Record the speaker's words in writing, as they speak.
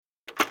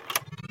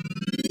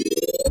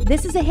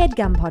This is a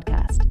HeadGum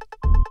podcast.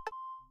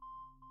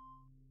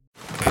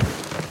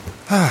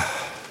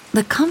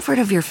 The comfort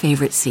of your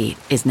favorite seat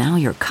is now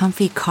your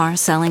comfy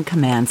car-selling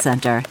command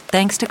center,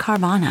 thanks to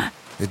Carvana.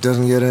 It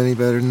doesn't get any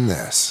better than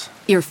this.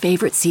 Your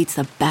favorite seat's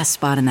the best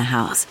spot in the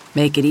house.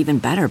 Make it even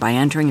better by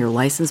entering your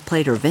license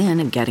plate or VIN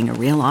and getting a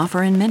real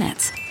offer in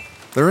minutes.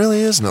 There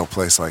really is no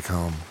place like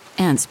home.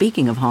 And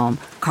speaking of home,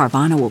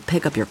 Carvana will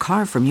pick up your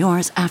car from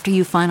yours after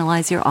you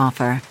finalize your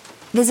offer.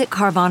 Visit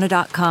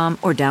Carvana.com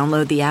or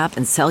download the app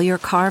and sell your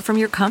car from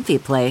your comfy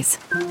place.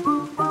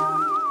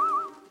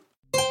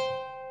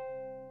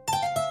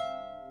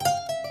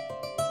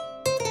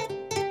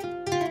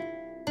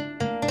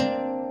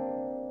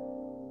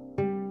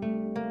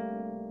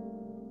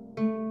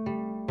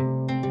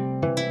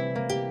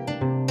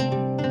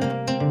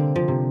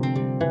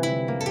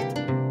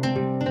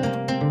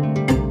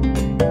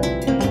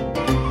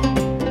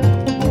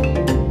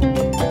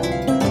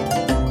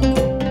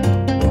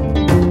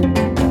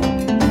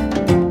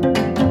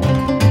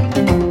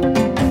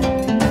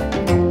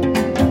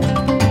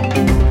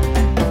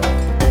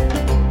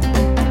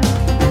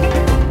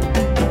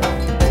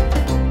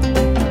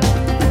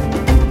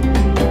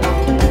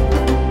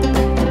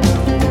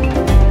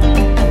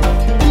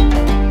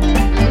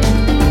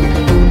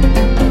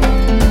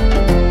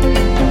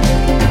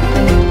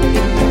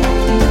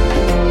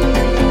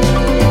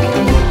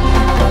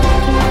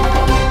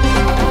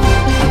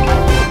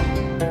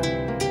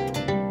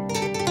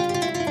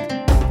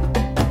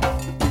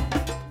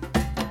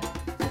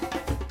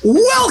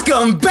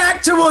 Welcome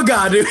back to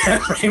Wagadu,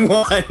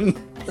 everyone.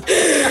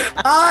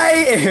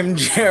 I am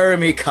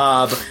Jeremy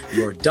Cobb,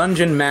 your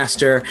dungeon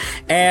master,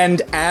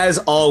 and as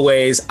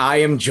always, I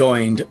am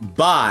joined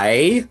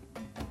by,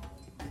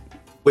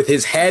 with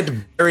his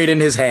head buried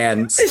in his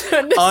hands,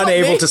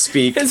 unable to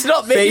speak, it's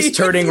not me. Face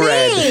turning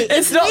red.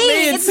 It's not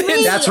me. It's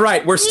him. That's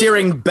right. We're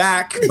steering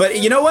back,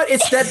 but you know what?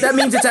 It's that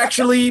means it's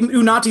actually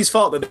Unati's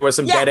fault that there was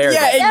some dead air.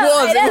 Yeah, it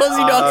was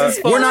Unati's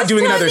fault. We're not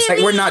doing another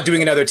take. We're not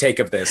doing another take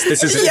of this.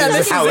 This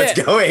is how it's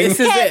going. This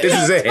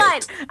is it.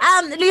 Fine.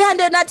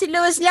 Luhando Unati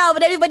Lewis Liao,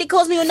 but everybody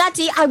calls me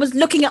Unati. I was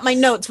looking at my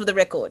notes for the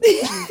record.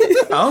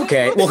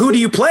 Okay. Well, who do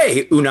you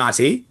play,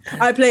 Unati?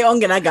 I play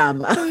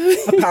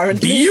Ongenagama,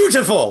 apparently.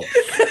 Beautiful.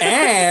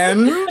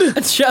 And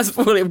It's just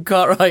William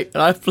Cartwright,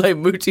 and I play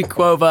Muti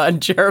Quova,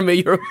 and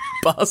Jeremy, you're a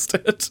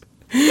bastard.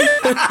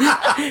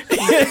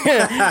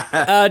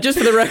 Just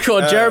for the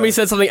record, Jeremy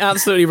said something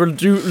absolutely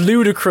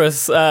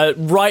ludicrous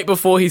right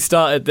before he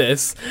started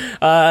this.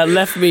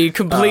 Left me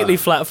completely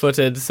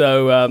flat-footed.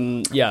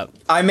 So yeah,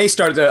 I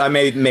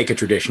may make a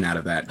tradition out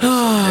of that.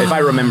 If I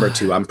remember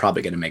to, I'm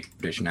probably going to make a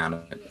tradition out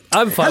of it.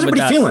 I'm fine How's with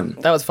that. everybody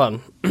feeling? That was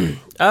fun.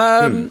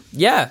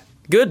 Yeah,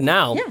 good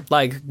now. Yeah.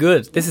 Like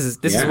good. This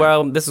is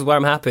where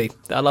I'm happy.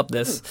 I love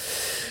this.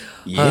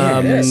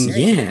 Yes.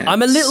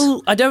 I'm a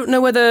little. I don't know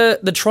whether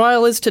the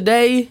trial is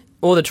today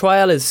or the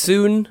trial is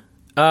soon.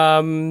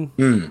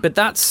 But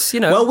that's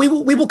Well, we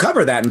will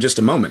cover that in just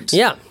a moment.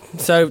 Yeah.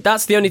 So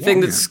that's the only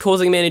thing that's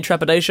causing me any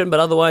trepidation. But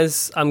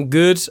otherwise, I'm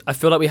good. I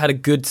feel like we had a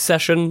good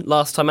session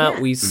last time out.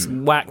 We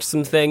whacked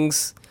some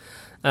things.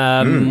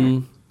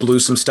 Blew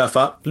some stuff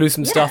up. We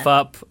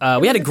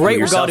had a great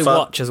yourself Wagadu up.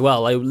 Watch as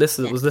well. I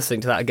was listening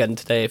to that again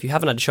today. If you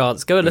haven't had a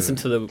chance, go and listen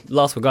to the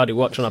last Wagadu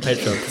Watch on our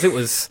Patreon, because it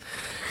was...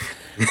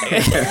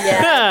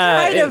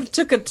 Kind of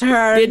took a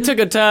turn. It took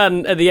a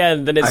turn at the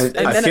end, and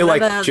I feel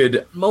like it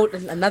should...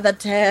 Another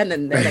 10,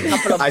 and then a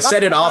couple of... I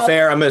said it off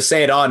air. I'm going to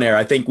say it on air.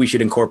 I think we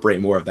should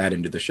incorporate more of that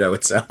into the show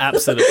itself.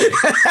 Absolutely.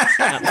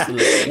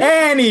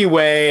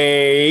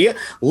 Anyway,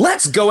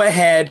 let's go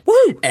ahead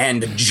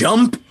and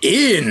jump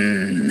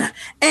in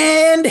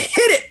and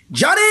hit it,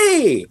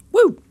 Johnny!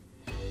 Woo!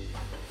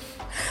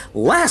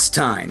 Last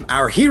time,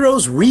 our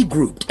heroes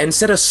regrouped and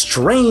said a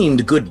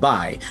strained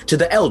goodbye to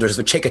the elders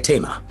of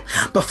Chekatema.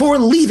 Before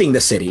leaving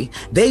the city,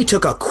 they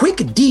took a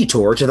quick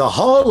detour to the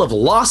Hall of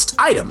Lost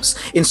Items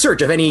in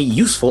search of any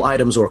useful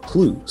items or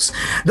clues.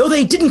 Though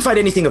they didn't find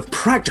anything of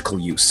practical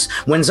use,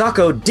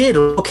 Wenzako did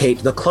locate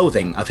the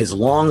clothing of his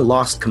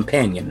long-lost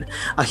companion,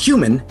 a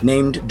human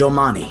named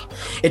Domani.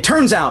 It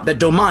turns out that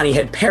Domani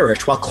had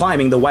perished while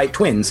climbing the White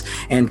Twins,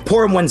 and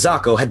poor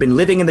Wenzako had been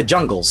living in the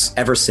jungles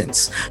ever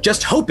since,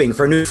 just hoping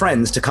for new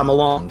friends to come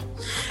along.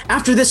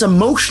 After this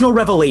emotional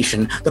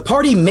revelation, the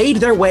party made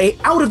their way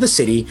out of the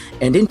city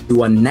and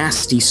into a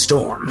nasty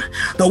storm.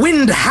 The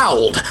wind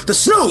howled, the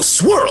snow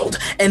swirled,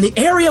 and the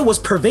area was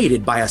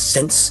pervaded by a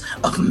sense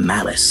of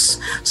malice.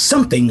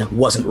 Something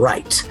wasn't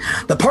right.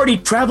 The party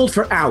traveled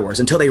for hours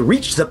until they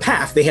reached the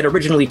path they had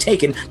originally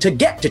taken to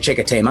get to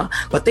Chekatema,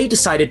 but they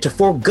decided to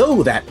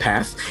forego that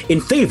path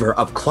in favor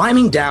of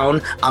climbing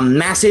down a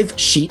massive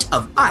sheet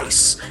of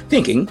ice,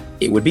 thinking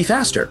it would be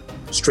faster.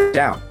 straight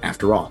down,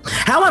 after all.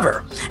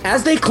 However,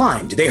 as they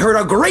climbed, they heard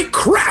a great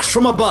crash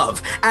from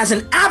above as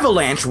an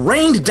avalanche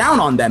rained down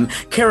on them,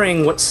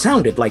 carrying what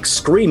sounded like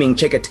screaming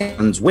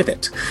Chicotemans with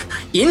it.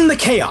 In the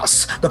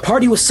chaos, the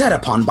party was set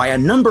upon by a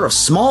number of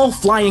small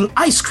flying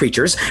ice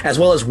creatures, as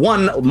well as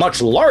one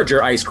much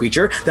larger ice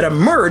creature that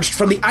emerged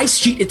from the ice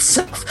sheet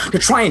itself to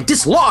try and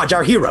dislodge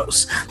our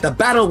heroes. The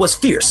battle was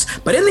fierce,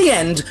 but in the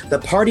end, the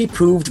party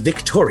proved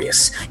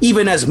victorious,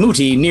 even as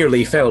Muti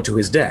nearly fell to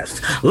his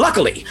death.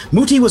 Luckily,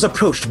 Muti was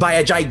approached by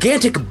a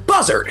gigantic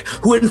buzzard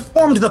who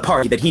informed the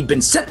party that he'd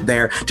been sent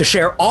there to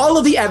share all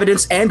of the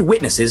evidence and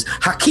witnesses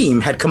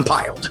Hakim had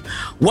compiled.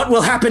 What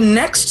will happen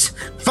next?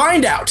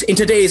 Find out in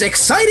today's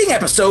exciting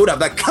episode of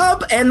The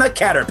Cub and the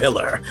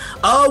Caterpillar,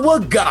 a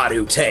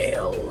Wagadu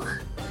Tale.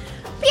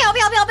 Pew,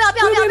 pew, pew, pew,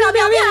 pew, pew, pew, pew,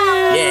 pew.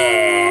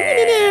 Yeah.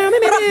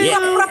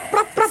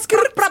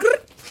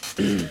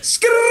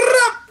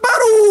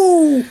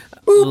 Skrapparu!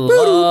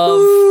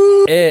 Love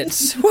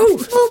it.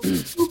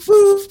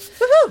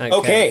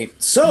 Okay,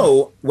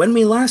 so when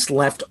we last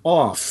left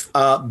off,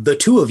 the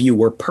two of you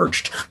were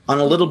perched on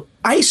a little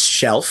ice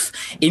shelf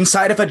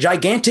inside of a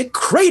gigantic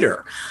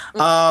crater.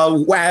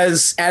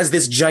 As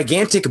this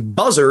gigantic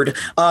buzzard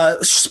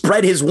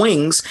spread his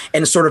wings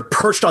and sort of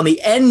perched on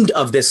the end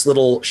of this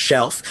little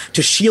shelf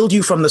to shield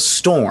you from the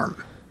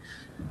storm.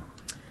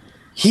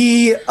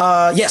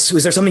 Yes,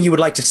 is there something you would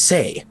like to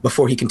say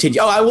before he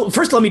continues?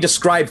 First let me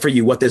describe for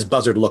you what this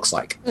buzzard looks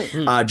like,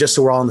 just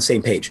so we're all on the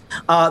same page.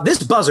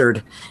 This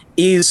buzzard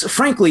is,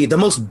 frankly, the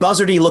most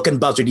buzzardy looking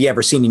buzzard you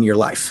ever seen in your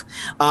life.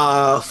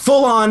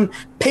 Full on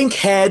pink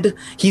head.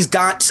 He's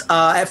got,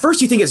 at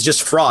first you think it's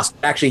just frost.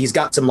 Actually, he's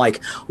got some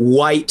like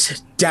white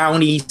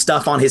downy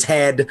stuff on his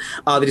head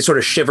that he sort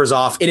of shivers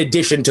off, in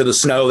addition to the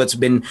snow that's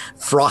been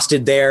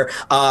frosted there.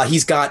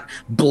 He's got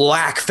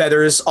black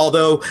feathers,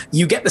 although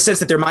you get the sense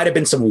that there might have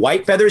been some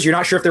white feathers. You're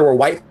not sure if there were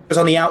white feathers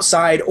on the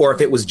outside or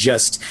if it was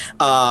just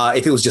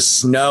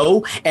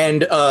snow.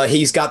 And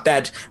he's got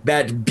that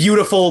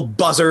beautiful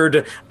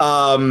buzzard,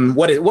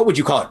 what would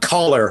you call it?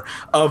 Collar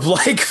of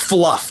like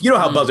fluff. You know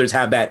how buzzards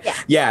have that?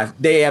 Yeah,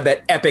 they have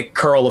that epic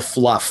curl of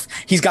fluff.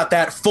 He's got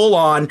that full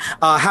on.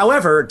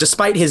 However,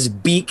 despite his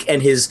beak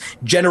and his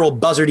general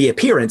buzzardy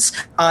appearance,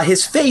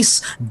 his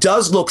face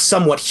does look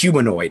somewhat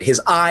humanoid.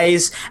 His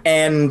eyes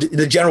and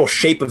the general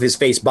shape of his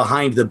face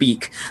behind the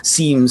beak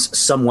seems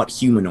somewhat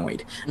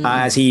humanoid.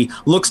 As he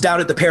looks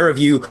down at the pair of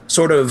you,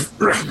 sort of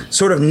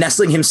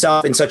nestling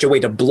himself in such a way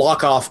to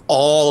block off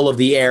all of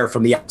the air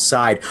from the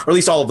outside, or at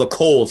least all of the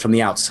cold from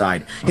the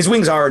outside. His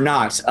wings are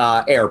not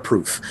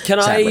airproof.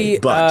 Can sadly,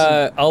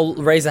 but I'll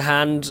raise a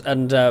hand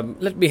and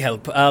let me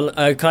help.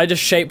 Can I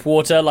just shape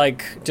water,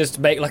 like just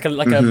make like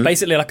a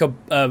basically like a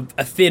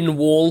thin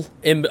wall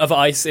of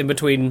ice in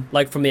between,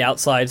 like from the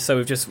outside.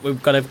 So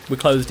we're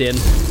closed in.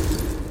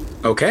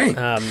 Okay.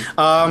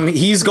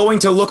 He's going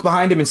to look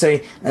behind him and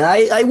say,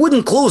 I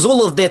wouldn't close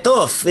all of that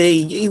off.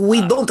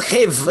 We don't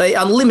have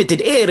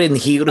unlimited air in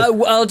here.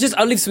 I'll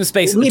leave some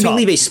space at the top.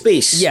 Maybe leave a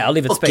space. Yeah, I'll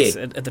leave a space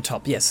at the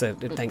top. Yes,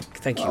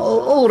 thank you.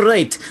 All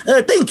right.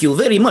 Thank you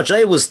very much.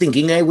 I was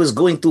thinking I was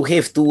going to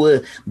have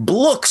to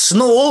block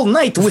snow all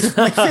night with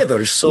my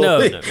feathers. So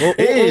no.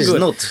 All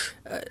not.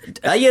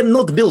 I am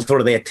not built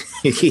for that.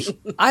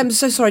 I'm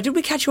so sorry. Did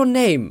we catch your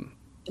name?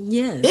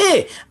 Yes.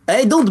 Hey,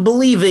 I don't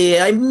believe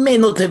I may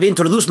not have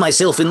introduced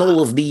myself in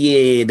all of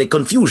the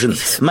confusion.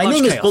 My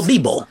name is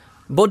Bodibo.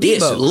 Bodibo.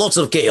 Yes, lots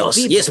of chaos.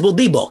 Bodibo. Yes,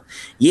 Bodibo.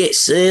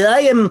 Yes,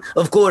 I am,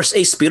 of course,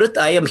 a spirit.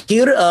 I am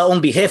here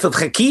on behalf of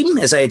Hakim,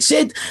 as I had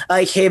said.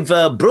 I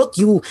have brought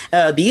you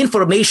the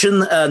information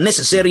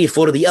necessary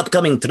for the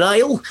upcoming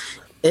trial.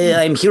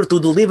 I'm here to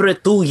deliver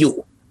it to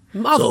you.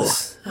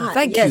 Marvelous.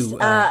 Thank you,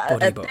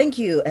 Bodibo. Thank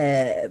you,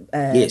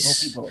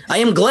 yes. Bodibo. I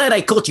am glad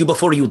I caught you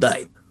before you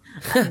died.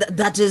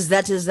 That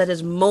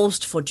is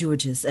most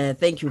fortuitous.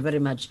 Thank you very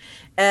much.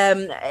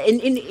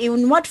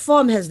 In what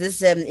form has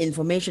this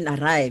information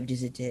arrived?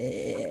 Is it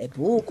a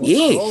book or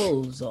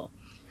scrolls? Or?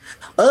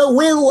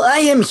 Well, I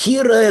am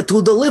here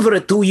to deliver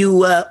it to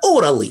you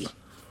orally.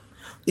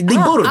 The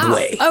bird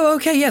way. Oh,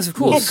 okay, yes, of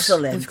course.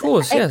 Excellent. Of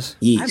course, yes.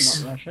 Yes.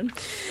 I'm not Russian.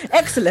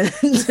 Excellent.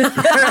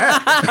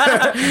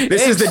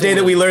 This is the day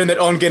that we learn that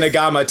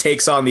Onginagama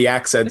takes on the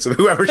accents of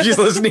whoever she's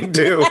listening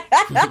to.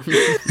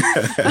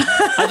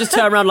 I just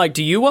turn around like,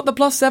 do you want the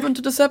 +7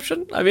 to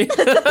deception? I mean...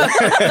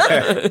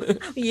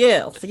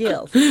 Yes.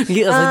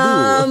 Yes,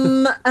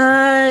 I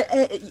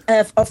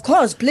do. Of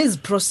course, please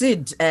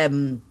proceed.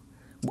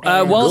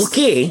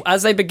 Okay.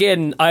 As they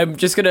begin, I'm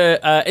just gonna.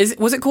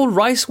 Was it called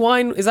rice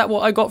wine? Is that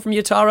what I got from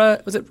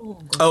Yatara? Was it?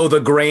 Oh, the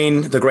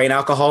grain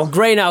alcohol.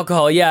 Grain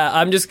alcohol. Yeah,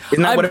 I'm just.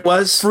 Isn't that what it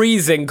was?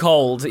 Freezing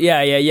cold.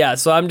 Yeah.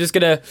 So I'm just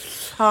gonna.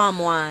 Palm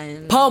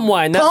wine. Palm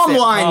wine.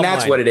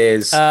 That's what it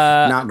is.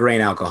 Not grain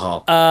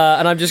alcohol.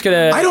 And I'm just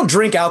gonna. I don't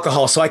drink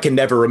alcohol, so I can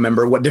never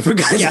remember what different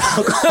kinds of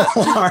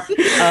alcohol are.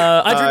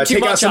 I drink too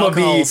much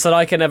alcohol, so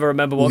I can never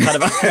remember what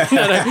kind of.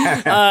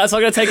 So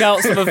I'm gonna take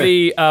out some of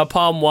the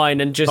palm wine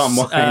and just.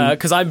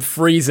 Because I'm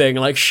freezing,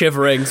 like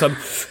shivering, so I'm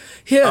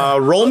here.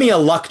 Roll me a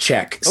luck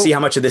check. See how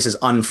much of this is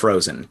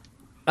unfrozen.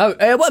 Oh,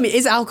 well, I mean,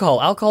 is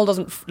alcohol? Alcohol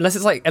doesn't, unless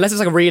it's like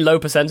a really low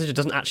percentage, it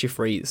doesn't actually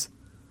freeze.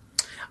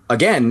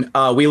 Again,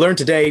 we learned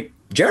today,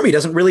 Jeremy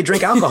doesn't really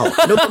drink alcohol.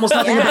 No, almost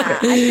nothing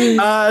about it.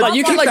 Like,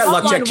 you can, keep like, that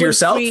luck check to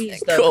yourself.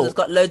 Cool. It's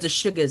got loads of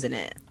sugars in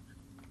it.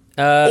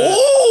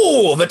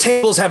 The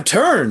tables have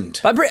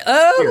turned. Roll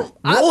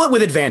it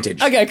with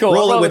advantage. Okay, cool.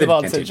 Roll it with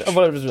advantage.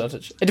 Roll it with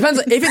advantage. It depends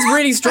if it's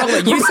really strong.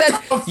 Like you said,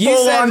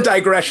 full-on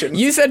digression.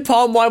 You said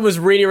palm wine was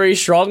really, really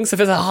strong. So if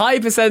it's a high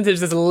percentage,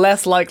 there's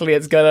less likely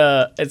it's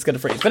gonna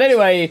freeze. But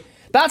anyway.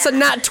 That's a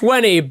nat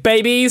 20,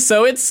 baby,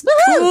 so it's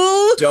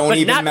cool. Don't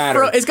even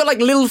matter. It's got like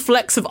little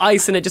flecks of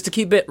ice in it just to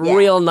keep it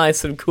real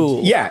nice and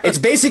cool. Yeah, it's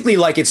basically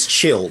like it's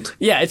chilled.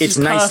 Yeah, it's just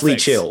nicely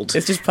perfect. chilled.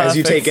 It's just perfect. As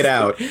you take it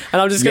out.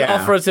 And I'm just going to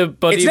offer it to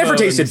Bodibo. It's never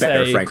tasted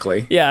better,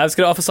 frankly. Yeah, I was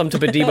going to offer some to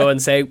Bodibo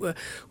and say,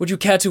 would you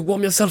care to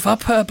warm yourself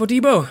up,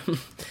 Bodibo?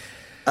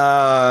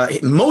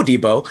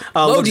 Modibo.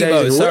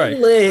 Modibo, sorry.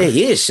 Well,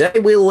 yes, I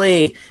will.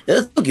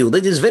 Thank you.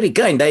 That is very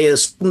kind. I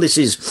assume this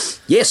is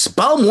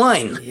palm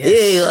wine.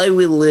 Yes. I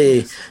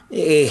will.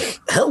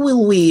 How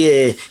will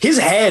we? His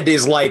head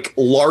is like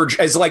large,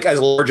 as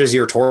large as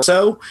your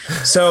torso.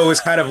 So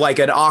it's kind of like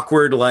an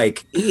awkward,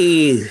 like.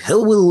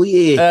 How will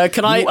we?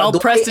 Can I? I'll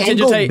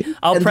prestidigitate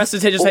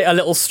a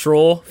little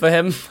straw for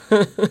him.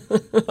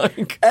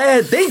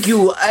 Thank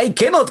you. I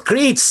cannot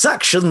create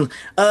suction.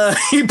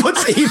 He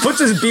puts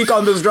his beak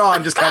on the straw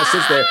and just kind of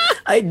sits there.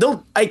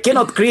 I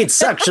cannot create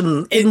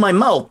suction in my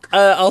mouth.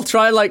 I'll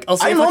try.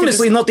 I'm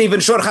honestly not even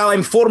sure how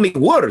I'm forming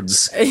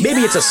words. Maybe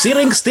it's a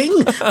syrinx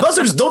thing.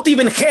 Buzzards don't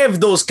even have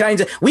those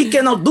kinds. We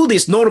cannot do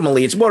this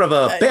normally. It's more of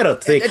a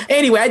parrot thing.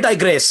 Anyway, I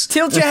digress.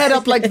 Tilt your head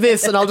up like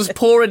this, and I'll just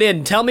pour it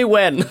in. Tell me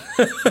when.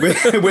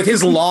 with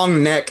his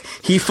long neck,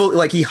 he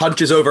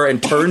hunches over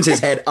and turns his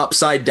head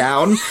upside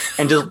down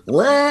and just.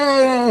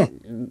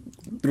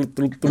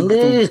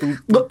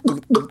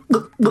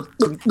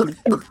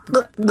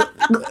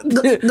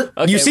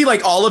 You see,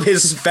 like, all of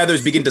his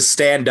feathers begin to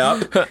stand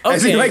up.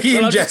 As he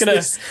ingests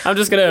this. I'm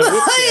just gonna.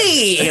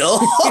 Hey!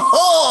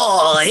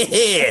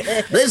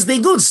 That's the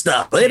good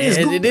stuff. That is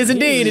good. It is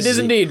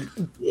indeed.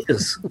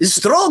 Yes. It's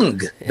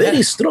strong.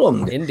 Very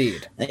strong.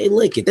 Indeed. I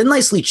like it. And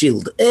nicely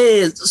chilled.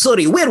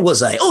 Sorry, where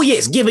was I? Oh,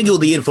 yes, giving you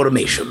the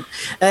information.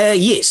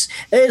 Yes.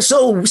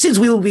 So, since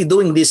we will be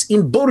doing this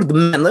in board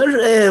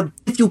manner,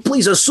 if you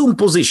please assume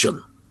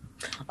position.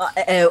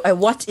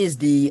 What is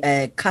the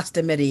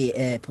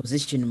customary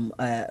position,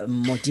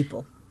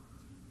 Modibo?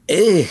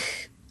 You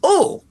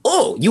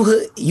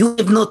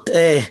have not,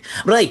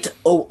 right.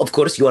 Oh, of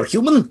course, you are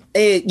human.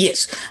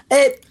 Yes.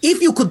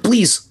 If you could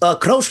please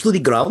crouch to the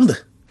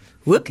ground.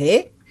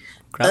 Okay.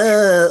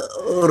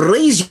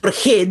 Raise your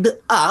head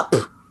up.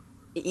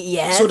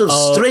 Yes. Sort of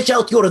stretch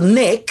out your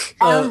neck.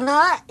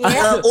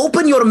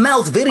 Open your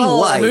mouth very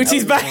wide.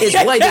 Mooty's back. As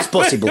wide as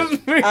possible.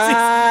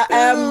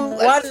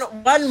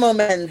 One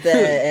moment.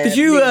 Did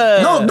you?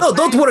 No,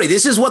 don't worry.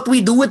 This is what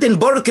we do within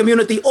bird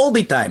community all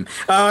the time.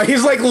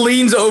 He's like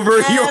leans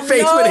over your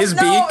face with his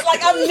beak.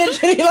 Like I'm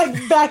literally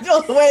like backed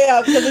all the way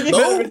up.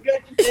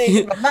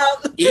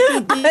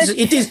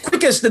 It is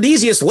quickest and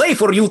easiest way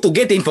for you to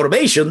get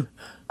information.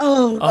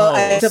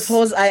 I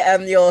suppose I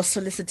am your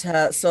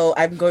solicitor, so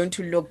I'm going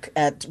to look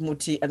at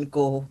Muti and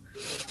go,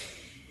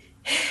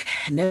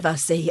 never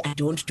say I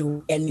don't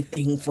do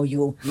anything for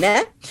you.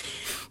 Nah?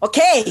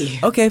 Okay.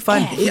 Okay,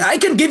 fine. I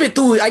can give it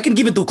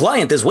to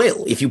client as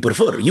well, if you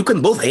prefer. You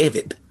can both have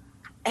it.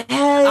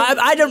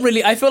 I don't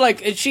really. I feel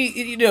like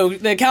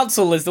the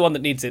council is the one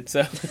that needs it.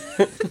 So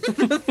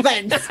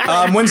Thanks.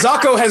 When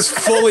Zako has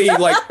fully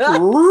like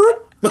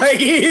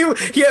he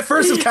at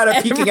first is kind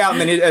of peeking out,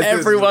 and then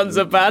everyone's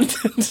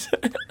abandoned.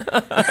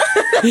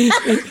 He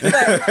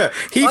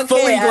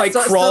fully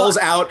crawls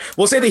out.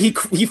 We'll say that he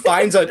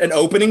finds an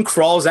opening,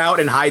 crawls out,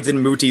 and hides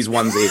in Mooty's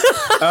onesie.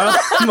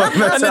 And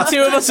the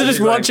two of us are just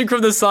watching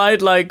from the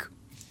side, like.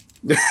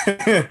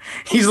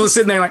 He's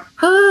sitting there like,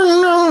 oh,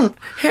 no.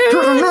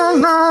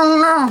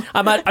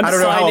 I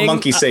don't know how a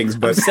monkey sings,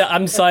 but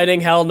I'm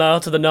signing hell no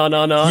to the no.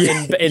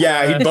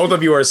 Both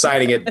of you are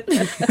signing it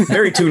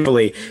very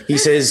tunefully. He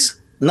says,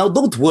 now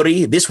don't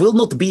worry, this will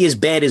not be as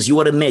bad as you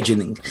are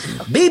imagining.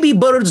 Baby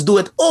birds do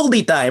it all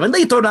the time, and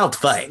they turn out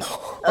fine.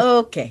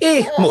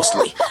 Okay.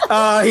 Mostly.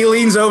 He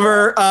leans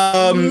over.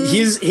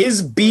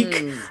 His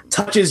beak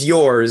touches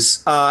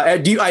yours.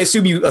 I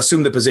assume you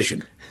assume the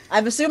position?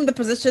 I've assumed the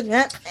position.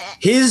 Yeah.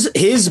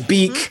 His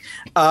beak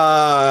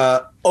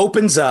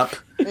opens up.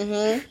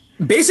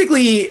 Mm-hmm.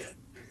 Basically,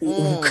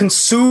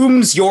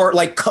 consumes your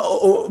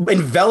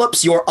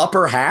envelops your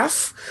upper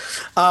half.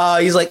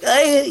 He's like,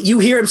 you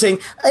hear him saying,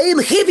 I am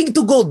having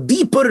to go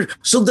deeper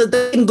so that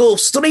I can go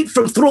straight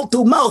from throat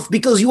to mouth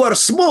because you are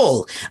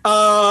small.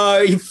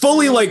 He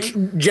fully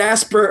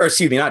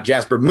not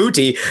Jasper,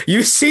 Muti.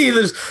 You see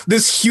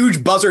this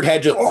huge buzzard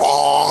head just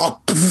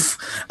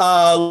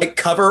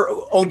cover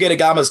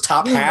Ongenagama's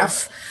top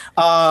half.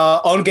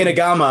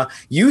 Ongenagama,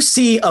 you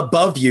see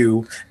above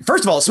you.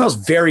 First of all, it smells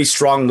very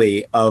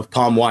strongly of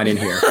palm wine in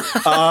here.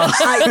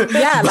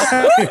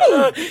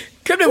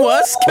 Could have been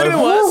worse. Could have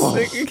been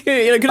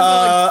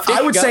worse.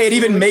 I would say it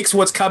even makes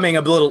what's coming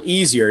a little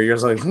easier. You're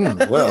just like,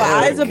 well,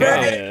 Eyes are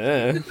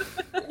burning.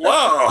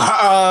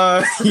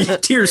 whoa,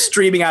 tears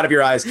streaming out of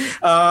your eyes,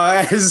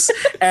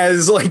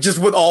 as like just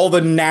with all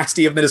the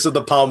nastiness of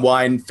the palm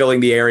wine filling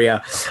the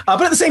area,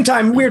 but at the same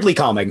time weirdly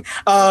calming.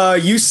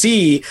 You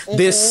see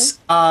this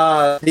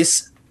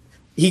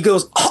he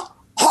goes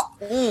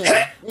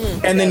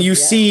and then you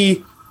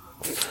see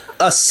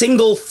a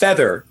single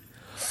feather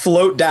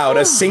float down,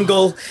 a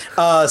single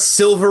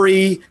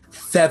silvery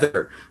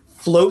feather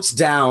floats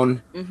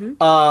down,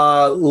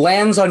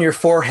 lands on your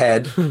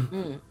forehead,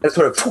 and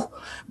sort of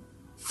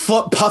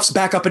puffs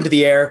back up into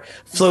the air,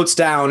 floats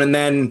down, and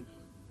then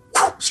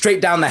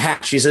straight down the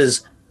hatch. She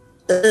says,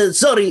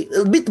 sorry,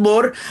 a bit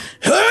more.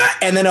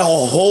 And then a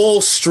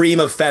whole stream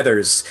of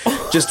feathers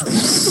just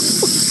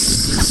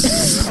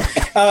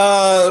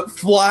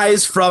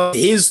flies from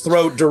his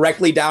throat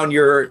directly down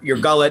your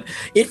gullet.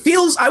 It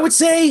feels, I would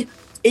say,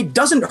 it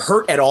doesn't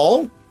hurt at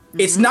all.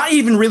 It's not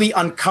even really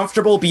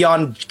uncomfortable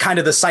beyond kind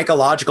of the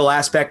psychological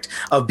aspect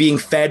of being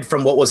fed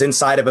from what was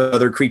inside of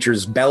another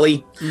creature's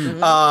belly.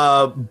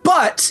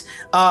 But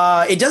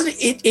it doesn't.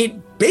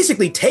 It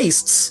basically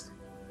tastes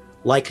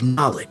like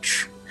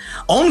knowledge.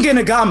 On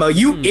Genagama,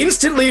 you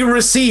instantly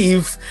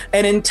receive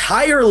an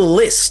entire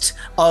list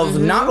of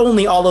not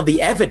only all of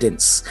the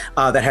evidence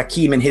that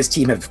Hakim and his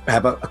team have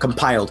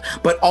compiled,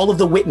 but all of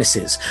the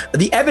witnesses.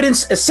 The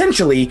evidence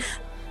essentially,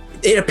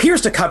 it appears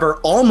to cover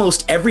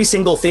almost every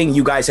single thing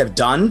you guys have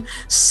done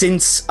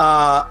since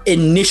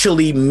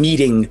initially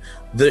meeting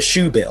the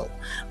Shoebill.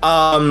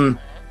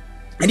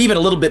 And even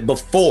a little bit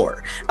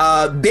before.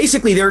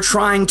 Basically, they're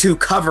trying to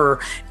cover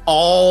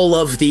all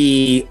of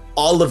the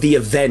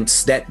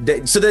events that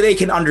so that they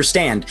can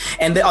understand.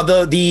 And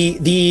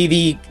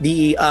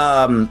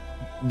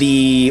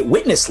the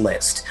witness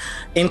list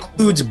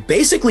includes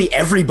basically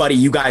everybody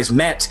you guys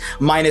met,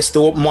 minus the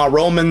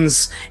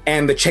Maromans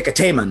and the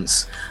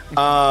Chekatemans.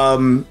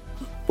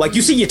 Like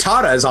you see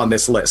Yatara is on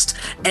this list.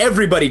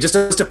 Everybody, just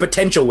a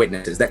potential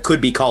witnesses that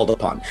could be called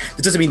upon.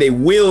 It doesn't mean they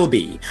will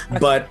be,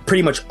 but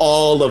pretty much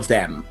all of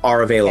them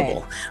are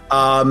available.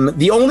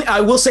 Okay.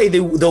 I will say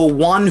the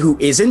one who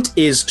isn't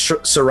is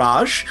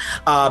Siraj,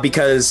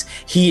 because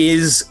he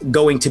is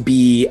going to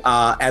be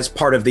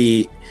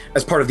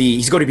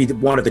he's going to be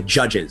one of the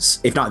judges,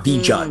 if not the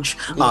judge,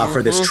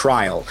 for this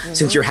trial.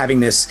 Since you're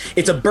having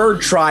it's a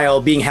bird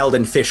trial being held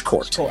in fish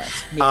court.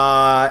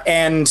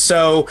 And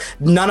so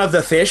none of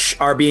the fish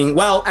are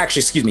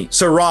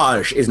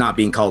Siraj is not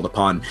being called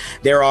upon.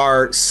 There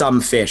are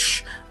some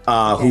fish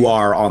who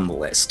are on the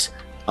list,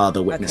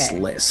 the witness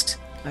list.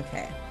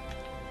 Okay.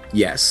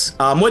 Yes.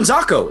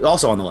 Mwenzako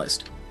also on the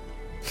list.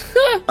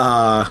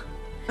 Okay.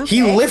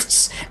 He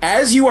lifts,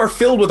 as you are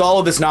filled with all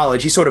of this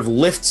knowledge, he sort of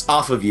lifts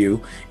off of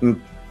you,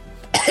 and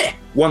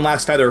one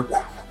last feather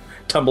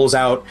tumbles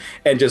out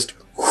and just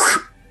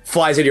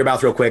flies into your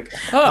mouth real quick.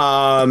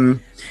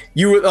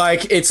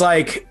 It's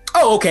like,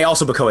 oh, okay,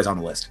 also Bakoa is on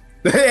the list.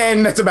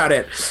 And that's about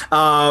it.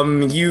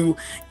 You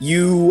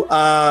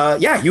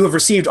have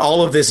received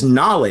all of this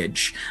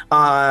knowledge.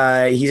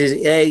 He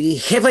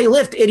says, have I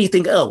left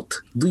anything out?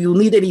 Do you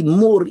need any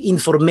more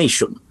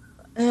information?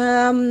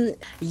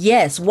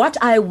 Yes, what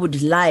I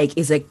would like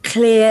is a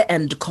clear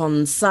and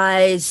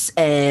concise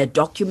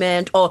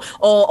document or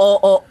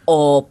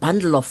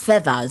bundle of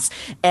feathers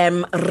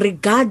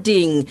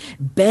regarding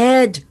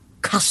bird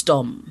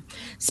custom,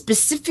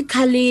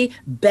 specifically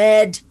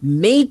bird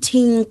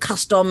mating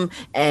custom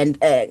and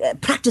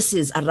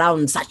practices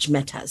around such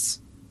matters.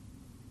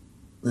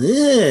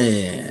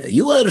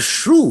 You are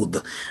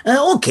shrewd.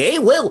 Okay,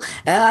 well,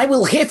 I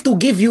will have to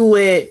give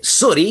you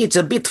sorry, it's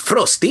a bit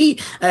frosty.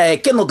 I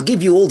cannot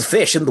give you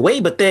old-fashioned way,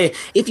 but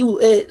if you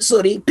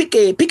pick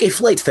a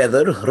flight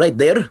feather right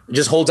there.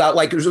 Just holds out,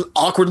 like just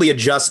awkwardly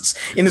adjusts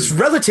in this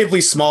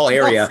relatively small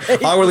area.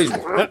 Awkwardly,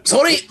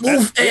 sorry,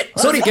 move.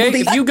 Sorry, okay,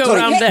 if you go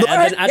around there,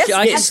 then actually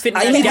I can fit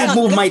I need to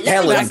move my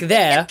talon back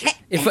there.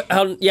 If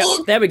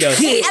there we go.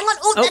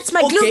 That's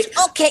my glute.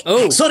 Okay.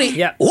 Oh, sorry.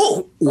 Yeah.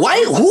 Oh,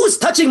 why? Who's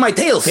touching my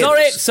tail?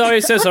 Sorry.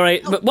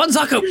 But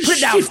Wanzako, put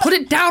it down. Put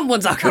it down,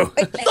 Wanzako.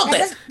 Stop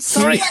that.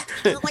 Sorry.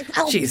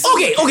 Jeez.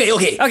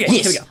 Okay.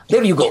 Yes. Here we go.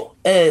 There you go.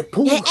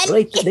 Pull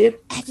right there.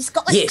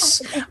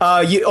 Yes.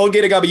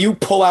 You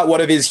pull out one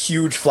of his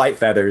huge flight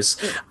feathers,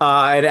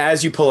 and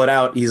as you pull it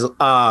out, he's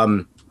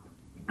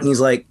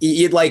like,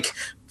 it like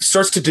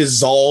starts to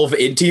dissolve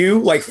into you,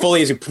 like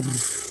fully as you.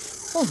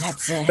 Oh,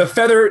 that's the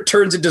feather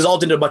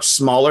dissolved into much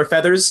smaller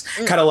feathers,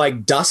 kind of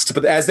like dust,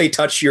 but as they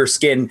touch your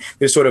skin,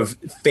 they sort of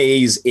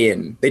phase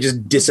in. They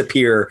just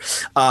disappear.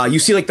 You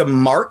see like the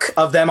mark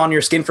of them on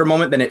your skin for a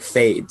moment, then it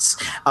fades.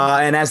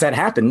 And as that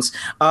happens,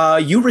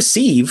 you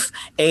receive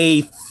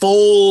a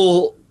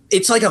full...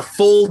 It's like a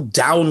full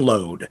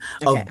download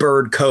of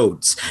bird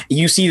codes.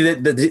 You see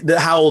that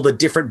how the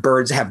different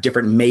birds have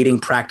different mating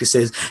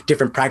practices,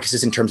 different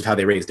practices in terms of how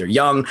they raise their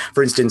young.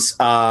 For instance,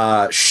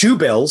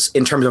 shoebills,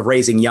 in terms of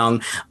raising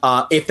young,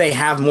 if they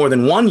have more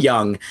than one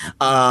young,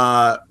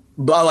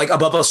 like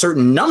above a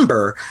certain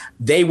number,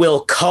 they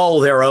will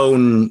cull their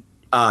own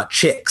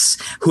chicks.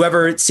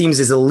 Whoever it seems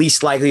is the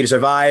least likely to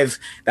survive,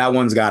 that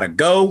one's got to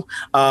go.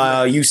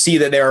 You see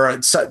that there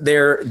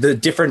are the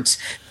different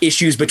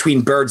issues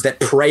between birds that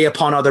prey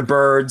upon other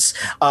birds,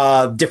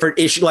 different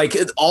issue, like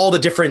all the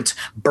different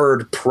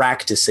bird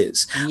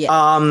practices.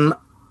 Yeah.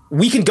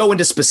 We can go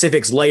into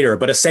specifics later,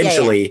 but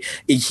essentially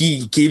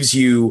he gives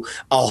you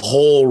a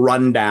whole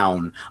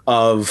rundown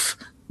of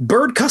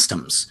bird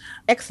customs.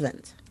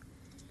 Excellent.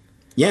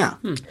 Yeah.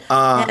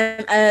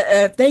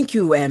 Thank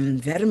you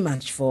very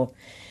much for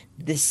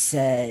this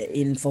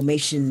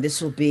information.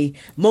 This will be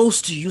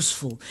most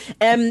useful.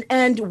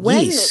 And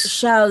when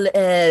shall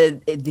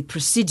the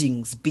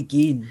proceedings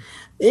begin?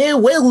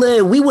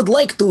 We would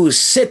like to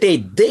set a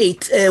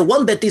date,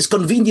 one that is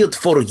convenient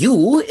for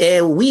you.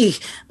 We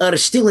are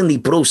still in the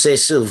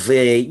process of,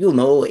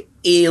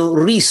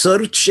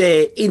 research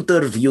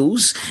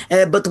interviews,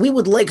 but we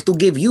would like to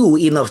give you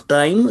enough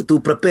time to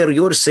prepare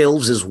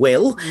yourselves as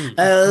well.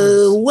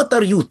 What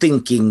are you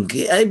thinking?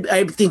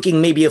 I'm thinking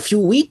maybe a few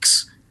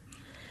weeks.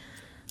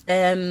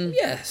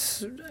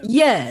 Yes.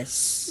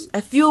 Yes,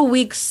 a few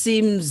weeks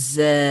seems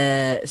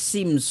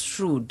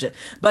shrewd,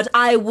 but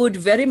I would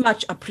very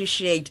much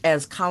appreciate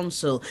as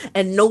council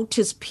a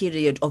notice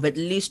period of at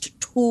least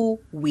 2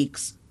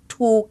 weeks,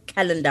 2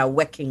 calendar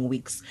working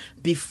weeks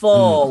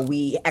before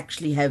we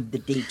actually have the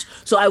date.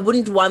 So I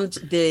wouldn't,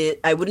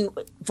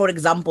 for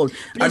example,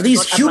 are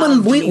these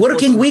human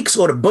working weeks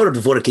or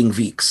bird working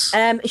weeks?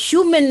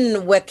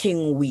 Human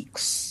working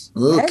weeks.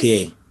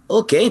 Okay. Yes?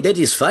 Okay, that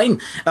is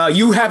fine.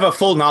 You have a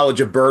full knowledge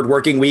of bird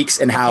working weeks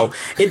and how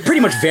it pretty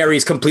much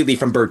varies completely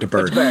from bird to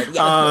bird.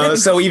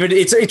 So even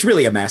it's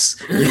really a mess.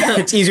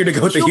 It's easier to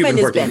go with the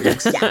human working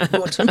weeks. Yeah,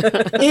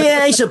 yeah,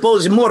 I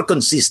suppose more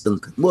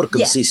consistent.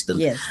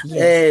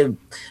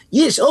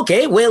 Yes.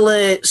 Okay.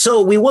 Well,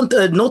 so we want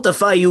to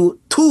notify you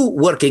 2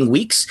 working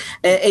weeks,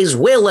 as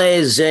well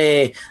as.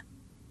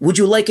 Would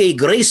you like a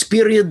grace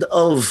period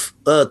of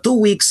 2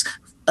 weeks?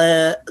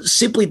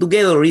 Simply to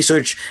gather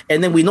research,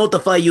 and then we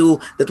notify you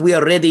that we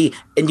are ready,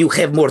 and you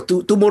have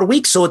two more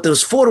weeks, so it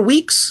is 4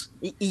 weeks.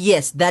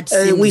 Yes, that's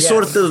we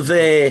sort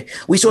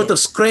of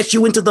scratch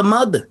you into the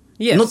mud.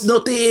 Yes,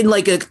 not in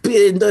like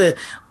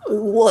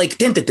like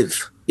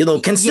tentative.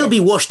 Can still be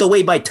washed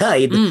away by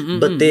tide,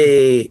 but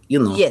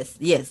Yes.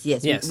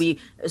 We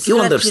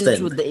you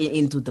understand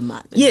into the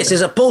mud. Yes,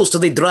 as opposed to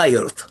the dry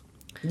earth.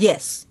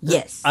 Yes.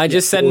 I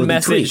just sent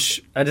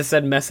message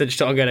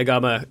to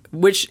Ongenagama,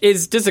 which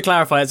is, just to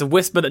clarify, it's a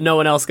whisper that no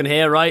one else can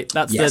hear, right?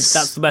 That's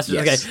the message.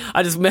 Yes. Okay,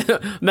 I just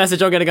message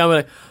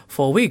Ongenagama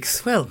 4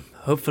 weeks. Well,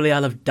 hopefully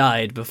I'll have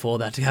died before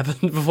that happens,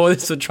 before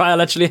this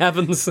trial actually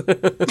happens.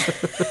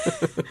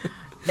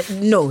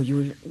 No, you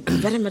will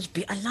very much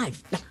be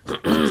alive.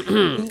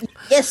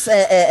 Yes,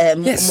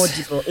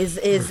 Modipo,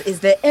 is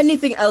there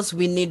anything else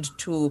we need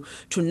to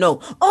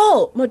know?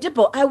 Oh,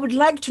 Modipo, I would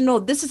like to know,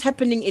 this is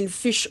happening in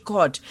Fish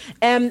Court.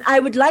 I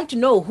would like to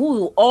know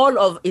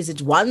is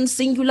it one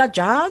singular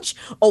judge,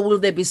 or will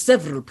there be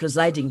several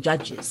presiding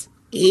judges?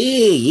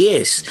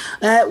 Yes.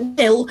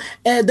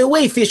 The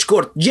way Fish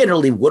Court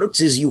generally works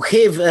is you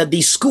have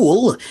the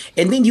school,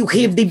 and then you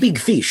have the big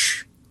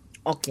fish.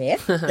 Okay.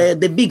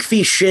 The big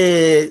fish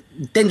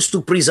tends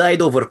to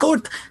preside over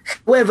court.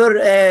 However,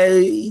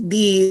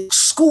 the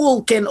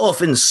school can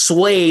often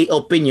sway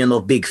opinion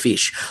of big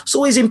fish.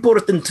 So it's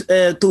important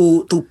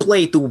to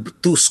play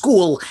to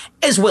school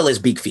as well as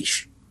big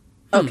fish.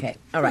 Okay.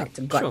 All right.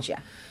 Gotcha. Sure.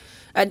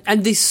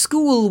 And the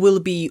school will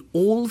be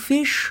all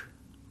fish?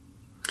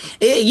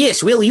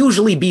 Yes, will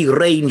usually be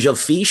range of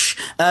fish.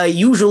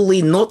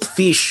 Usually not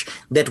fish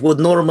that would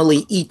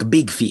normally eat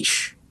big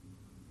fish.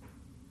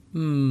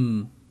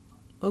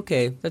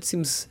 Okay, that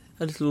seems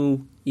a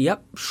little...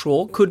 Yep,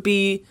 sure. Could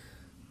be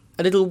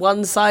a little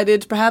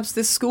one-sided, perhaps,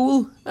 this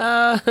school?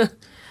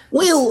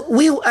 Well,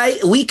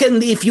 we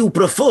can, if you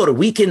prefer,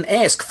 we can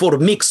ask for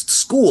mixed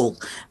school.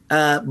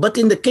 But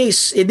in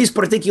this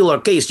particular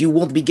case, you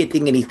won't be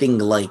getting anything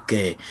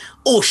like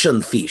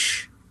ocean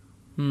fish.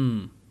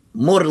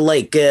 More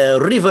like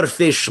river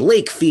fish,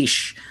 lake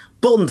fish,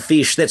 pond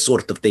fish, that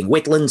sort of thing.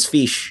 Wetlands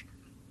fish.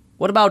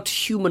 What about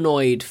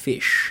humanoid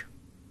fish?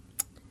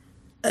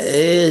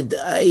 I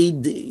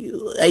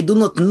do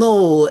not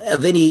know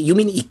of any. You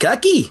mean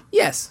ikaki?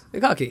 Yes,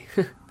 ikaki.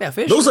 They are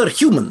fish. Those are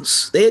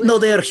humans. They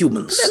are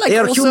humans. They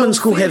are humans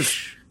who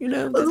fish,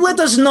 have. Let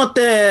us not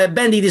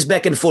bandy this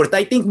back and forth.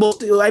 I think most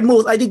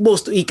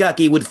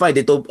ikaki would find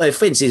it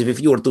offensive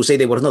if you were to say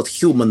they were not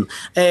human.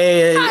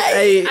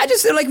 I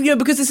just feel like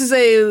because this is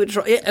a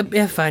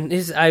fine.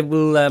 I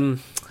will.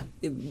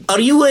 Are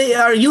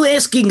you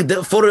asking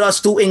for us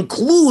to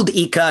include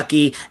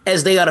ikaki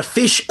as they are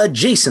fish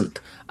adjacent?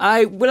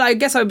 I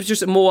guess I was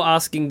just more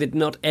asking that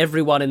not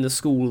everyone in the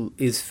school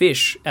is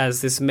fish,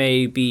 as this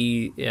may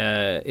be,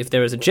 if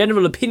there is a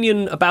general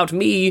opinion about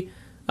me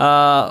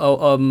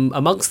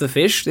amongst the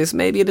fish, this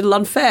may be a little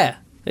unfair,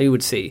 you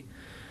would see.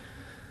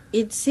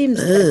 It seems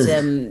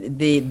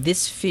that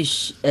this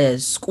fish,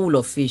 school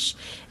of fish,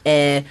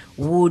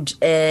 would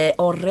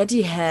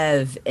already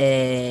have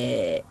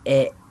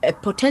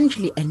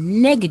potentially a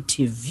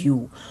negative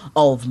view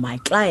of my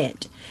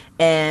client.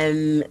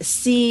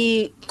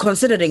 See,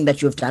 considering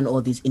that you've done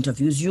all these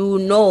interviews, you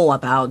know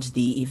about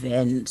the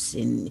events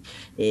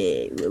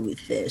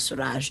with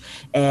Suraj.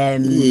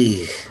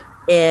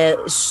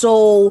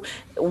 So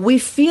we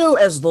feel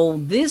as though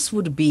this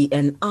would be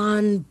an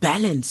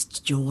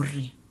unbalanced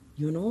jury,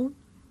 you know?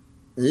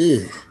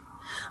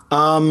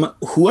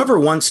 Whoever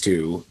wants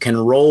to can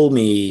roll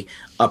me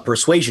a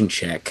persuasion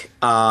check,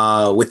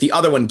 with the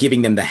other one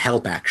giving them the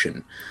help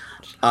action,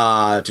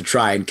 to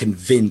try and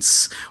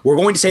convince. We're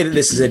going to say that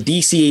this is a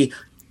DC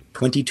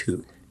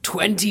 22.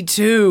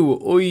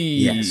 22. Oy.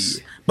 Yes.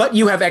 But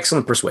you have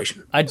excellent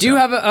persuasion. I do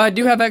have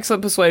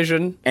excellent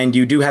persuasion. And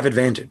you do have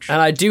advantage.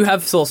 And I do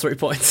have sorcery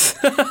points.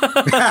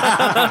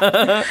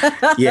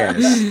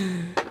 Yes.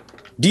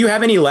 Do you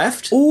have any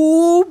left?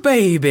 Ooh,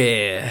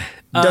 baby.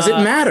 Does it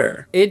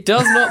matter? It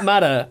does not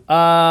matter,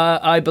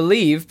 I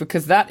believe,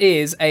 because that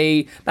is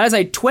a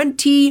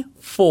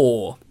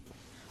 24.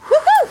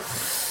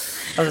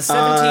 That's a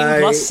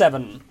 17 plus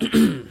 7.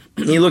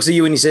 He looks at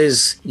you and he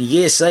says,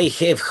 "Yes, I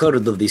have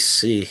heard of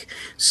this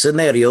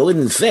scenario.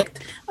 In fact,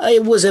 I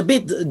was a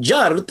bit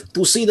jarred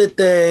to see that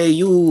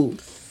you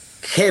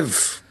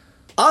have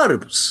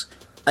arms.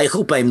 I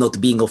hope I'm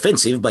not being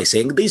offensive by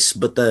saying this,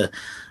 but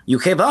you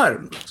have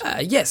arms.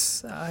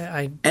 Yes,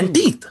 I And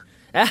teeth.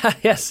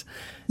 yes.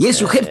 Yes,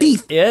 you have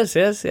teeth. Yes.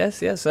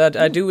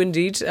 I do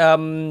indeed.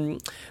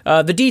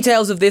 The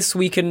details of this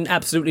we can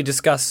absolutely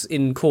discuss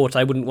in court.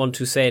 I wouldn't want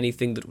to say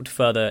anything that would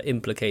further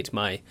implicate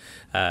my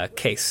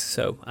case.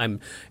 So I'm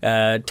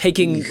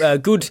taking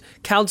good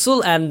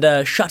counsel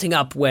and shutting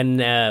up when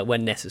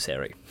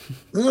necessary.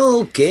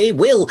 Okay,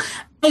 well,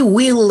 I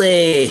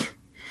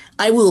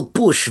will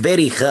push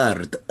very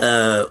hard.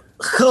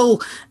 How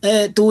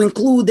to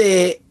include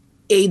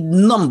a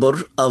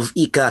number of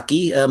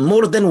ikaki,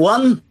 more than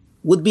one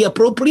would be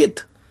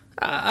appropriate.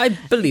 I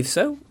believe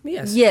so,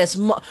 yes. Yes,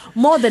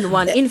 more than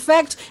one. In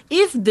fact,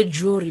 if the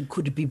jury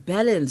could be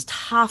balanced,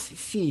 half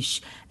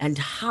fish and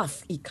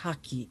half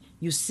ikaki,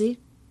 you see?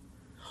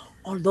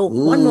 Although,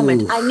 one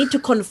moment, I need to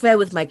confer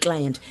with my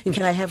client.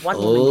 Can I have one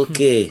moment?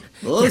 Okay,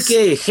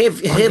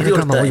 have your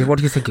time. What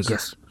do you think?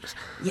 Yes.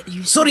 Yeah,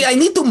 Sorry, I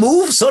need to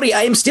move. Sorry,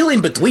 I am still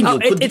in between you.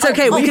 It's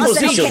okay. We can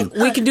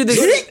we can do this.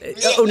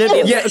 Oh no!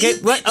 Yeah. Okay.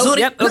 Right. Oh,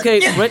 Sorry. yep. Okay.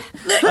 Right.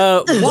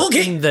 What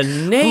in the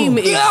name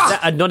is that?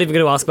 I'm not even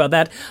going to ask about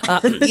that.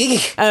 Me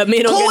and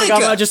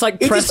Ongenagama are just like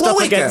pressed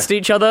up against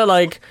each other.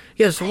 Like,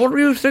 yes. What were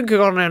you thinking,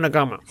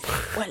 Ongenagama?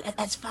 Well,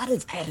 as far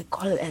as I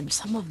recall,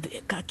 some of the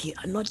ikaki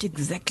are not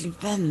exactly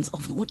fans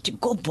of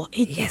Motigobo.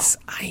 Yes,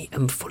 I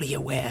am fully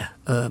aware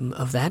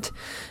of that.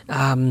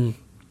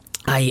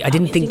 I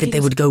didn't think that they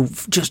would go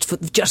just for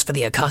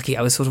the akaki.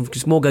 I was sort of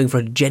just more going for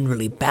a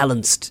generally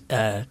balanced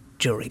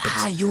jury.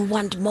 But you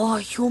want more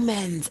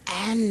humans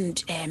and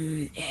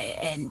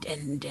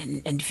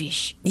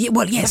fish. yeah,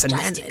 well, yes,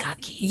 Not and just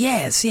ikaki.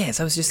 yes.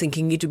 I was just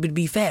thinking it would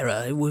be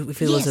fairer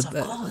if it was Yes, a. of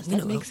course,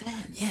 that makes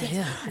sense.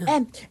 Yeah.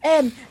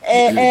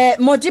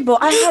 Modibo,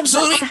 I have.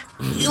 Sorry.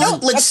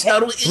 Let's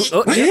start with...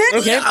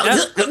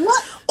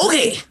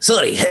 Okay,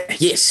 sorry.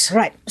 Yes.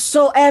 Right.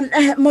 So,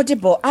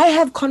 Modibo, I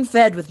have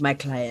conferred with my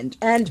client,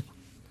 and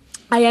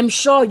I am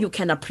sure you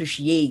can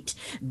appreciate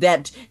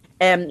that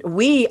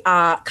we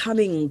are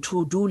coming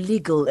to do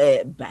legal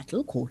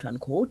battle, quote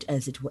unquote,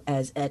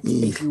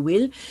 if you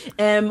will,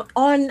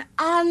 on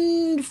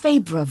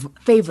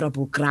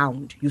unfavorable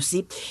ground. You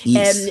see,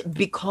 Yes.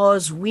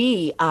 because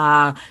we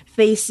are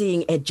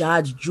facing a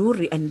judge,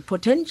 jury, and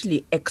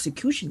potentially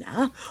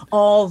executioner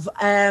of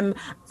my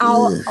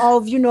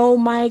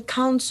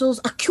counsel's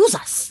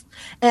accusers.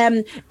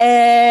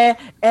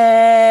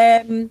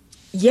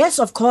 Yes,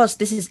 of course,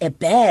 this is a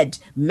bad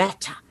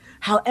matter.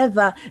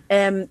 However,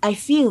 I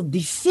feel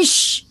the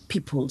fish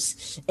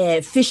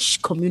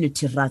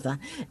community rather,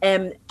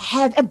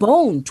 have a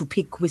bone to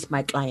pick with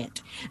my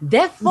client.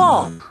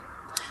 Therefore,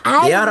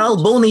 They are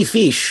all bony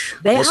fish.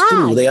 That's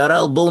true. They are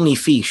all bony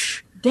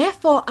fish.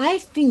 Therefore, I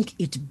think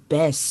it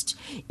best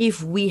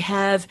if we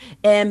have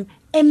a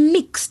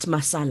mixed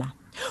masala.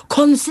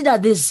 Consider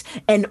this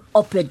an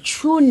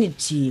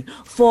opportunity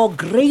for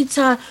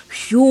greater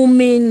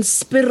human,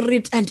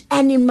 spirit, and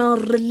animal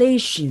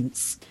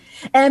relations.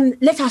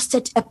 Let us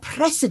set a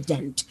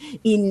precedent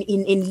in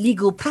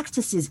legal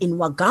practices in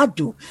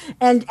Wagadu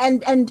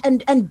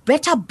and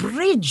better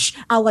bridge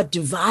our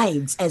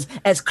divides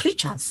as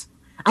creatures.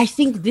 I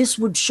think this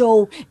would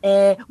show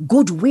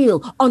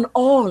goodwill on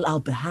all our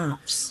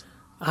behalves.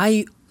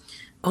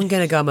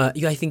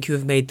 Ongenagama, I think you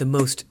have made the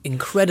most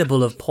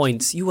incredible of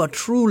points. You are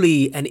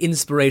truly an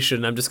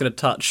inspiration. I'm just going to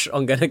touch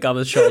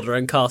Ongenagama's shoulder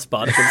and cast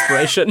Bardic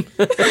Inspiration.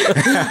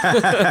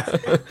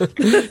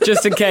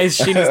 Just in case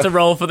she needs to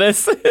roll for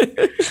this.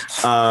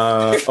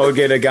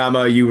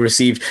 Ongenagama, you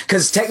received...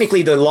 Because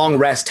technically the long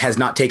rest has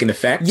not taken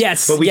effect.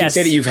 Yes, But we can yes.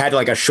 say that you've had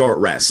like a short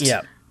rest.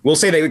 Yeah. We'll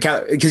say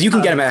that... Because you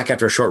can get him back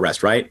after a short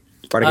rest, right?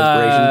 Bardic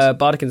Inspirations?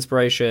 Bardic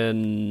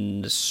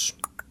Inspirations...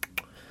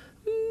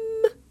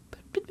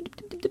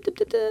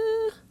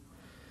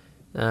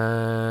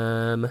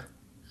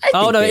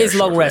 Oh, no, they it is are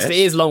long short rest. It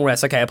is long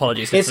rest. Okay,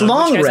 apologies. It's In which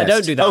long case rest. I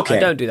don't do that. Okay. I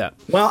don't do that.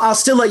 Well, I'll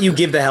still let you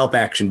give the help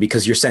action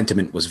because your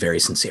sentiment was very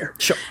sincere.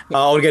 Sure.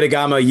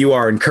 Olga, you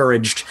are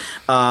encouraged.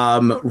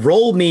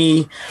 Roll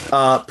me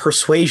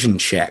persuasion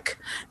check.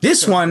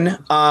 This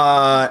one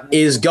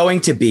is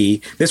going to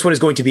be a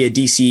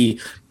DC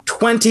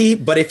 20,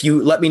 but if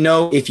you let me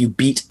know if you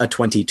beat a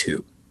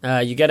 22.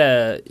 You get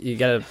a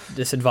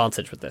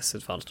disadvantage with this.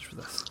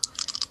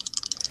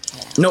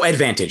 No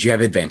advantage. You have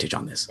advantage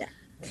on this. Yeah.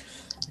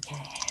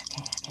 Okay.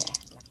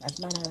 That's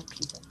not a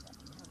piece of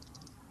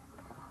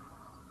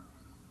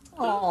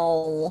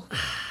Oh,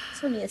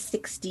 it's only a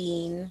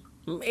 16.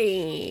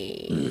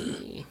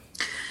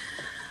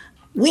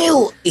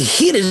 Well,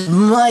 here is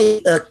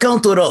my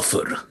counter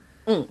offer.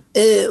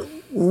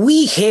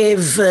 We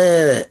have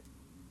a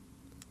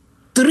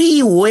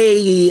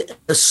three-way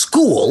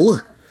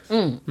school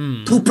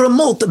to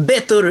promote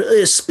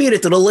better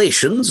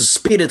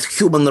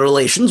spirit-human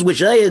relations,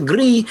 which I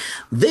agree,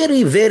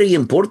 very, very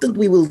important.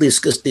 We will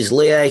discuss this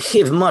later. I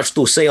have much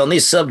to say on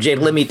this subject,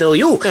 let me tell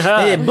you.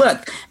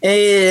 But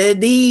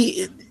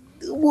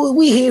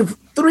we have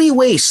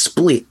three-way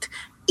split,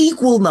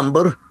 equal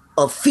number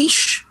of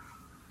fish,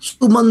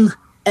 human,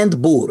 and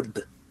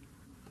bird.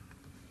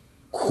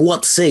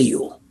 What say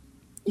you?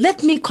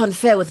 Let me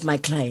confer with my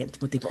client,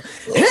 Mutipo.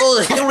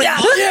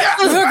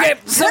 Okay,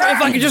 so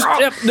if I could just...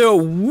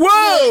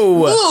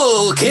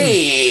 Whoa!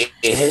 Okay.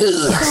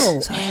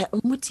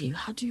 Muti,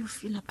 how do you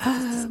feel about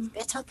this? Is it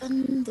better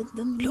than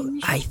Look,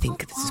 I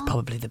think this is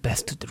probably the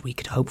best that we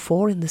could hope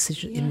for in the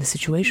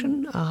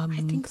situation. I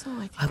think so.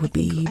 I would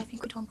be. I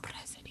think we don't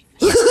press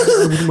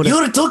anything.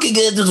 You're talking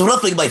just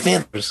ruffling my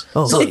feathers.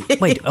 Oh, Sorry.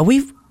 wait, are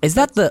we? Is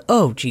that the?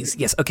 Oh, jeez.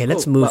 Yes. Okay,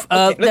 let's move.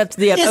 That's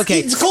the. Yes, Okay.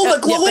 it's called a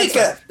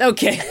cloaca.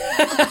 Okay.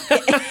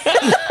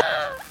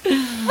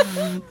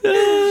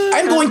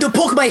 I'm going to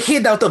poke my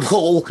head out of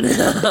hole.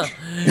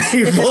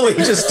 He fully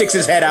just sticks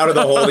his head out of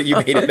the hole that you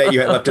had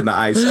left in the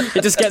ice.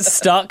 It just gets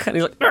stuck, and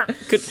he's like,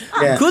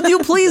 Yeah. Could you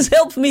please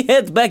help me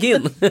head back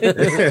in?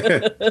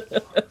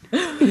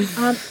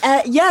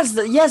 Yes,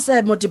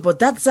 Mutipo.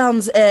 That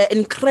sounds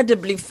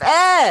incredibly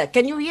fair.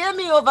 Can you hear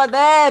me over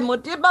there,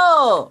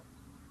 Mutipo?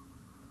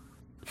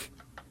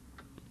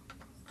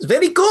 It's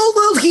very cold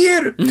out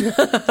here.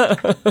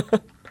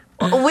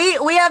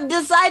 We have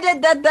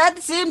decided that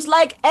seems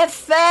like a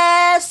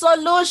fair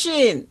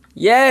solution.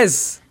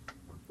 yes.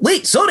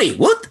 Wait, sorry,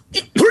 what?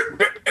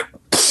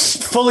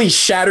 Fully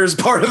shatters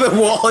part of the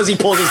wall as he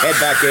pulls his head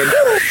back in.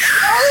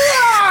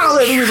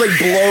 He was like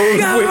blown.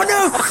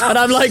 And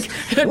I'm like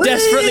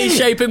desperately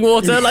shaping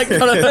water, like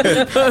kind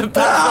of.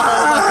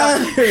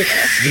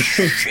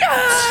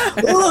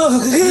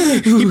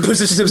 He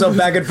positions himself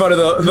back in front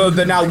of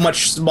the now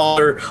much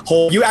smaller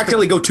hole. You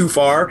accidentally go too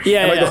far.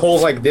 Yeah, and, the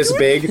hole's like this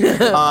big.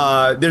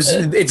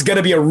 It's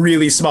gonna be a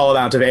really small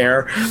amount of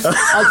air.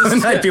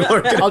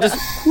 I'll just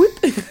whoop,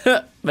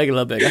 make it a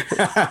little bigger.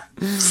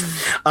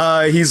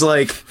 He's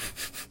like,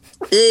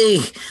 hey,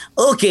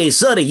 okay,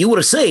 sorry, you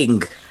were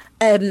saying.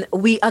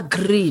 We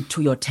agree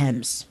to your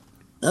terms.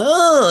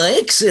 Oh,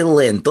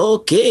 excellent.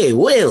 Okay,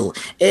 well,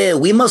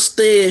 we must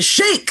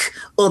shake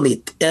on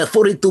it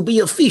for it to be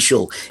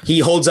official. He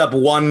holds up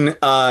one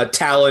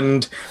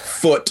taloned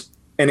foot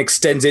and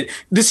extends it.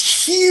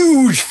 This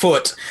huge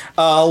foot,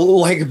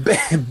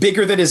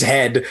 bigger than his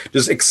head,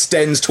 just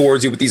extends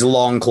towards you with these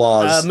long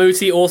claws.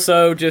 Muti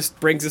also just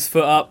brings his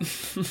foot up. When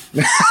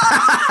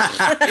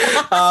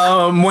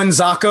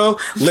Zako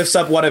lifts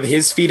up one of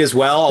his feet as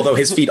well, although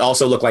his feet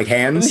also look like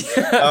hands.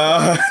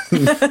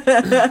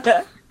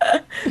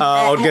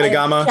 Olga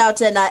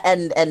Shout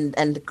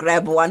and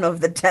grab one of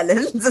the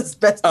talons as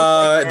best as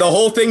I can. the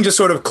whole thing just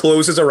sort of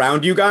closes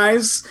around you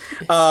guys.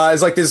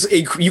 It's like this.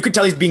 You could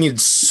tell he's being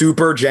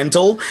super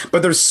gentle,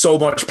 but there's so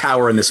much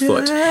power in this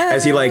foot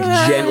as he like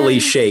gently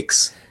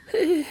shakes.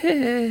 He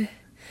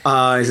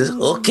says,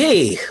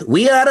 "Okay,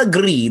 we are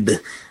agreed,"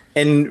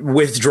 and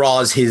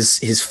withdraws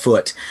his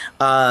foot.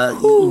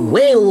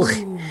 Well,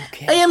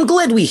 I am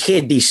glad we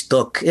had this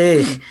talk.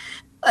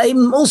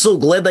 I'm also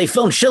glad I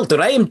found shelter.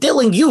 I am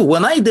telling you,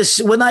 when I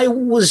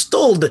was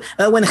told,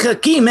 when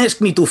Hakim asked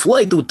me to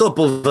fly to top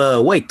of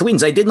White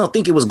Twins, I did not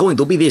think it was going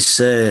to be this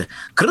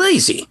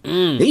crazy.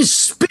 These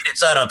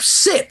spirits are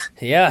upset.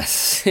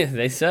 Yes,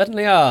 they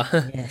certainly are.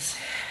 Yes.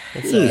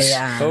 It's Yes.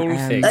 a whole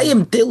thing. I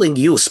am telling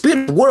you,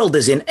 spirit world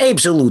is in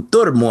absolute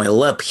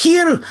turmoil. Up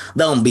here,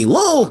 down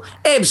below,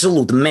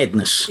 absolute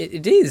madness.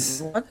 It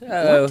is. What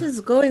is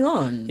going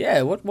on?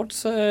 Yeah.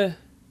 What's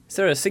is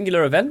there a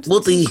singular event?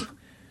 What the?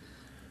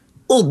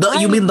 Oh,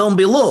 you mean down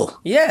below?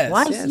 Yes.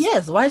 Why? yes.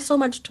 Yes. Why so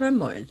much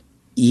turmoil?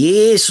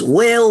 Yes,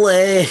 well,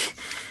 I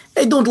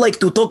don't like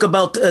to talk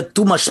about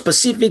too much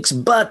specifics,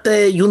 but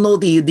you know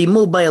the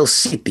mobile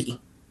city.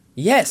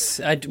 Yes,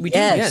 we do.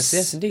 Yes.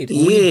 Yes, indeed.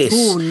 Yes.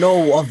 Who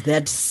know of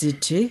that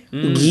city?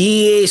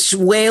 Yes,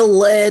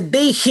 well,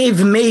 they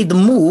have made a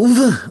move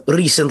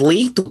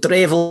recently to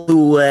travel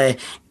to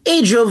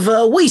Edge of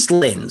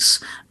Wastelands,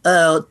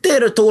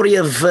 territory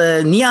of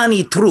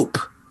Nyani Troop,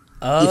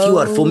 if you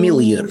are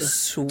familiar.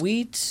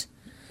 Sweet.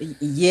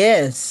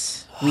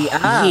 Yes. We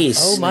are. Yes.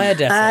 Oh, my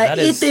Odessa, that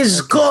is- It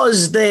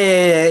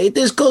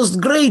has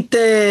caused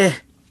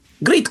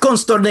great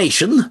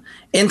consternation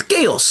and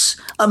chaos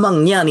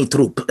among Nyani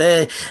troop.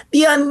 The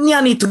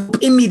Nyani troop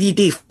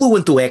immediately flew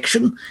into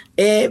action,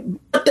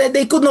 but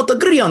they could not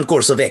agree on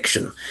course of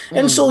action.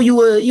 And so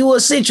you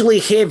essentially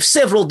have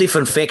several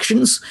different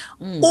factions,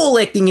 all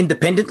acting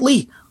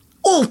independently,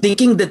 all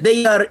thinking that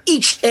they are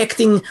each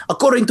acting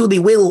according to the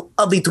will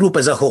of the troop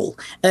as a whole.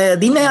 The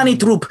Nyani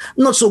troop,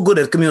 not so good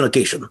at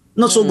communication,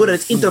 not so good at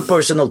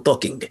interpersonal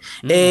talking.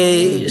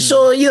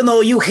 So,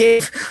 you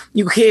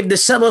have the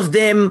some of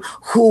them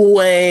who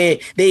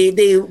they've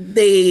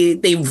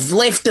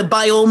left the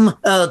biome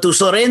to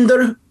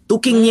surrender to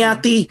King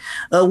Nyati.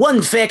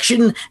 One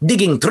faction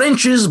digging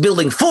trenches,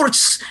 building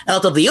forts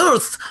out of the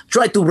earth,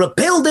 try to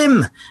repel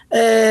them.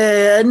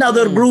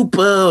 Another group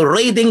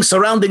raiding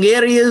surrounding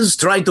areas,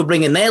 trying to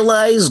bring in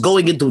allies,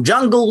 going into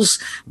jungles,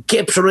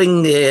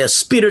 capturing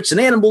spirits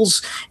and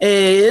animals.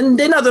 And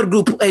another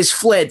group has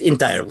fled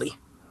entirely.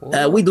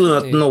 We do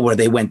not know where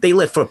they went. They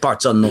left for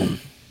parts unknown.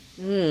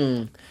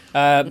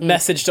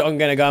 Message to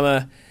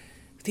Ongenagama.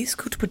 This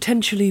could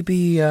potentially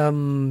be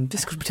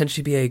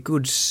a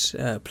good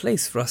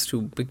place for us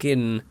to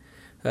begin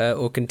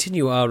or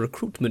continue our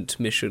recruitment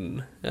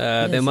mission.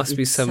 There must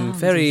be some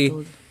very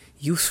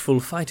useful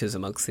fighters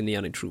amongst the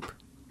Nyani troop.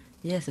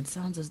 Yes, it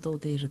sounds as though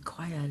they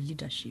require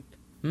leadership.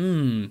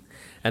 And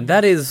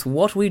that is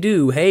what we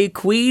do. Hey,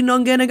 Queen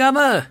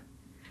Ongenagama!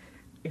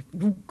 If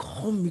you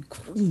call me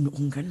Queen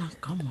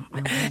Ongenagama,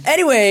 I will.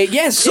 Anyway,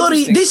 yes.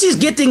 Sorry, this is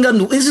getting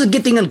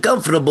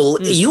uncomfortable.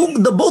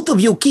 The both of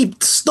you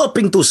keep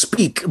stopping to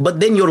speak, but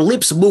then your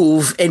lips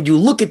move and you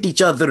look at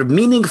each other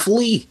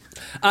meaningfully.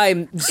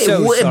 I'm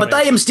so sorry. But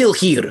I am still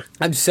here.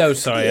 I'm so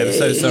sorry.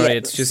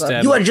 It's just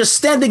You are just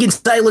standing in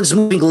silence,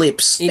 moving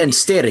lips and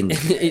staring.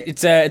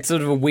 it's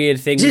sort of a weird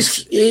thing.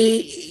 Just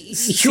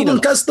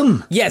human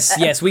custom.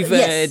 Yes, we've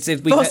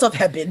force of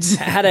habits.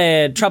 had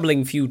a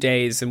troubling few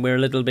days, and we're a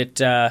little bit.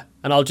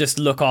 And I'll just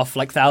look off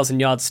like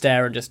 1,000-yard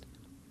stare and just.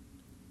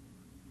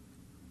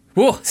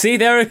 Whoa! See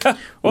there.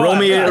 Roll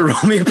me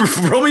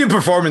a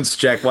performance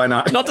check. Why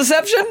not? Not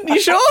deception.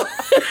 You sure?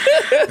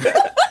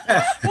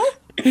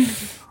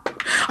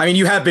 I mean,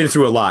 you have been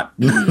through a lot.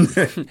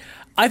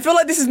 I feel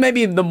like this is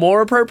maybe the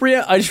more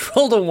appropriate. I just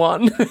rolled a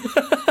 1.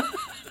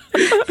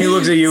 He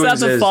looks at you and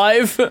That's a says,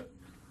 5.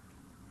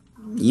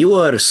 "You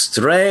are a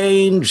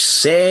strange,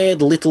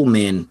 sad little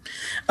man."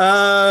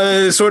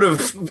 Sort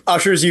of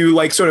ushers you,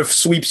 like, sort of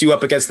sweeps you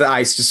up against the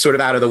ice, just sort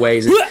of out of the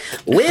way. Says,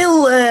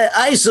 "Well,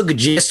 I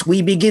suggest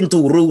we begin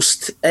to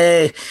roost.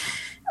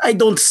 I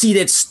don't see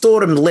that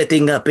storm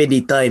letting up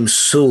anytime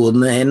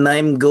soon, and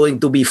I'm going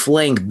to be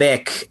flying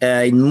back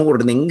in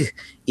morning,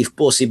 if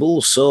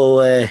possible.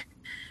 So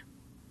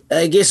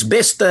I guess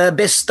best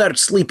start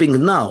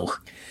sleeping now."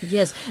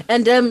 Yes,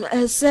 and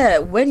sir,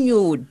 when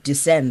you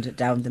descend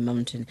down the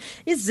mountain,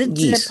 is it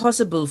Yes.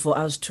 possible for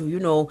us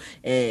to,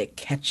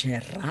 catch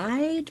a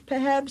ride,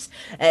 perhaps?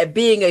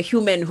 Being a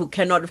human who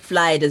cannot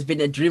fly, it has been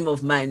a dream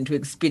of mine to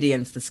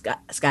experience the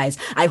skies.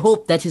 I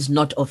hope that is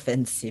not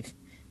offensive.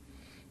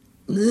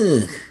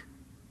 Well,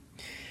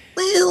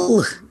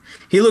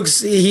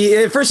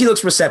 at first he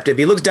looks receptive.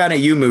 He looks down at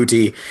you,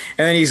 Muti,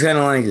 and then he's kind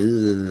of like,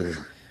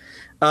 ugh.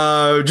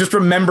 Just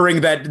remembering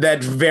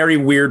that very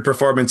weird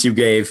performance you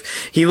gave.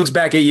 He looks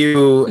back at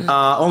you,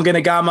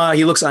 Ongenagama.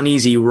 He looks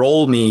uneasy.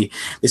 Roll me.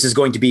 This is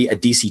going to be a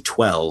DC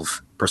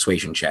 12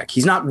 persuasion check.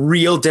 He's not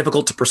real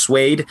difficult to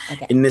persuade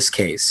in this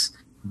case,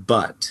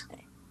 but.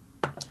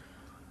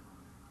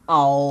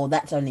 Oh,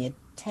 that's only a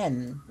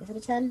 10. Is it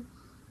a 10?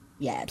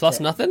 Yeah.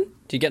 Plus nothing?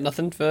 Do you get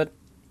nothing for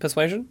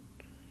persuasion?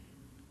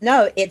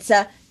 No, it's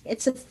a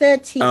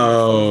 13.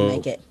 Oh. To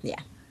make it. Yeah.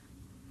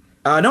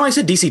 No, I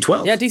said DC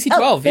 12. Yeah, DC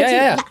 12.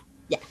 13,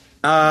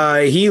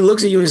 Yeah. He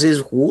looks at you and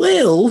says,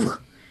 "Well,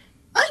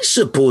 I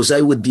suppose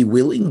I would be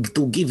willing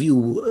to give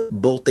you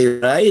both a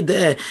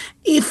ride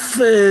if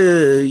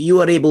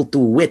you are able to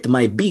wet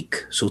my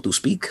beak, so to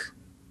speak."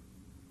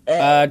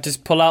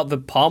 Just pull out the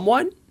palm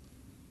wine?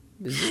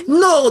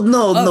 No,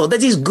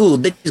 that is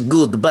good.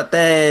 But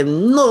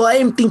no, I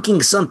am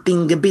thinking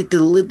something a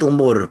little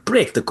more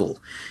practical.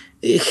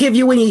 Have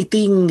you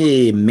anything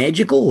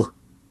magical?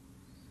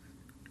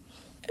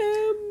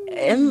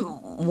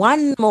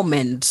 One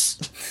moment.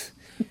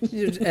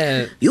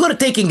 You are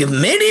taking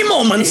many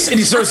moments. And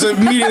he starts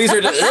immediately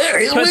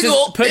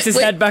puts his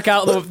head back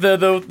out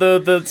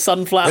the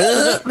sun flap.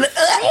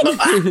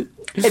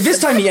 And this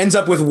time he ends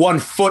up with 1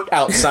 foot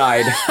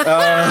outside.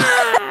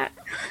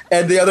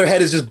 And the other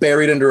head is just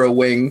buried under a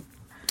wing.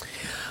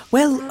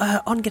 Well,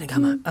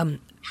 Ongenagama,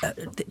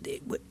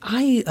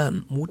 I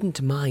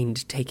wouldn't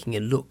mind taking a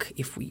look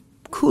if we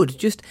could,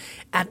 just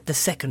at the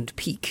second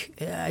peak.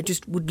 I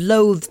just would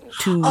loathe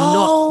to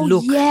not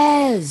look.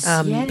 Yes,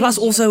 Plus,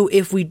 also,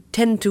 if we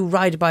tend to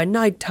ride by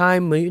night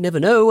time, you never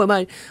know, it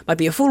might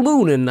be a full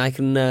moon, and I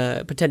can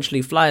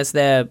potentially fly us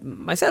there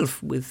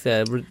myself with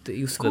the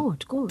use of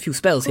a few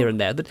spells here and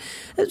there. But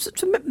so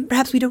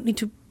perhaps we don't need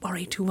to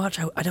worry too much.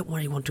 I don't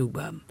really want to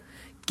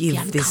give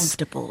The this.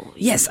 uncomfortable.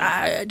 Yes,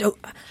 I don't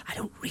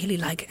really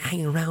like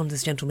hanging around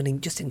this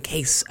gentleman just in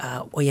case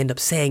we end up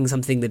saying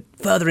something that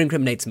further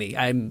incriminates me.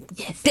 I'm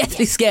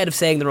deathly scared of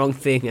saying the wrong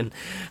thing, and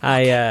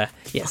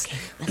yes. Okay,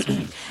 that's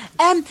right.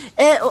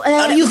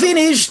 Are you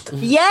finished?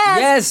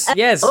 Yes.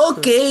 Yes.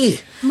 Okay.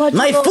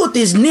 My foot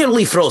is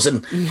nearly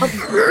frozen.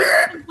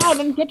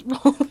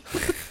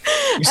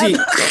 You see,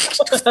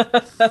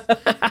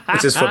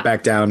 puts his foot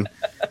back down.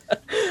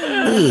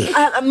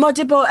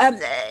 Modibo,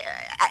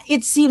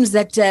 it seems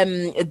that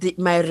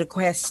my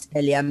request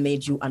earlier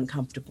made you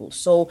uncomfortable.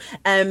 So,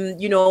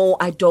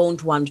 I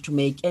don't want to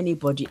make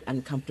anybody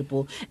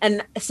uncomfortable.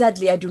 And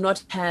sadly, I do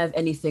not have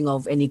anything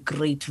of any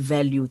great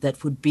value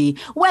that would be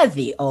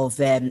worthy of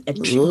a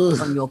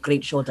chip on your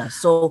great shoulders.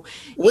 So,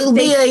 Well,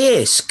 may I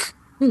ask,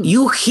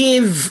 you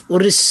have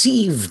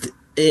received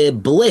a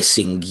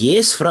blessing,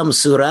 yes, from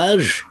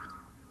Suraj?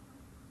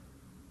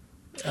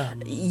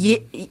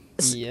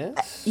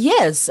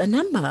 Yes, a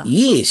number.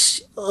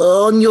 Yes,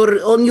 on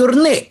your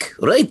neck,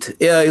 right?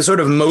 He sort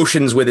of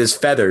motions with his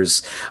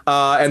feathers,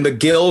 and the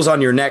gills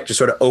on your neck just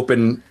sort of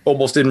open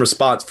almost in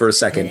response for a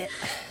second.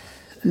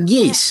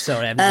 Yes,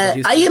 Sorry, I'm not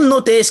used to I am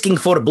not asking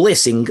for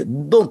blessing.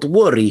 Don't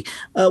worry.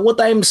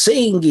 What I'm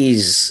saying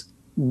is,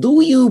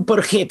 do you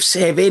perhaps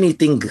have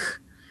anything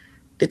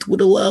that would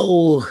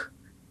allow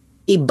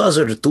a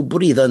buzzard to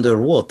breathe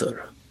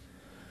underwater?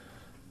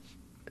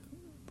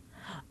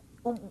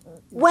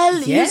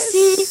 Well, you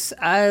see,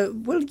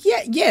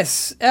 Yes.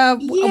 Yes.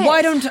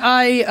 Why don't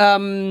I?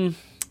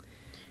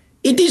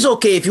 It is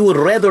okay if you would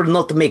rather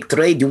not make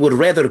trade, you would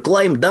rather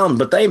climb down,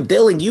 but I'm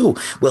telling you,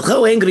 well,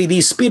 how angry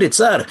these spirits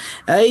are,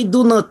 I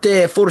do not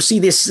foresee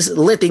this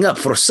letting up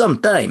for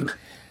some time.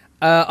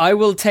 I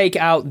will take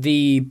out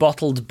the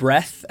bottled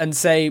breath and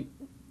say,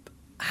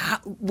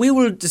 we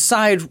will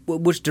decide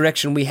which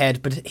direction we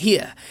head, but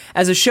here,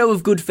 as a show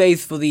of good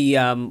faith for the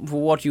for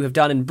what you have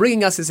done in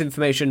bringing us this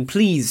information,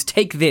 please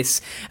take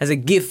this as a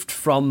gift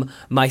from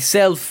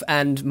myself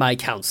and my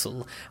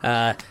council.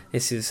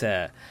 This is,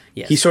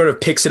 yes. He sort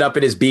of picks it up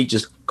in his beak,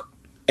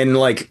 and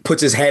like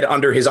puts his head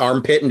under his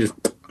armpit and just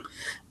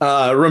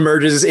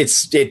remerges.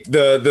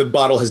 The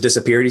bottle has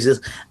disappeared. He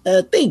says,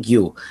 thank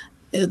you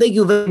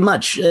very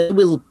much.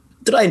 We'll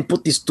try and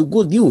put this to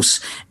good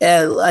use.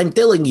 I'm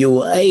telling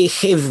you, I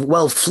have,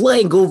 while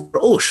flying over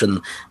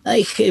ocean,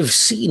 I have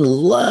seen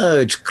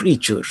large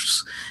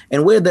creatures.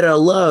 And where there are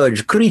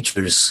large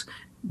creatures,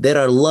 there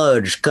are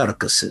large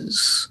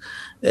carcasses.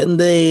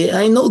 And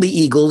I know the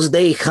eagles,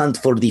 they hunt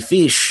for the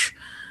fish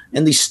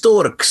and the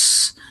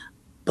storks,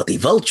 but the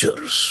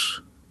vultures,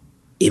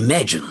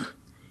 imagine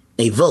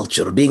a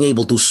vulture being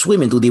able to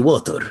swim into the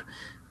water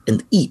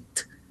and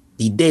eat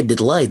the dead that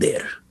lie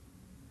there.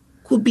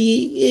 Would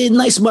be a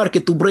nice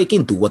market to break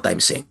into, what I'm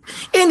saying.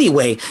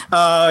 Anyway,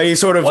 he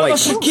sort of like...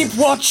 keep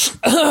watch.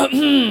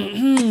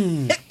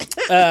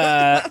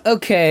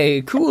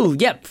 Okay, cool,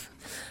 yep.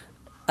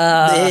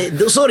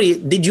 Sorry,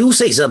 did you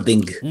say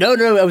something? No,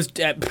 I was,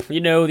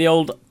 the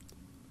old...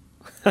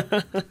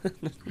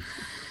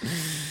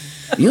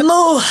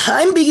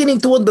 I'm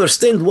beginning to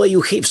understand why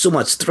you have so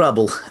much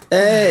trouble.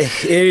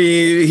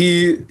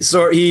 He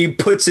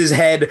puts his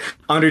head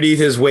underneath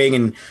his wing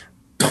and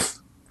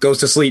goes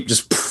to sleep.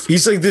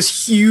 He's like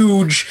this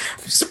huge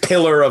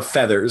pillar of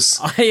feathers.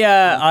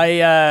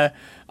 As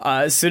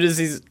soon as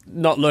he's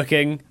not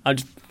looking, I'm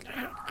just...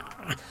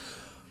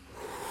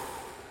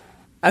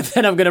 And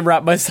then I'm going to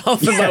wrap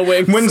myself in my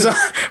wings.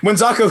 When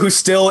Zako, who's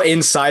still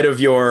inside of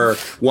your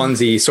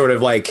onesie, sort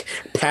of like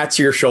pats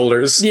your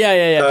shoulders.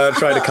 Yeah.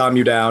 Try to calm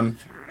you down.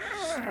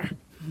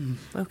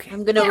 Okay.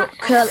 I'm gonna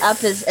curl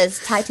up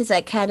as tight as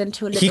I can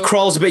into a little... He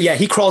crawls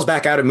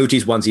back out of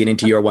Moochie's onesie and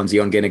into your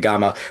onesie on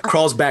Genagama,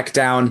 crawls back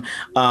down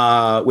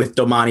with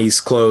Domani's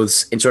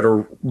clothes and sort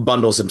of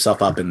bundles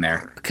himself up in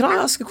there. Can I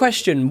ask a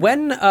question?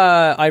 When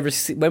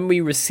when we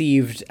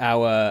received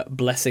our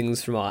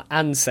blessings from our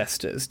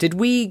ancestors, did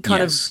we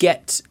kind of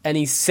get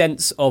any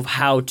sense of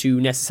how to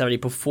necessarily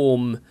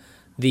perform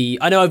the...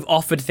 I know I've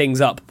offered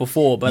things up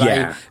before, but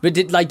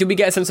did we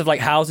get a sense of like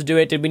how to do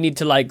it? Did we need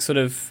to like sort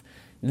of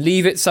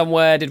leave it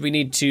somewhere? Did we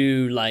need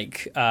to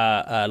like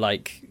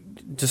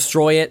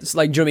destroy it?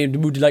 Like, do you know what I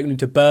mean? Would you like them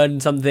to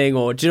burn something,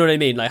 or do you know what I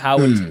mean? Like, how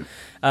would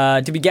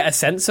did we get a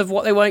sense of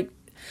what they want?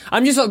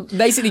 I'm just sort of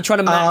basically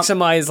trying to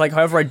maximize like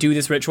however I do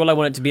this ritual. I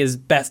want it to be as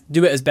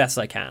best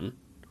I can.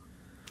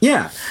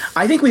 Yeah,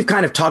 I think we've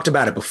kind of talked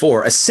about it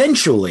before.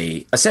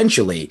 Essentially,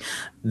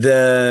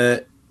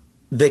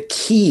 the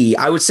key,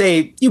 I would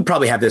say you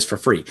probably have this for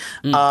free.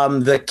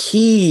 The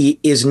key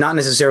is not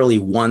necessarily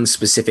one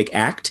specific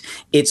act.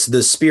 It's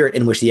the spirit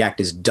in which the act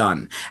is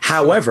done.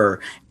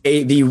 However,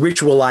 the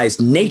ritualized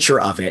nature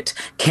of it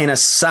can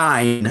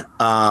assign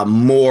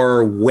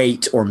more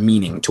weight or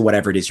meaning to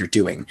whatever it is you're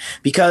doing.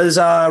 Because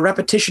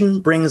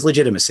repetition brings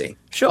legitimacy.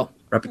 Sure.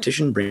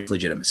 Repetition brings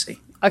legitimacy.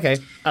 Okay,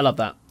 I love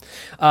that.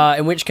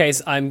 In which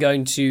case, I'm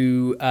going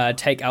to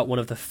take out one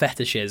of the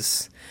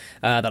fetishes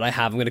that I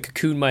have. I'm going to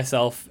cocoon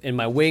myself in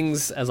my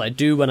wings, as I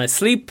do when I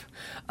sleep.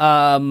 Take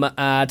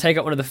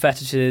out one of the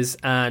fetishes,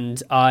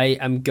 and I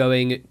am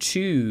going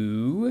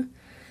to...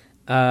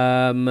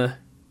 I know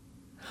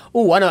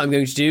what I'm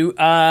going to do.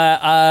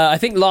 I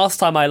think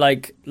last time I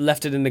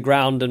left it in the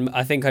ground, and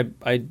I think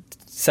I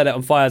set it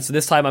on fire. So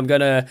this time I'm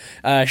going to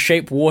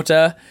shape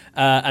water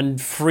and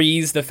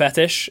freeze the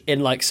fetish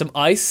in some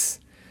ice.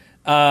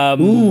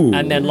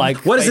 And then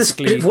what does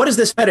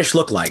this fetish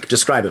look like?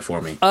 Describe it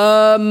for me.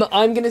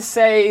 I'm gonna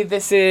say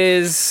this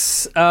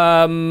is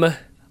I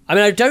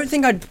don't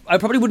think I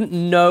probably wouldn't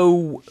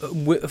know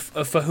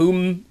for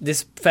whom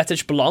this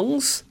fetish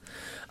belongs.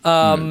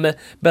 But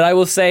I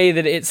will say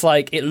that it's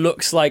it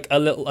looks like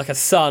a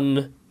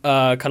sun,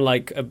 kind of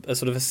like a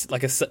sort of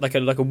like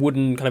a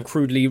wooden kind of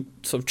crudely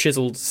sort of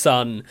chiseled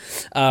sun,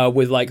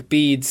 with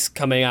beads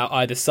coming out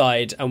either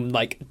side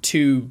and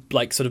two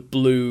sort of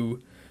blue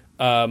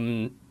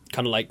kind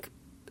of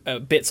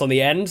bits on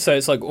the end, so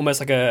it's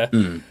almost like a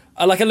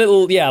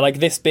little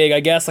this big, I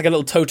guess, like a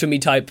little totemy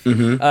type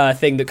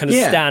thing that kind of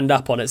stand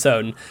up on its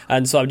own.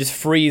 And so I just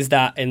freeze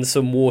that in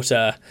some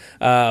water,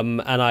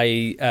 and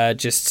I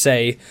just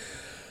say,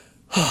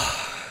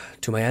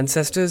 to my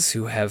ancestors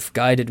who have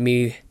guided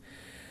me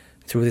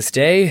through this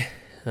day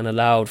and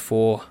allowed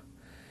for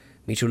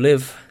me to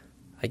live,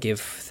 I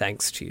give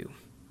thanks to you.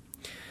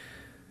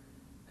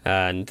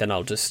 And then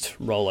I'll just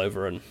roll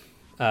over and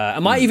I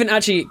might even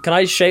actually, can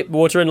I shape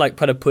water and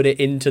kind of put it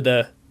into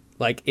the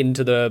ice?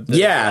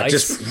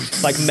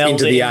 Just melt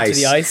into it the into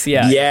ice. the ice.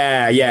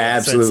 Yeah,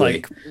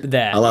 absolutely. So it's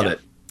there. I love it.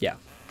 Yeah.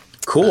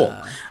 Cool.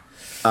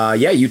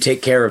 You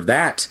take care of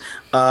that.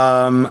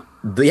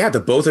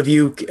 The both of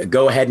you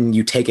go ahead and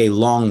you take a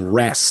long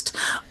rest.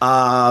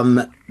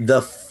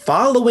 The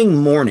following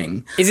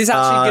morning, is this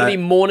actually going to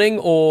be morning,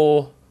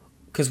 or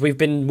because we've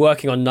been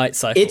working on night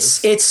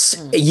cycles? It's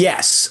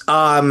yes.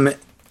 Modibo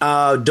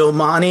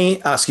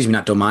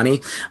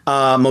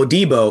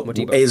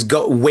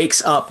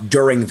wakes up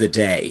during the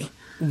day.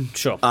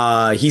 Sure.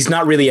 He's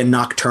not really a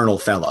nocturnal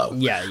fellow.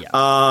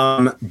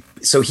 Yeah.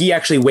 So he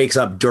actually wakes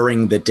up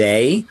during the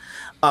day.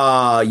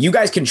 You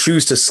guys can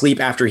choose to sleep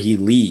after he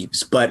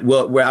leaves, but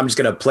I'm just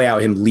going to play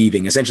out him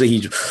leaving. Essentially,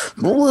 he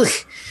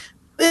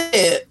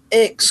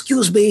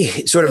excuse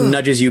me, sort of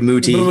nudges you,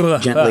 Muti,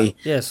 gently.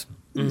 Yes.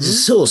 Mm-hmm.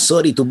 So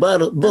sorry to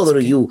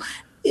bother you.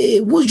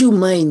 Would you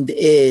mind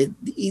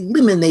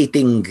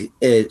eliminating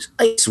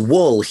ice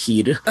wall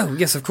here? Oh,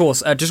 yes, of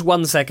course. Just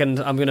 1 second.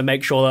 I'm going to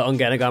make sure that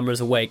Ongenagama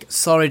is awake.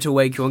 Sorry to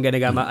wake you,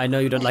 Ongenagama. I know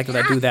you don't like when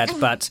I do that,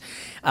 but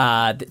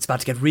it's about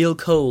to get real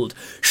cold.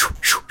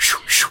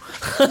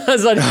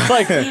 As I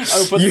just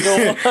open the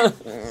door.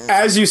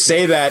 As you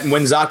say that,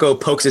 when Zako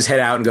pokes his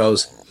head out and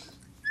goes...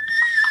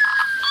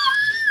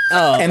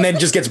 Oh. And then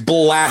just gets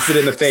blasted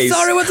in the face.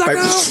 Sorry, what's up?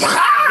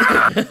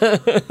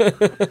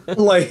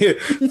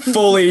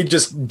 Fully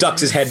just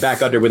ducks his head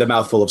back under with a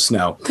mouthful of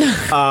snow.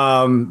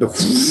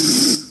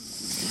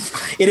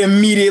 It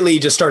immediately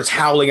just starts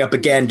howling up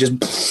again.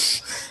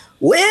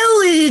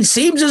 Well, it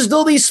seems as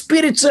though these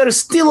spirits are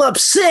still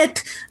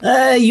upset.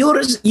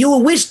 You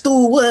wish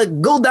to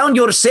go down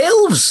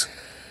yourselves?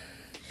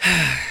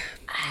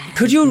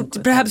 Could you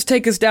perhaps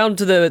take us down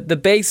to the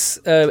base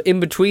in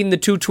between the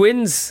two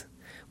twins?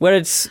 Where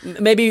it's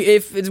maybe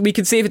if we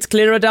can see if it's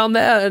clearer down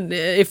there, and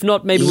if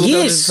not, maybe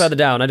we'll go further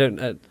down. I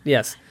don't.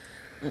 Yes.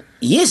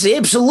 Yes,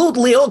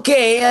 absolutely.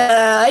 Okay,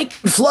 I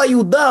can fly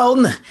you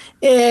down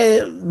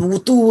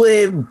to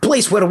a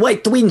place where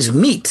white twins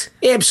meet.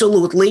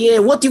 Absolutely.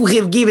 What you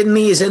have given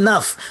me is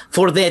enough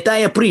for that. I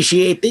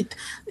appreciate it.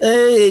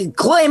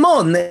 Climb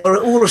on,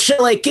 or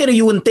shall I carry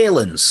you in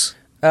talons?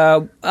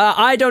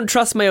 I don't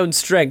trust my own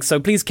strength, so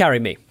please carry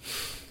me.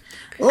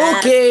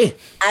 Okay.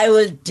 I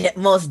will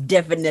most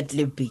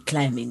definitely be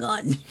climbing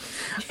on.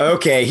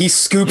 Okay, he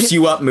scoops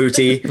you up,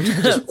 Muti,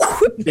 just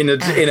in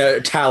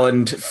a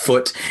taloned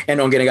foot, and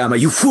Ongenagama,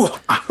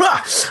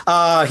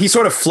 he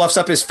sort of fluffs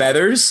up his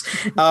feathers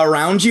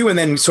around you, and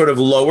then sort of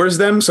lowers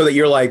them so that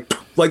you're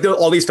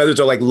all these feathers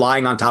are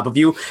lying on top of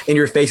you, and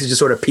your face is just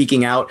sort of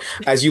peeking out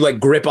as you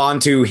grip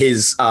onto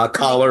his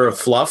collar of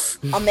fluff.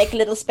 I'll make a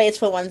little space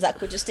for one. Zach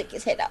will just stick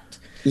his head out.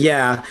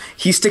 Yeah,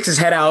 he sticks his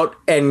head out,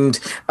 and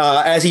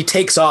as he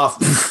takes off,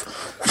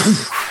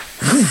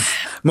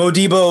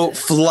 Modibo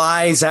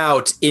flies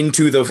out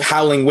into the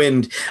howling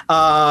wind.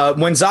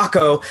 When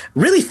Zako,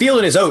 really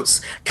feeling his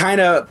oats,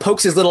 kind of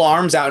pokes his little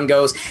arms out and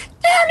goes,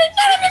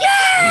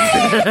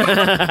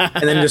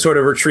 and then just sort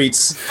of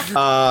retreats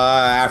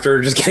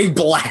after just getting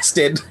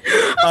blasted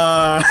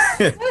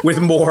with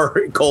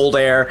more cold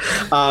air.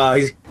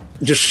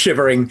 Just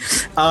shivering.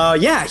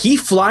 He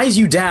flies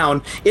you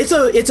down.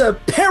 It's a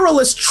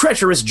perilous,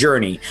 treacherous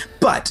journey,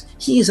 but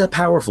he is a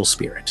powerful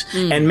spirit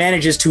and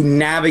manages to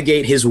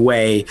navigate his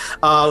way,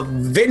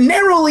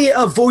 narrowly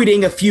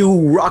avoiding a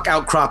few rock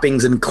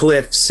outcroppings and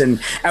cliffs. And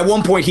at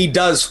one point, he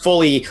does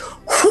fully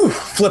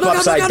flip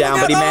upside down,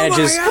 but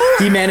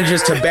he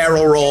manages to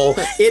barrel roll.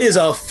 It is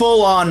a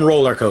full-on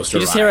roller coaster.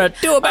 You just hear a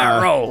do a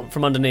barrel roll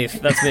from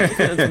underneath. That's me.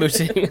 That's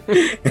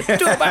Mooti.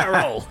 Do a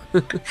barrel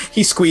roll.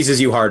 He squeezes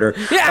you harder.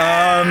 Do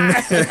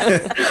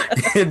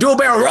a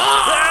barrel roll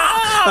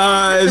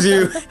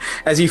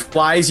as he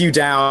flies you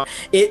down.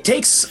 It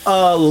takes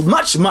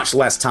much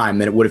less time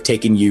than it would have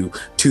taken you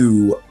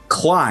to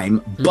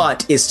climb,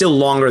 but is still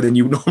longer than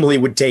you normally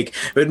would take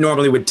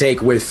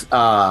with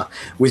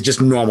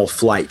just normal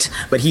flight.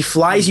 But he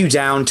flies you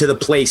down to the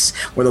place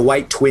where the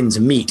White Twins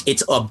meet.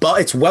 It's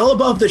well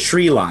above the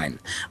tree line,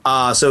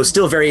 so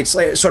still it's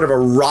sort of a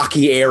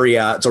rocky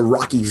area. It's a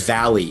rocky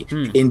valley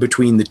in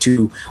between the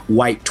two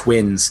White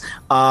Twins.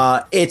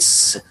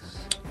 It's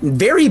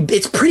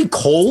pretty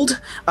cold.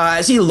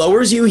 As he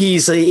lowers you,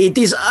 it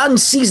is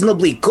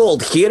unseasonably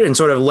cold here, and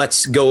sort of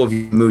lets go of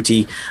you,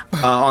 Mooti,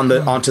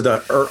 onto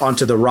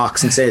the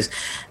rocks, and says,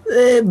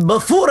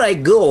 "Before I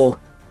go,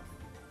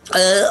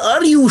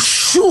 are you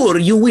sure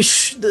you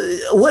wish?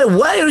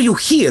 Why are you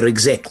here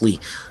exactly?"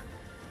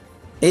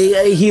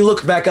 He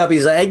looked back up.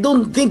 He's like, "I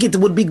don't think it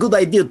would be a good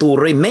idea to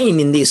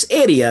remain in this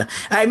area.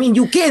 I mean,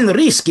 you can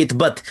risk it,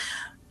 but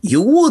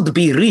you would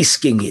be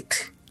risking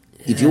it."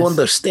 If you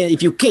understand,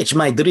 if you catch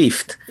my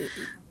drift.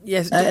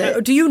 Yes.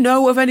 Do you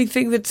know of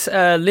anything that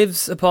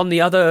lives upon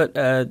the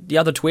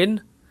other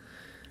twin?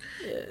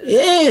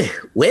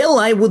 Well,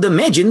 I would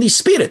imagine the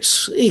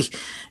spirits.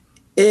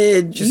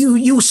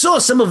 You saw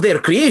some of their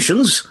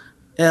creations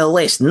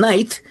last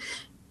night,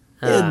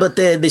 but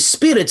the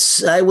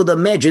spirits, I would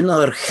imagine,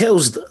 are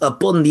housed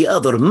upon the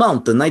other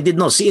mountain. I did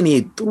not see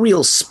any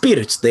real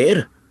spirits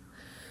there.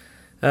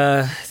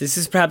 This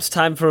is perhaps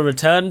time for a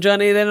return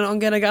journey then on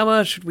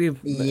Genagama. Should we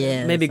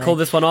maybe call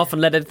this one off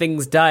and let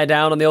things die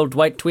down on the old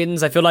White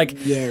Twins? I feel like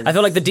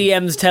the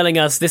DM's telling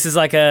us this is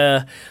like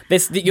you're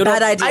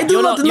bad idea. I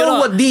do not know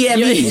what DM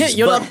is.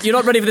 You're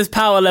not ready for this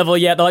power level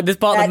yet. Like this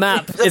part of the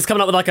map is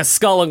coming up with like a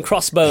skull and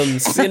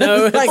crossbones. You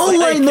know.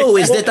 All I know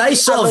is that I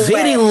saw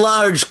very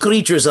large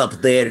creatures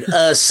up there.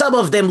 Some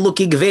of them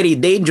looking very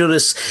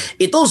dangerous.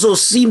 It also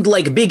seemed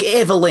like big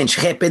avalanche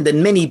happened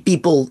and many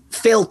people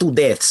fell to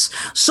deaths.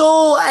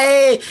 So.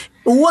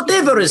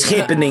 Whatever is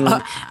happening,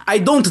 I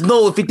don't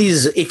know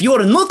if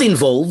you're not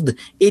involved,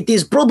 it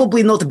is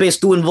probably not best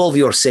to involve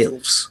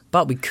yourselves.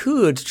 But we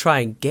could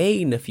try and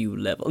gain a few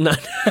levels. No.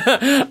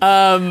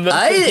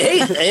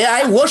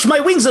 I wash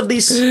my wings of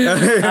this.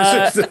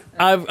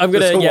 I'm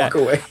gonna walk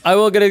away. I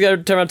will go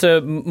turn around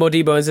to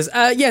Modibo and says,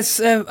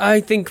 yes,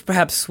 I think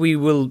perhaps we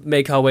will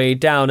make our way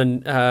down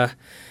and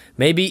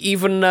maybe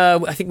even,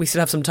 I think we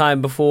still have some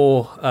time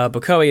before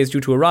Bokoe is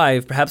due to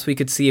arrive. Perhaps we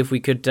could see if we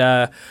could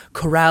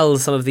corral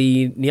some of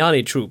the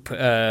Niani troop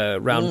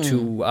round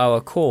to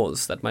our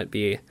cause. That might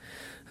be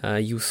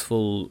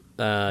useful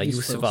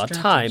use of our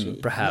time,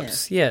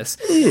 perhaps. Yes.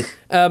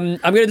 I'm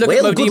going to look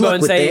at Modibo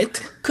and say,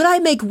 could I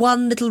make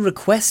one little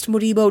request,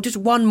 Modibo? Just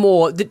one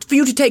more, for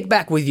you to take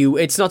back with you.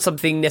 It's not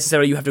something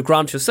necessary you have to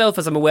grant yourself,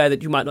 as I'm aware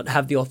that you might not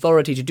have the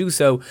authority to do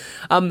so.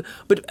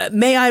 But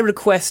may I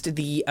request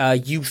the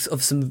use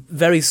of some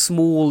very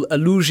small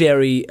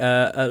illusionary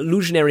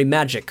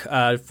magic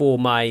for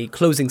my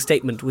closing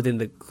statement within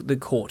the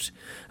court?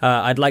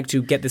 I'd like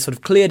to get this sort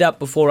of cleared up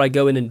before I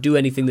go in and do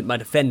anything that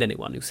might offend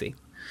anyone, you see.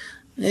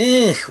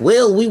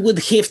 Well, we would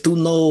have to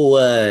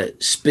know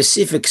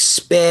specific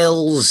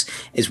spells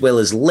as well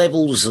as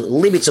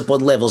limits upon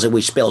levels at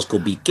which spells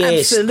could be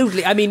cast.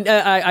 Absolutely. I mean,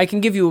 I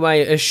can give you my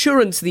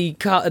assurance the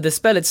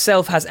spell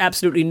itself has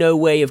absolutely no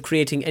way of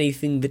creating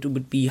anything that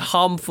would be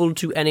harmful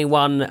to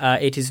anyone.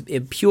 It is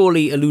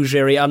purely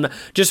illusory.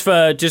 Just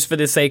for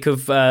the sake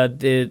of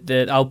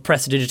I'll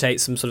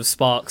prestidigitate some sort of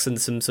sparks and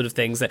some sort of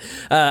things, and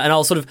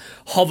I'll sort of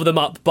hover them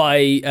up by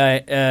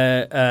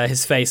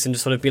his face and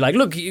just sort of be like,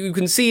 look, you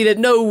can see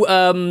that no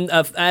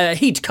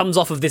heat comes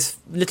off of this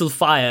little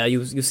fire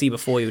you see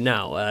before you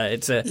now.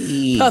 It's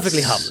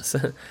perfectly harmless.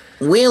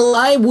 Well,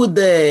 I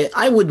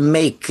would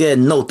make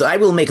note. I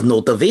will make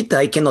note of it.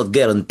 I cannot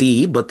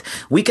guarantee, but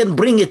we can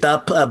bring it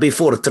up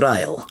before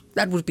trial.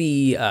 That would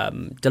be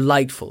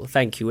delightful.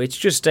 Thank you. It's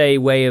just a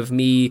way of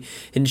me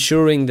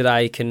ensuring that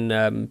I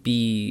can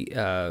be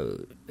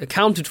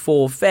accounted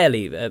for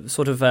fairly.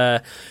 Sort of,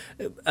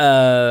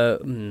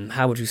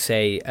 how would you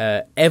say,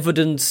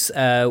 evidence,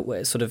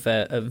 sort of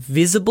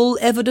visible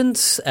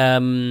evidence.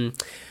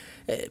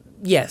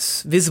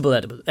 Yes, visible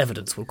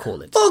evidence, we'll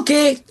call it.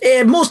 Okay,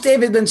 most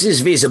evidence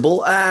is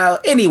visible.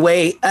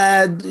 Anyway,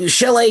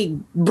 shall I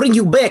bring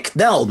you back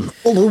down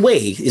all the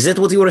way? Is that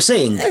what you were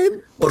saying?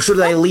 Or should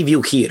I leave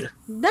you here?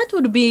 That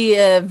would be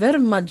very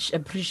much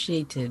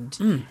appreciated.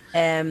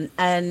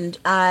 And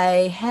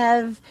I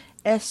have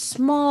a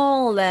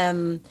small...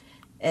 no,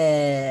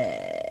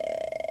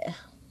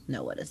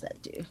 what does that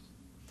do?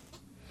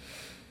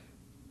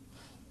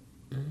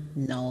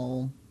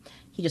 No.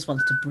 He just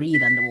wants to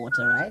breathe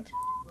underwater, right?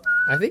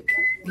 I think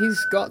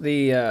he's got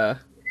the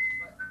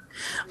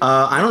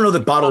I don't know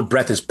that bottled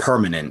breath is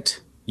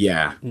permanent.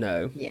 Yeah.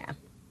 No. Yeah.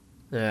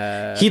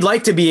 He'd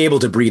like to be able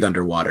to breathe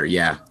underwater.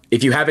 Yeah.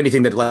 If you have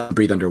anything that lets him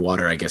breathe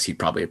underwater, I guess he'd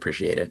probably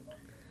appreciate it.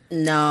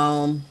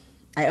 No,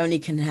 I only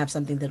can have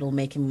something that'll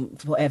make him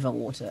forever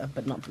water,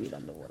 but not breathe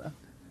underwater.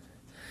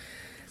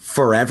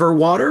 Forever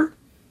water?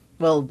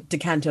 Well,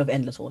 decanter of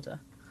endless water.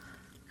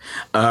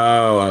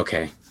 Oh,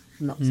 okay.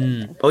 Not the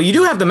same thing. Well, you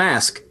do have the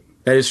mask.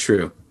 That is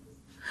true.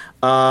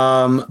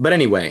 But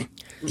anyway,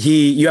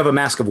 you have a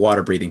mask of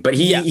water breathing, but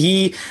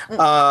he's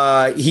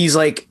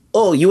like,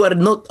 oh, you are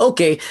not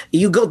okay.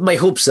 You got my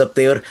hopes up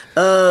there.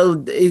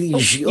 He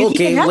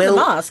can have the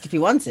mask if he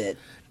wants it.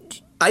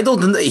 I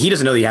don't. He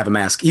doesn't know that you have a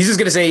mask. He's just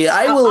gonna say,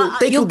 "I will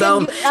take you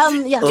down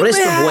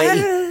rest of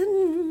way."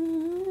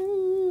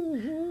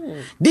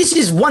 This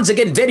is once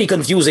again very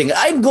confusing.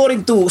 I'm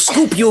going to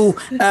scoop you,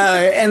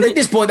 and at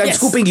this point, I'm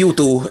scooping you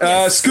too.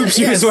 Scoops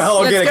you as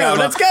well.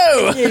 Let's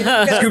go.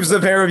 Scoops the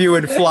pair of you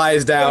and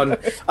flies down.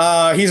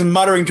 He's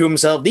muttering to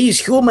himself,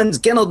 "These humans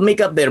cannot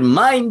make up their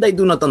mind. I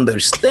do not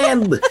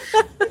understand."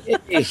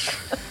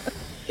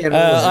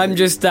 I'm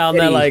just down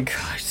there like,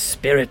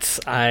 spirits.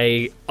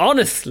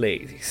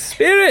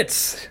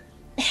 Spirits.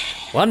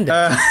 One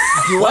day.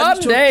 One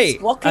day.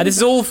 This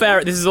is all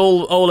fair. This is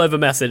all over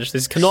message.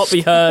 This cannot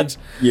be heard.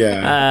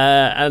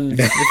 And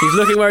if he's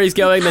looking where he's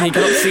going, then he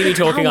cannot see me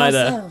talking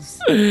either.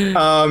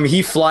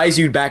 He flies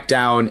you back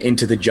down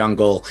into the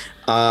jungle.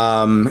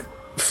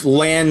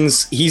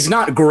 Lands. He's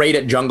not great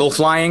at jungle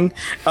flying,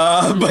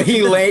 but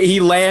he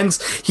lands.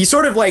 He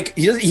sort of like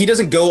he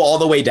doesn't go all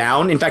the way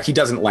down. In fact, he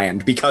doesn't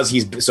land because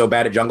he's so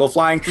bad at jungle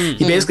flying.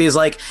 He basically is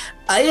like,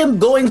 I am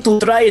going to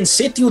try and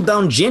sit you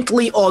down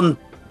gently on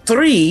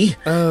 3,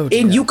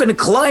 and you can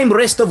climb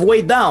rest of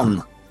way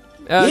down.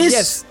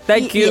 Yes,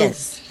 thank you.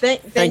 Yes,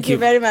 thank you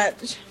very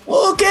much.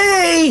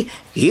 Okay,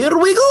 here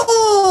we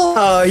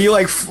go. He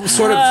like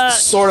sort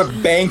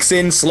of banks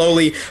in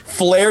slowly,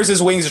 flares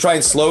his wings to try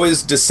and slow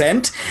his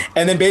descent,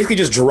 and then basically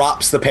just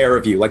drops the pair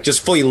of you, like just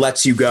fully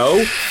lets you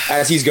go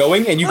as he's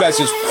going, and you guys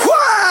just.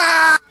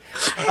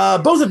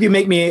 Both of you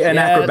make me an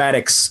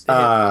acrobatics.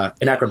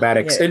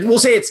 And we'll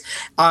say it's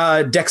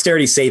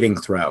dexterity saving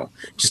throw,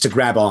 just to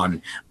grab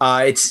on.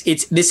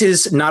 This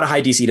is not a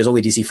high DC. It is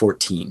only DC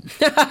 14.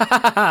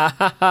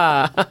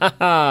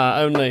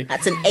 Only.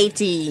 That's an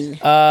 18.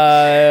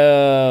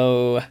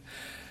 Oh.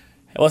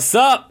 What's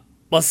up?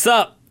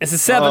 It's a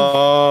 7.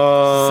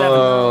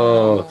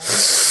 Oh.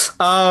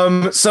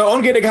 7. So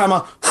on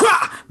Ongenagama,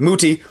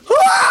 Muti,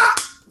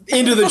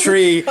 into the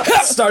tree,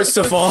 starts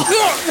to fall.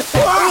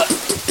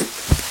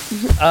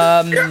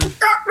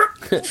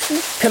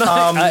 Can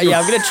I? I'm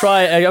gonna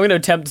try. I'm gonna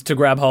attempt to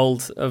grab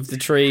hold of the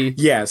tree.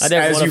 Yes, I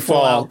don't as want you to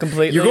fall fall out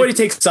completely. You're going to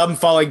take some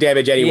falling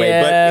damage anyway.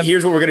 Yeah. But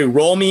here's what we're gonna do: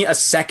 roll me a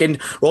second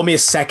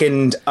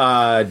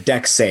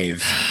dex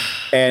save,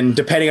 and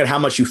depending on how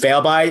much you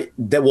fail by,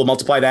 that will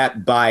multiply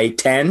that by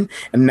 10,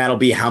 and that'll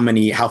be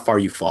how far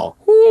you fall.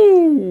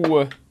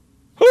 Ooh.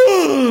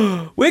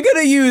 We're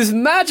gonna use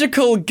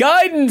magical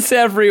guidance,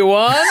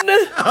 everyone.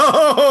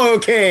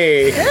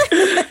 Okay.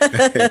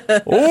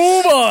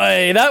 Oh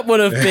boy, that would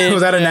have been.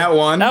 Was that a nat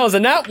 1? That was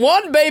a nat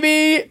 1,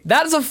 baby.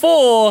 That's a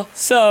 4,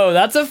 so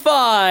that's a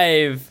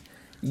 5.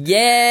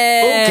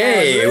 Yeah.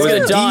 Okay, it was a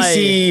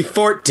DC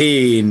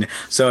 14,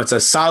 so it's a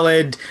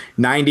solid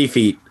 90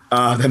 feet.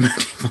 The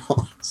Moody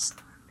falls.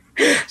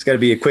 It's got to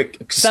be a quick.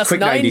 That's quick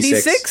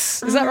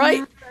 96. Is that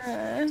right?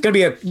 It's gonna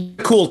be a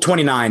cool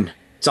 29.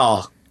 It's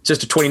all.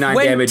 Just a 29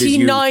 damage.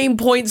 29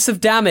 points of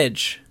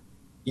damage.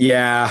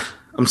 Yeah,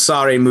 I'm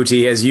sorry,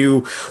 Muti, as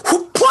you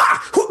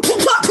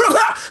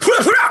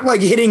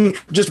like hitting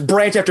just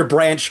branch after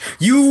branch,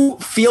 you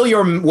feel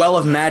your well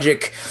of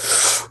magic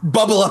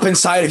bubble up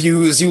inside of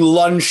you as you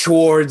lunge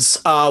towards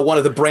one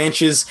of the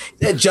branches.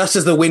 Just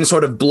as the wind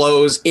sort of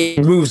blows, it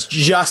moves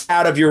just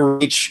out of your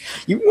reach.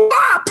 You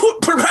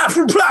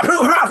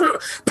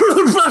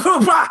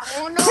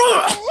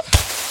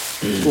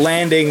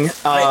landing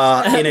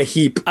in a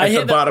heap at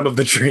the bottom of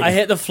the tree. I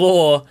hit the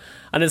floor,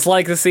 and it's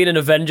like the scene in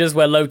Avengers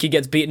where Loki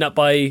gets beaten up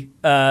by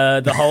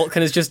the Hulk,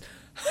 and it's just.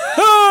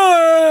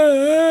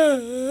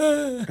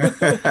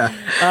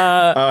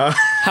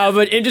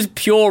 However, in just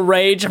pure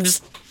rage, I'm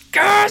just.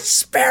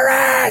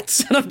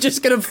 Spirits! And I'm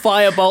just gonna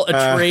firebolt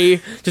a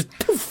tree. Just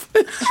poof.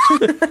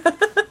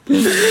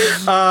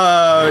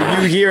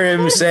 You hear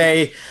him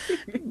say,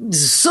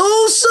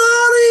 "So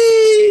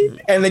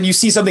sorry," and then you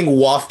see something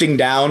wafting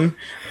down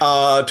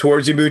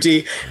towards you,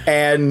 Muti,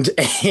 and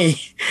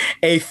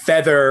a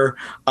feather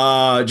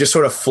just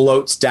sort of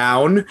floats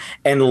down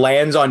and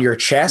lands on your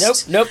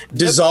chest.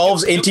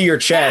 Dissolves into your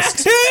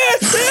chest.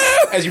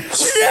 As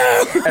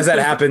that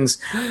happens,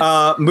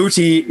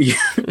 Muti,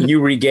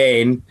 you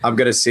regain. I'm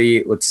gonna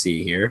see. Let's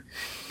see here.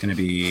 Gonna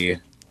be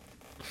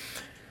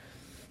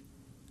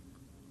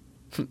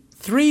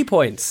 3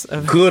 points.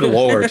 Good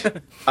lord.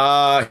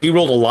 He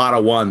rolled a lot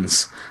of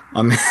 1s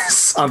on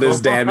this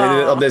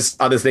damage on this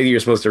thing that you're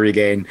supposed to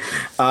regain.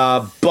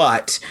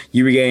 But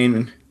you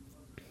regain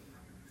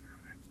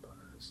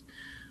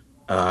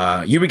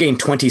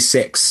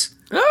 26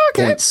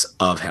 points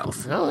of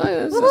health. Oh,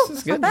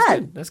 that's good. not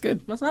bad. That's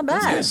good. That's not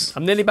bad. Yes.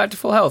 I'm nearly back to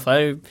full health.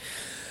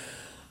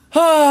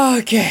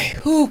 Okay.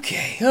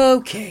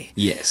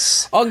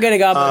 Yes.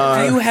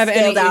 Ongenagama, do you have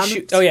any down.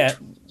 issue? Oh yeah,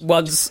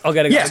 once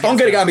Ongenagama. Yes,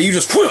 Ongenagama, you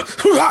just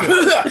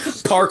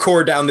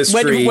parkour down this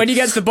tree. When you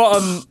get to the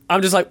bottom,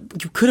 I'm just like,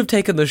 you could have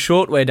taken the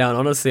short way down.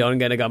 Honestly,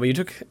 Ongenagama, you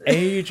took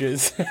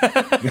ages.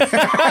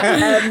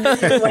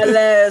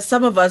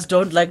 Some of us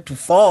don't like to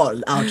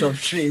fall out of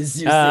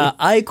trees. You see.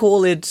 I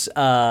call it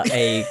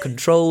a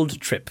controlled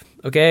trip.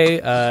 Okay,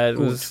 it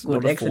was good,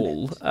 not a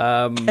excellent.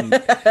 fall.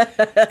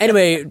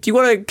 Anyway, do you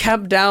want to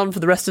camp down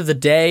for the rest of the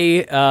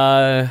day?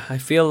 I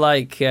feel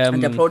like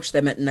And approach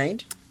them at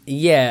night.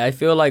 yeah, I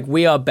feel like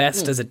we are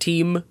best as a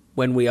team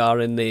when we are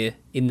in the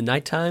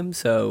nighttime.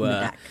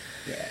 So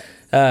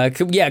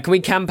can we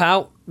camp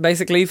out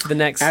basically for the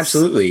next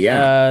Absolutely,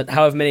 yeah.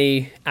 however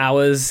many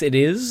hours it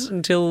is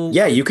until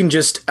You can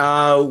just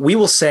we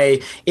will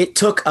say it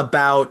took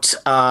about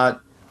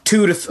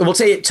we'll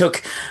say it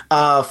took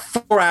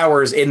 4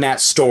 hours in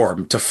that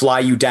storm to fly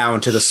you down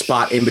to the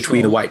spot in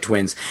between the White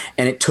Twins,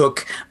 and it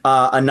took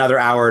another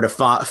hour to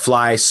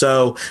fly,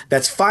 so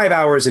that's 5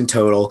 hours in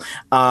total.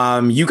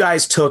 You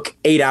guys took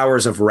 8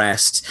 hours of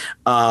rest,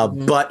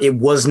 but it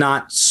was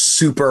not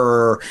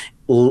super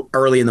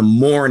early in the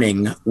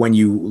morning when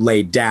you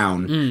laid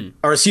down,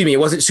 or excuse me, it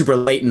wasn't super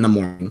late in the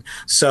morning,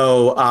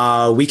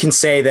 so we can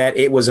say that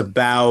it was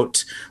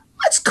about,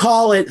 let's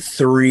call it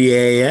 3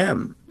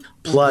 a.m.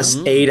 plus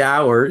 8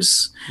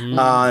 hours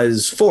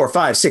is 4,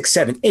 5, 6,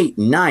 7, 8,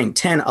 9,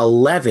 10,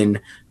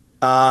 11.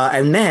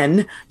 And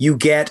then you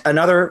get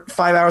another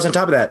 5 hours on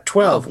top of that.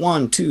 12,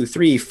 1, 2,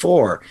 3,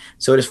 4.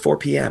 So it is 4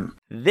 p.m.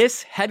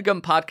 This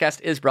HeadGum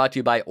podcast is brought to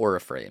you by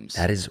Aura Frames.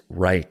 That is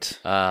right.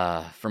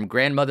 From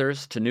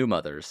grandmothers to new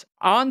mothers,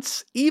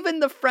 aunts, even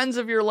the friends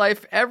of your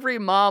life, every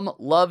mom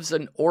loves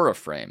an Aura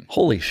Frame.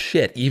 Holy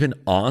shit, even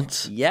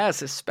aunts?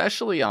 Yes,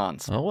 especially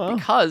aunts. Oh, wow.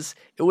 Because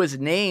it was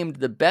named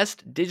the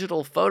best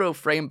digital photo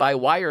frame by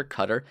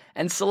Wirecutter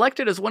and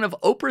selected as one of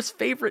Oprah's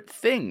favorite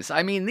things.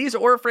 I mean, these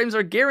Aura Frames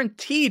are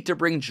guaranteed to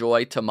bring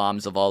joy to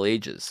moms of all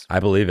ages. I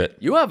believe it.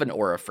 You have an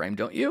Aura Frame,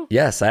 don't you?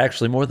 Yes, I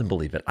actually more than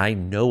believe it. I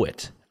know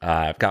it.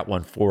 I've got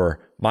one for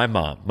my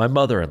mom, my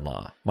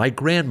mother-in-law, my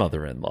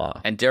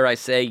grandmother-in-law. And dare I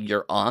say,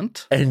 your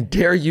aunt? And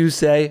dare you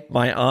say,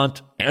 my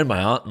aunt and my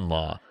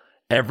aunt-in-law.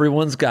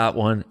 Everyone's got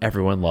one.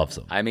 Everyone loves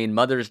them. I mean,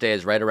 Mother's Day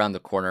is right around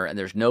the corner, and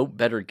there's no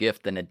better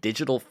gift than a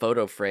digital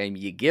photo frame.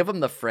 You give them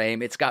the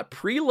frame. It's got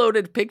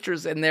preloaded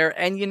pictures in there,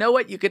 and you know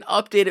what? You can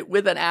update it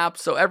with an app,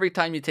 so every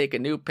time you take a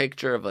new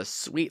picture of a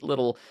sweet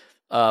little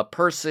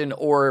person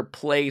or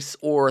place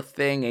or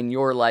thing in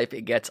your life,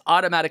 it gets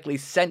automatically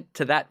sent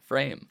to that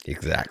frame.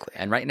 Exactly.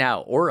 And right now,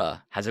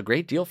 Aura has a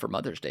great deal for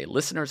Mother's Day.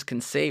 Listeners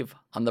can save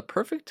on the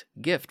perfect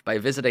gift by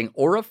visiting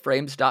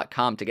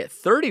auraframes.com to get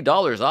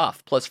 $30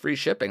 off plus free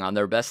shipping on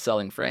their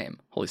best-selling frame.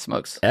 Holy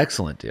smokes.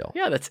 Excellent deal.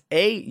 Yeah, that's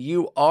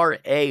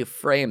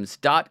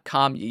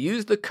auraframes.com. You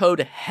use the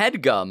code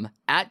HEADGUM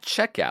at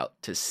checkout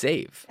to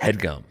save.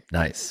 HeadGum.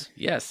 Nice.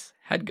 Yes.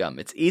 HeadGum.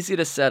 It's easy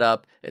to set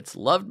up. It's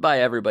loved by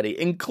everybody,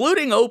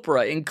 including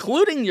Oprah,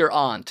 including your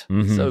aunt.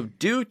 Mm-hmm. So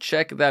do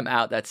check them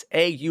out. That's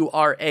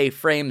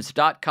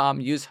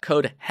auraframes.com. Use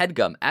code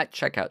HEADGUM at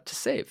checkout to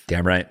save.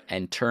 Damn right.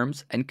 And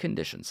terms and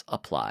conditions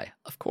apply,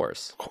 of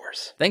course. Of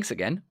course. Thanks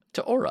again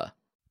to Aura.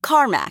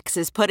 CarMax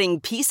is putting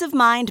peace of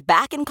mind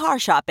back in car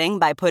shopping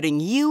by putting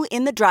you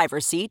in the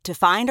driver's seat to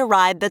find a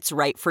ride that's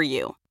right for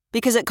you.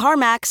 Because at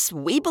CarMax,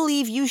 we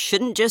believe you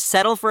shouldn't just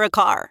settle for a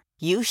car.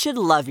 You should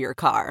love your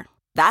car.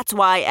 That's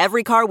why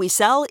every car we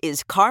sell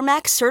is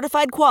CarMax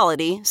certified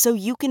quality, so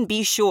you can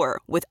be sure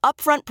with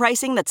upfront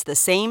pricing that's the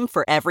same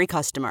for every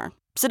customer.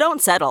 So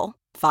don't settle.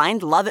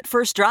 Find love at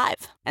first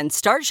drive and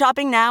start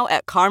shopping now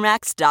at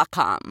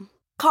CarMax.com.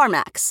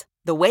 CarMax,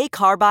 the way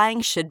car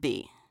buying should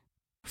be.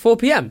 4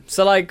 p.m.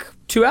 So like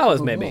 2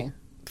 hours maybe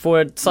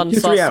before sun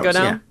starts to go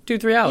down. Yeah.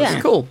 2-3 hours.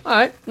 Yeah. Cool. All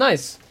right.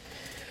 Nice.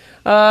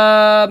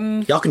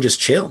 Y'all can just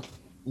chill.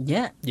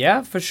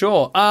 Yeah, for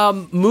sure.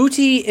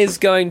 Mooti is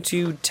going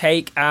to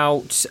take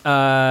out.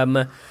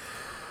 I'm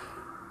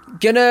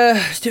trying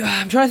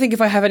to think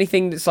if I have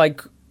anything that's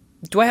like.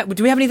 Do we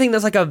have anything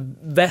that's like a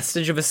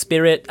vestige of a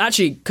spirit?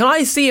 Actually, can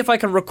I see if I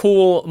can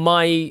recall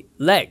my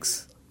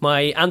legs,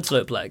 my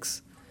antelope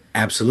legs?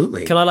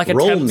 Absolutely. Can I like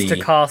Roll attempt me.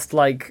 to cast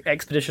like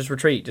Expeditious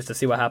Retreat just to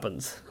see what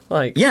happens?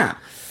 Like Yeah.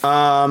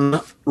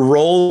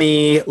 Roll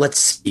me. Let's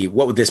see.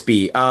 What would this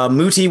be?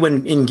 Mooti,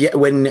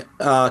 when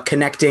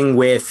connecting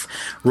with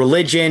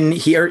religion,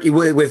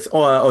 with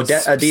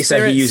Odessa, Spirits.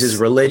 he uses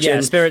religion.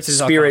 Yeah, spirits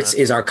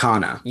is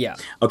Arcana. Yeah.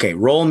 Okay.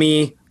 Roll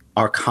me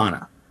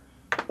Arcana.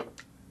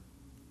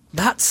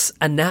 That's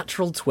a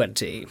natural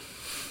 20.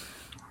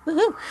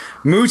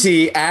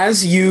 Mooti,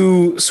 as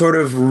you sort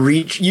of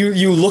reach,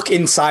 you look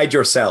inside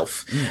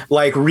yourself,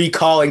 like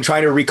trying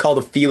to recall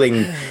the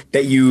feeling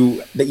that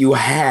you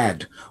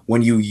had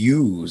when you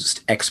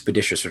used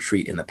Expeditious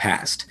Retreat in the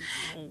past.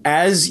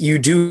 as you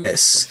do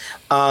this,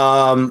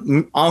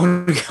 on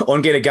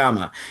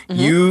Ongenagama,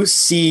 you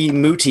see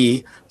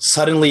Muti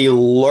suddenly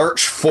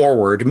lurch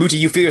forward. Muti,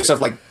 you feel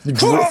yourself like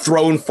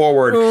thrown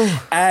forward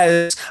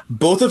as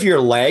both of your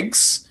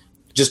legs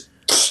just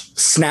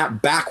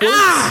snap backwards.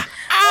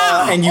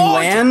 And you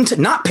land,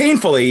 not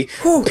painfully,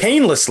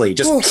 painlessly,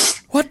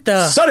 just what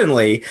the?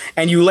 Suddenly,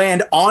 and you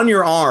land on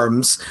your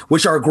arms,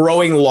 which are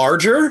growing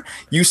larger.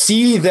 You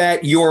see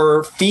that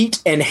your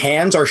feet and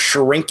hands are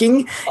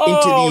shrinking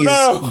into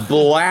these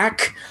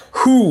black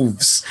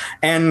hooves.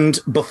 And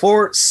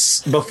before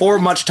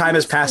much time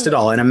has passed at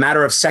all, in a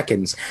matter of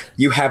seconds,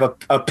 you have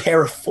a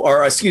pair of,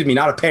 or excuse me,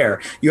 not a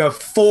pair, you have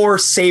 4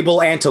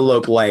 sable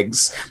antelope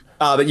legs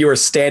that you are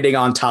standing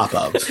on top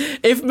of.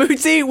 If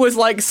Muti was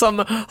like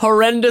some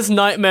horrendous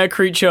nightmare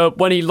creature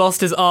when he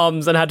lost his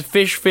arms and had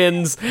fish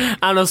fins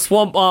and a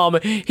swamp arm,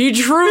 he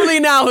truly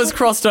now has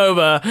crossed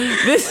over.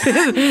 This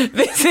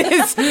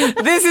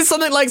is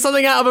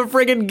something out of a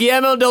friggin'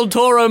 Guillermo del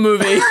Toro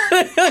movie.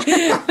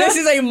 This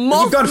is a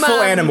Mothman. We've got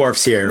full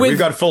animorphs here. We've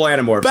got full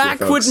animorphs.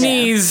 Backward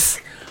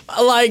knees.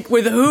 Like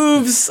with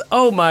hooves.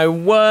 Oh my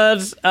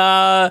word.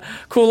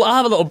 Cool. I'll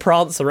have a little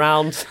prance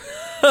around.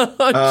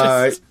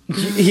 Like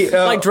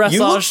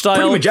dressage style.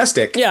 Pretty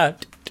majestic. Yeah.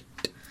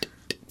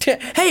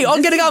 Hey,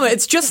 Ongenagama,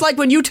 it's just like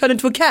when you turn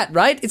into a cat,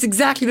 right? It's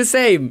exactly the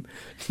same.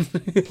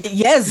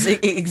 Yes,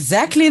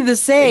 exactly the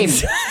same.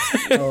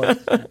 When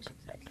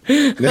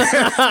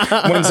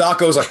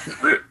Zako's like...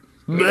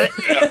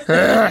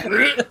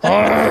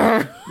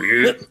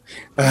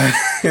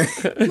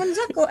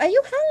 Monzako, are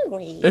you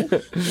hungry?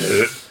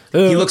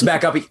 He looks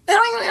back up.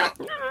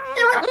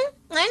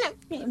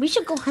 We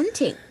should go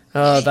hunting.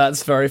 Oh,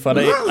 that's very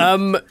funny.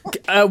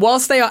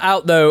 Whilst they are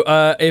out,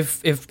 though,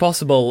 if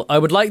possible, I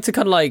would like to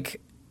kind of like...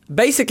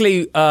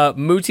 Basically,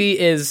 Muti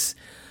is...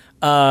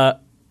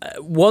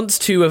 wants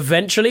to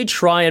eventually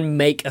try and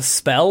make a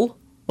spell.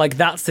 Like,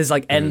 that's his,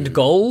 like, end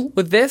goal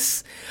with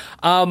this.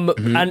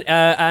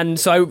 And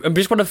so I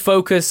just want to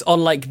focus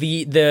on, like,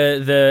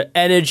 the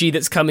energy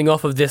that's coming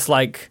off of this,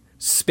 like...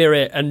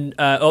 spirit and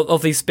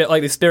of these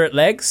the spirit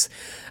legs,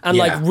 and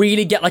like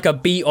really get like a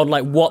beat on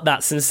like what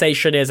that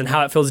sensation is and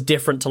how it feels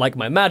different to like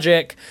my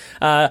magic.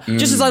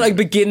 Just as I like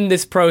begin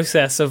this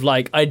process of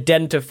like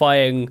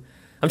identifying,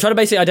 I'm trying to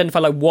basically identify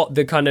like what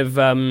the kind of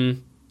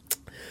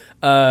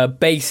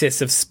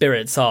basis of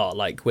spirits are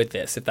like with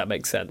this, if that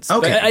makes sense.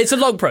 Okay, but it's a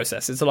long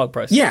process.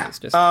 Yeah.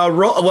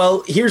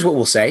 Well, here's what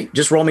we'll say.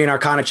 Just roll me an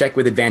Arcana check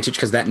with advantage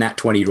because that nat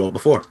 20 you rolled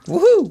before.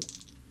 Woohoo!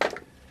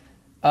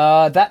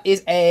 That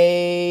is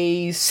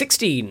a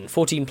 16,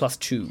 14 plus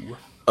 2.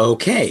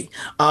 Okay.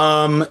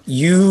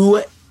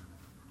 You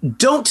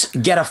don't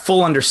get a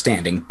full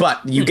understanding, but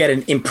you get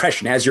an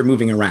impression as you're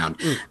moving around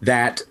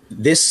that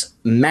this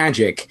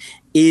magic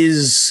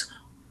is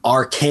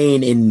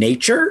arcane in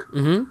nature,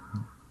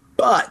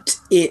 but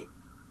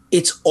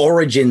its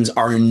origins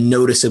are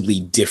noticeably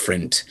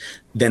different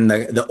than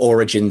the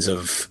origins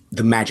of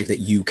the magic that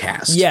you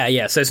cast.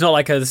 Yeah. So it's not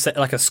like a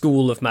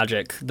school of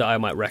magic that I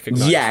might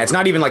recognize. Yeah, it's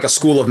not even like a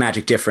school of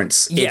magic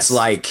difference. Yes. It's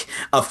like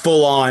a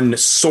full-on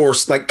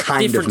source, like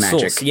kind different of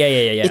magic. Source. Yeah.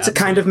 It's a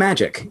kind of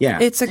magic. Yeah.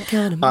 It's a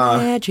kind of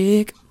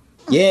magic.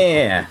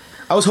 Yeah.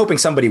 I was hoping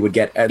somebody would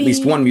get at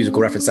least one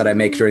musical reference that I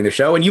make during the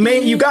show, and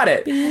you got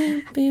it.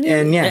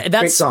 And yeah,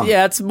 great song.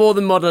 Yeah, it's more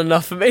than modern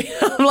enough for me.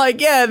 I'm like,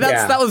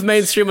 that was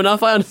mainstream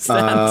enough. I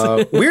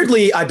understand.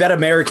 Weirdly, I bet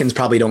Americans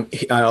probably don't.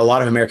 A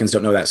lot of Americans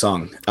don't know that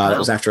song. That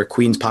was after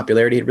Queen's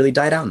popularity had really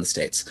died out in the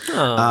States.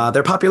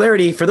 Their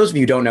popularity, for those of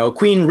you who don't know,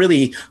 Queen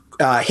really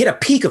hit a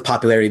peak of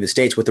popularity in the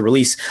States with the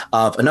release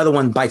of Another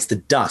One Bites the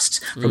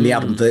Dust from the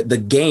album The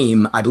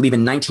Game, I believe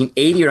in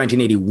 1980 or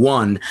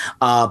 1981.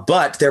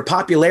 But their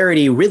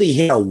popularity really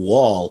hit a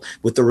wall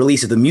with the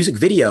release of the music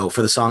video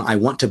for the song I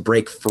Want to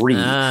Break Free,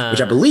 which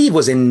I believe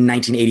was in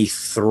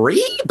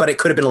 1983, but it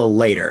could have been a little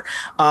later.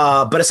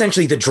 But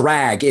essentially the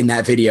drag in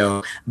that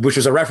video, which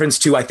was a reference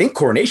to, I think,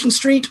 Coronation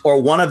Street or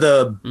one of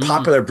the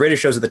popular British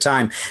shows at the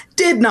time,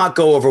 did not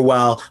go over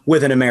well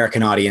with an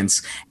American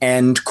audience.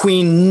 And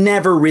Queen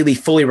never really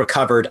fully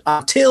recovered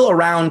until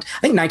around, I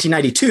think,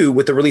 1992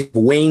 with the release of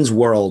Wayne's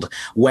World,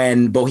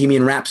 when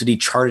Bohemian Rhapsody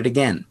charted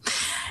again.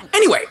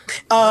 Anyway,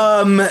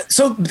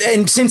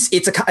 since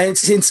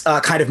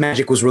Kind of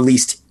Magic was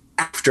released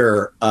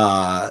after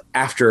I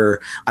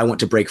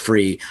Want to Break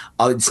Free,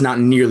 it's not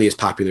nearly as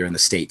popular in the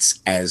States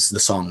as the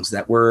songs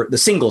that were the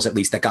singles, at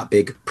least, that got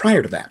big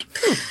prior to that.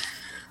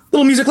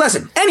 Little music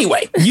lesson.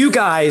 Anyway, you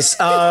guys,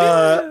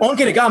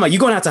 Ongenagama, you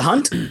going out to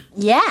hunt?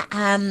 Yeah,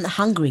 I'm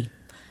hungry.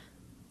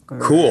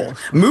 Cool.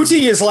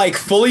 Muti is like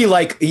fully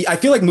like, I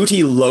feel like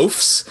Muti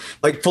loafs,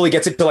 like fully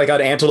gets into like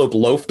an antelope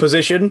loaf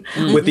position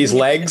with these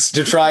legs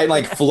to try and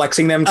like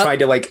flexing them, trying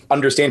to like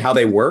understand how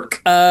they work.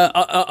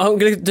 I'm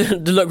going to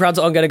look around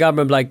to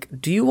Ongenagama and be like,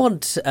 do you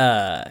want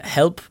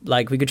help?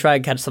 Like we could try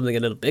and catch something a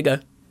little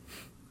bigger.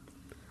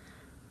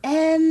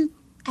 I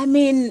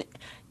mean,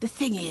 the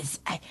thing is,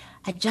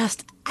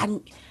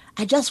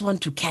 I just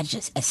want to catch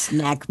a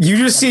snack.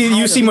 You see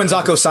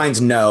Monzako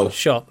signs no.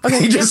 Sure.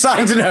 Okay. He just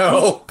signs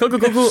no. Cool.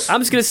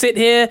 I'm just gonna sit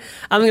here.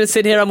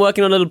 I'm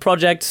working on a little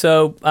project.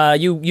 So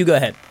you go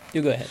ahead.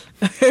 You go ahead.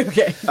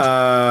 Okay.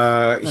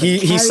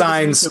 He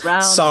signs.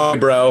 Sorry,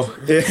 bro.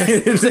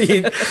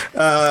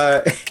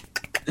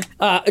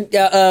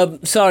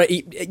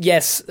 Sorry.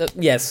 Yes. He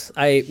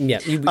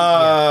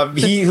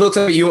looks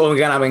at you,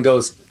 Onganama, and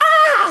goes,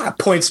 ah!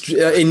 Points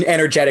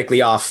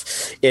energetically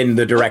off in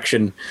the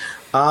direction.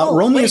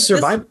 Roll me a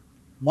survival.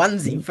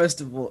 Onesie,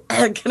 first of all.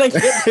 Can I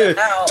get it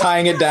out?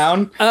 Tying it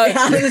down.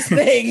 Out of this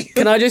thing.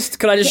 Can I just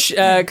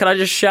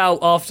shout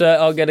after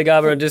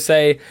Ongenagama and just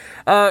say,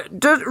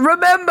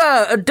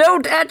 remember,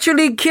 don't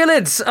actually kill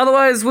it,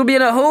 otherwise we'll be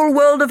in a whole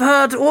world of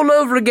hurt all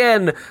over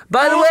again.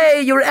 By the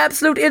way, you're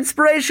absolute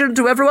inspiration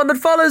to everyone that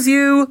follows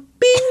you.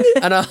 Bing!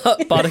 And a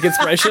bardic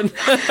inspiration.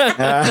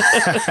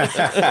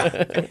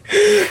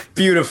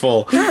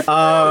 Beautiful.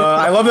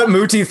 I love that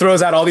Muti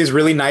throws out all these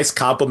really nice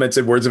compliments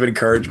and words of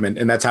encouragement,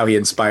 and that's how he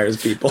inspires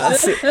people.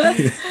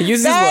 He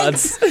uses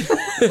words.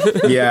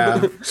 Yeah.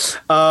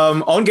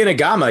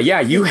 Ongenagama, yeah,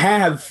 you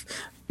have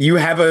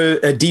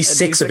a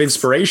D6 of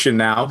inspiration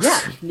now.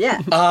 Yeah.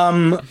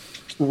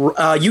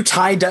 You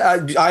tied.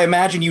 I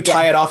imagine you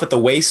tie it off at the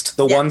waist,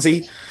 the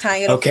onesie.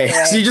 Tying it off. Okay,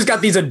 so you just got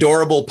these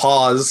adorable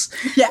paws.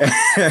 Yeah.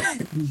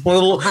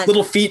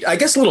 little feet. I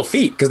guess little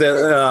feet because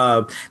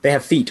they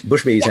have feet.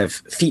 Bush babies have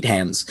feet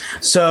hands.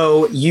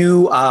 So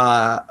you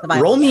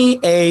roll me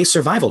a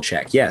survival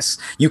check. Yes,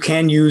 you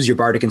can use your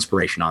bardic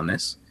inspiration on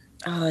this.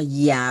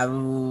 Yeah.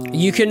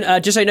 You can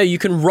just so you know, you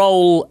can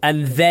roll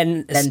and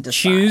then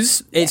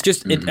choose. It's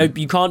just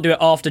you can't do it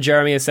after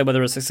Jeremy has said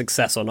whether it's a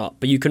success or not.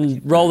 But you can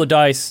roll the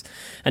dice,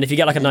 and if you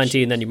get like a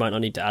 19, then you might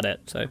not need to add it.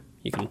 So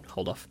you can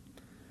hold off.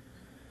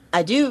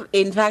 I do,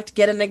 in fact,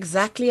 get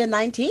exactly a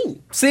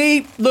 19.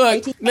 See,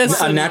 look,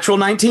 listen. A natural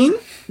 19?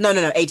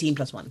 No, 18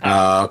 plus 1.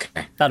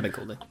 Okay, that'd be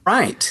cool then.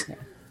 Right.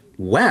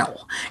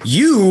 Well,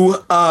 you,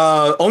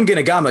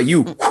 Ongenagama,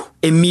 you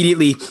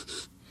immediately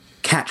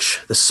catch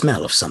the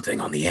smell of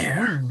something on the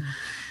air.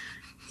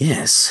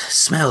 Yes,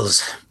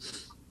 smells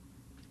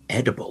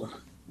edible.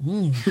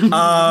 You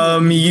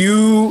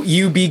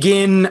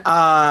begin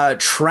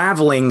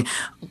traveling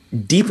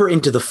deeper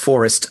into the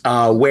forest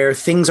where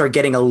things are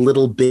getting a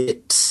little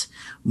bit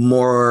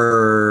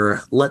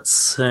more, let's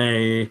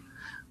say,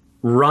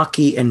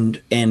 rocky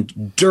and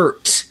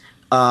dirty,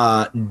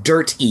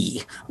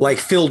 like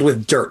filled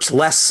with dirt,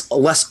 less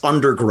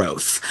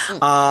undergrowth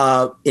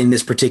in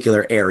this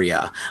particular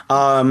area.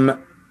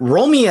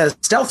 Roll me a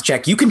stealth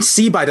check. You can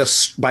see by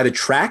the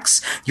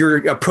tracks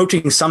you're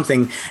approaching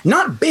something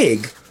not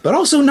big, but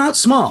also not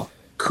small.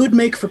 Could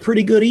make for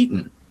pretty good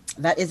eating.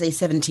 That is a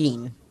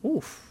 17.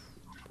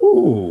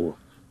 Ooh,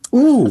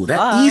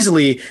 that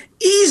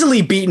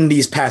easily beaten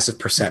these passive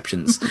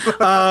perceptions.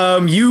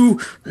 You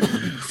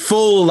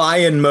full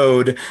lion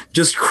mode,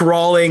 just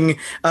crawling.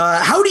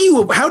 How do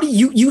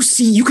you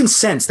see? You can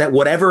sense that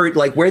whatever,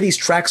 like where these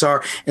tracks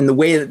are and the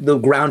way that the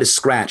ground is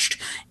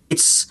scratched,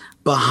 it's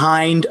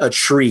behind a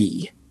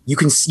tree. You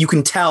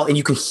can tell and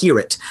you can hear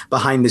it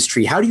behind this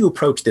tree. How do you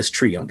approach this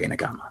tree,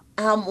 Ongenagama?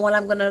 Well,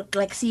 I'm gonna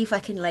see if I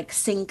can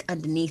sink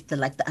underneath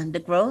the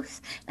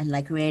undergrowth and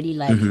really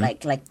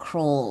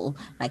crawl,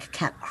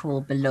 cat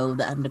crawl below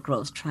the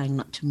undergrowth, trying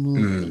not to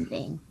move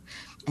anything,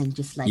 and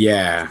just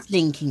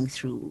slinking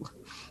through.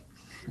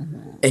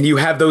 And you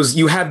have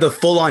the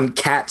full-on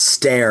cat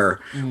stare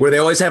where they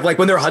always have,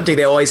 when they're hunting,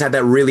 they always have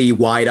that really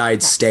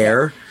wide-eyed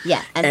stare.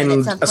 Yeah, and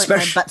then at some point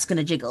my butt's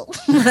gonna jiggle.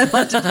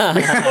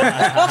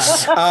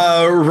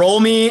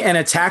 Roll me an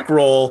attack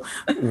roll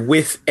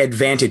with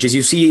advantage as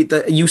you see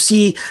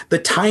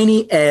the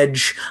tiny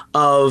edge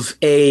of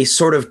a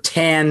sort of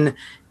tan,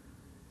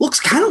 looks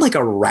kind of like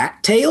a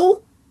rat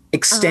tail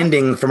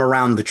extending from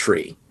around the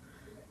tree.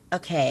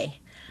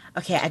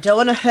 Okay, I don't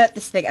want to hurt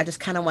this thing. I just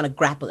kind of want to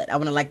grapple it. I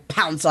want to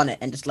pounce on it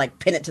and just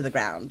pin it to the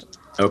ground.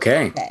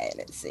 Okay,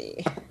 let's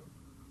see.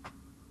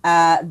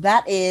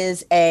 That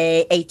is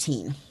a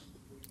 18.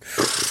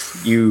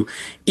 You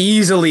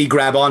easily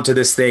grab onto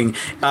this thing.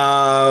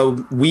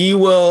 We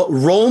will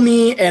roll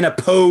me an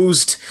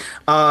opposed,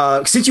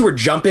 since you were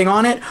jumping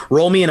on it,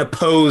 roll me an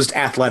opposed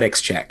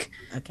athletics check.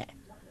 Okay.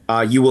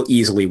 You will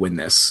easily win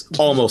this.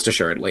 Almost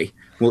assuredly.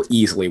 Will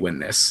easily win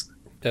this.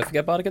 Don't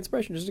forget Bardic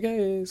Inspiration, just in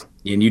case.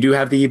 And you do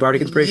have the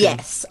Bardic Inspiration?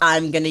 Yes,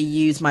 I'm going to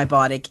use my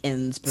Bardic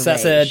Inspiration. So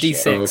that's a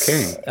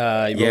D6.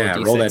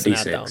 Okay. Roll that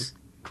D6.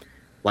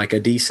 Like a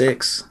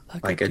D6.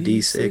 Like a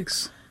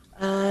D6.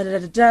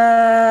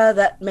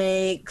 That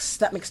makes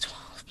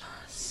 12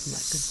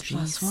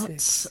 plus what?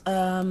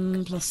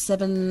 Plus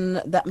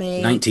 7. That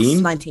makes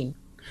 19.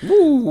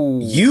 Ooh.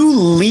 You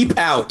leap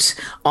out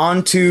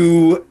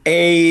onto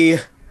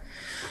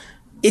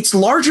it's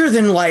larger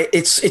than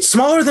it's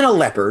smaller than a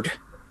leopard,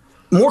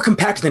 more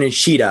compact than a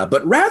cheetah,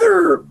 but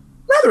rather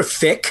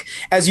thick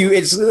as you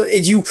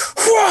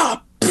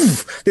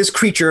this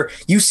creature,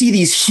 you see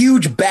these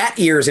huge bat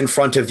ears in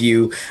front of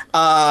you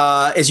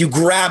as you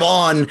grab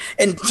on,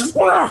 and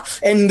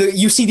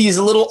you see these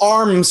little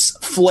arms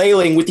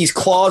flailing with these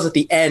claws at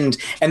the end,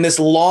 and this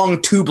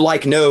long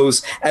tube-like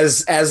nose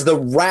as the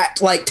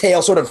rat-like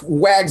tail sort of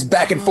wags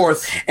back and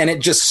forth, and it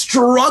just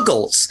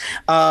struggles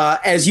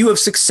as you have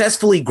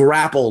successfully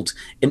grappled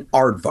an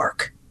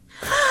aardvark.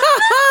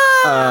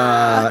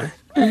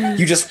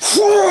 You just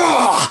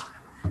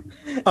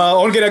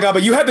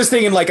Ongenagama, you have this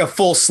thing in like a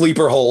full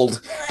sleeper hold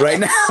right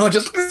now.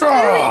 Just Spirit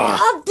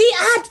of the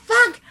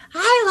aardvark,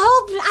 I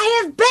hope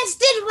I have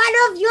bested one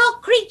of your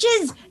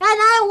creatures, and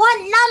I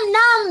want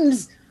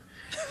num-nums.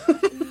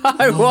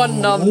 I want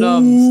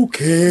num-nums.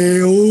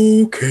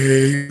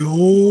 Okay,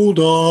 hold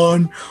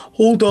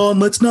on,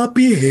 let's not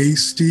be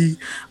hasty.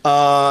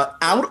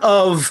 Out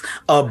of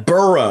a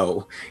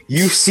burrow,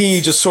 you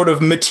see just sort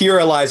of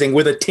materializing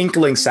with a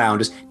tinkling sound,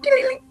 just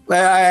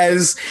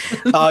as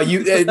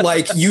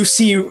you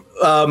see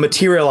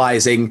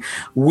materializing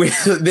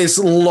with this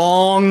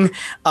long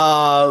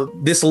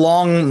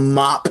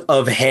mop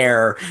of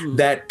hair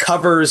that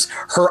covers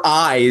her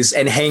eyes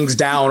and hangs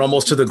down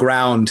almost to the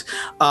ground.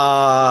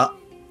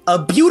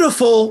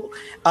 Beautifully,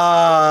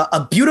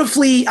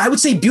 I would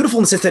say beautiful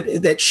in the sense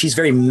that she's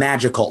very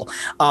magical.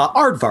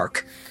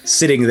 Aardvark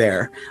sitting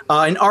there,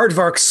 an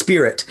aardvark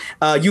spirit.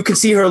 You can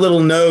see her little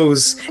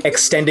nose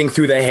extending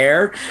through the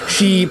hair.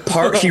 She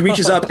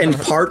reaches up and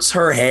parts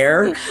her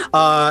hair,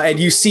 and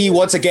you see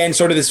once again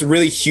sort of this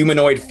really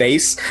humanoid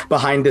face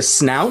behind the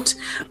snout.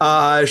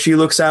 She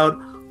looks out.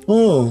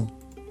 Oh,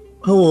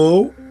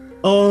 hello.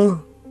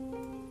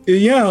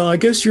 Yeah, I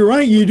guess you're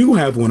right. You do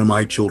have one of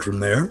my children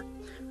there.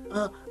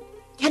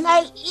 Can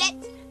I let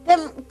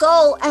them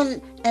go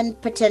and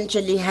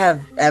potentially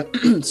have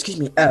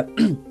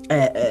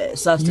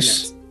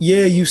sustenance?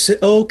 You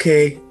said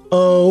okay.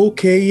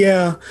 Okay,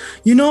 yeah.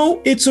 You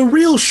know, it's a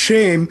real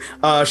shame,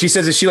 she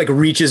says as she like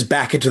reaches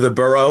back into the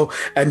burrow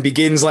and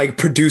begins like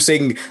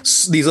producing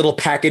these little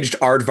packaged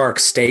aardvark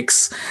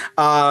steaks.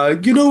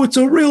 It's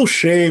a real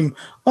shame.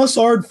 Us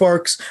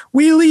aardvarks,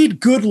 we lead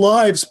good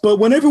lives, but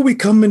whenever we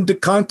come into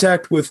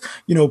contact with,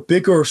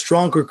 bigger or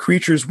stronger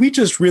creatures, we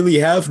just really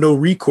have no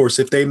recourse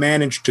if they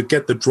manage to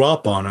get the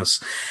drop on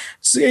us.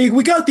 See,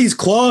 we got these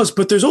claws,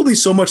 but there's only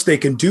so much they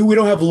can do. We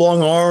don't have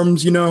long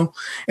arms,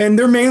 and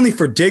they're mainly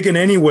for digging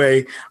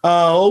anyway.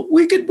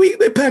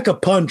 They pack a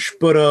punch,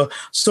 but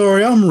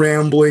sorry, I'm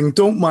rambling.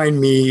 Don't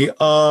mind me.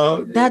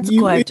 That's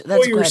quite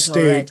all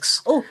right.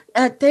 Oh,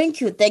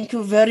 thank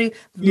you very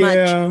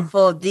much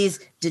for these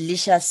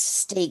delicious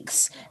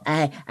steaks.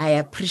 I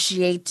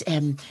appreciate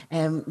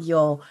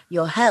your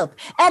help.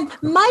 And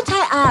might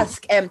I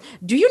ask,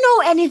 do you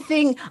know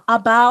anything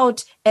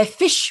about a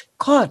fish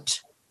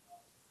court?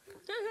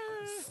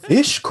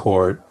 Fish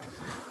court?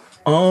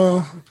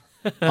 I'm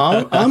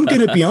going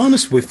to be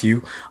honest with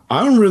you.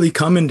 I don't really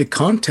come into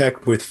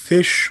contact with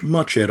fish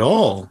much at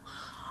all.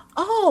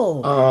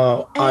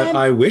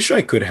 I wish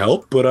I could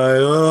help, but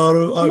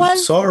I'm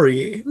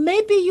sorry.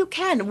 Maybe you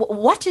can.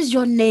 What is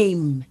your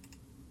name?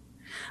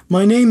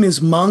 My name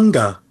is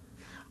Manga.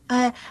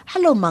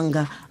 Hello,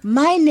 Manga.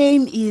 My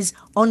name is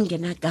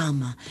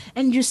Ongenagama.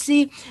 And you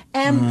see,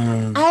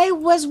 I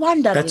was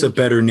wondering... That's a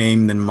better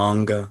name than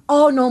Manga.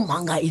 Oh, no,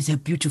 Manga is a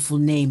beautiful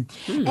name.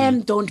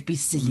 Don't be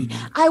silly.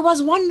 I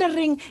was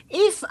wondering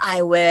if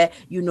I were,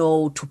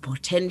 to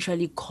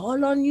potentially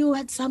call on you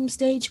at some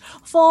stage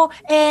for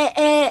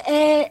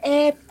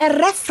a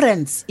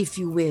reference, if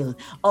you will,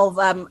 of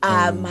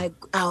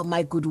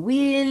my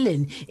goodwill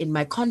and in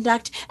my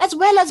conduct, as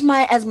well as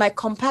my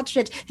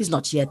compatriot. He's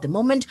not here at the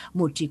moment,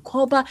 Muti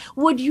Koba.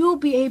 Would you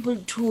be able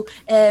to...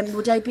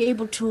 would I be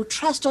able to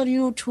trust on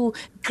you to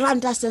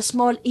grant us a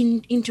small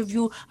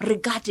interview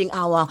regarding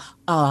our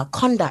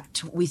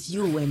conduct with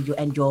you and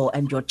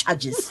your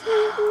charges?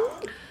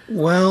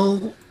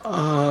 Well,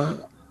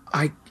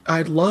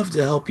 I'd love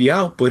to help you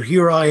out, but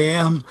here I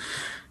am,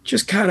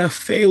 just kind of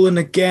failing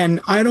again.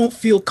 I don't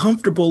feel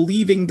comfortable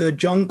leaving the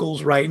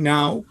jungles right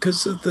now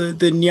because of the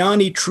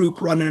Nyani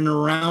troop running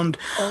around.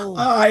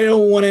 I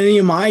don't want any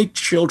of my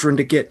children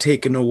to get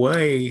taken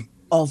away.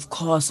 Of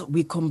course,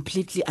 we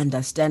completely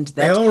understand that.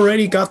 They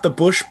already got the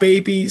bush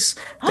babies.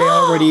 They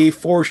already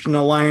forged an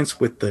alliance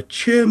with the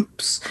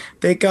chimps.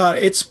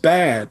 It's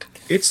bad.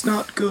 It's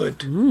not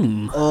good.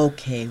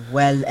 Okay,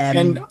 well...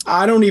 and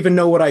I don't even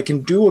know what I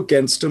can do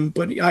against them,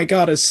 but I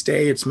gotta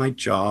stay. It's my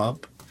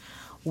job.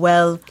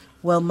 Well,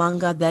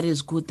 Manga, that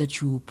is good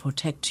that you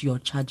protect your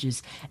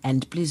charges.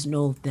 And please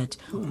know that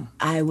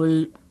I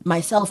will,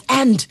 myself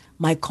and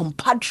my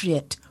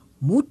compatriot,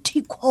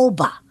 Muti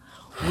Koba,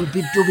 will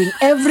be doing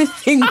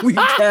everything we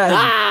can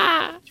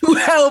to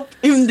help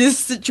in this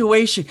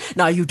situation.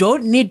 Now, you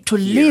don't need to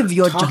leave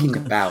your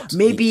jungle.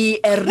 Maybe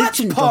a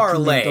written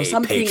document or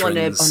something on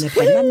a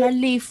banana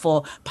leaf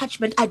or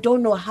parchment. I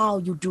don't know how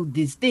you do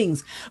these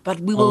things, but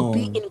we will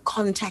be in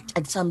contact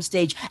at some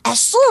stage as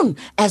soon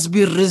as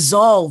we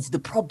resolve the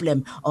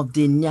problem of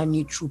the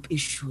Nyani troop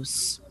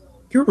issues.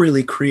 You're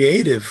really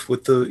creative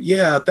with the,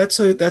 yeah, that's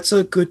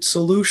a good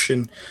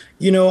solution.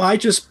 You know, I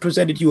just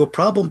presented you a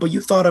problem, but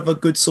you thought of a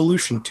good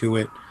solution to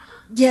it.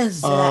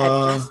 Yes,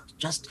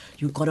 just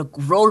you gotta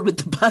roll with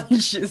the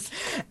punches.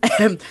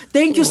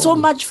 Thank you so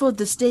much for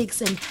the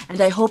steaks,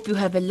 and I hope you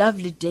have a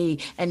lovely day.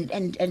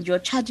 And your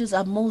charges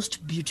are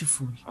most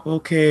beautiful.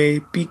 Okay,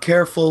 be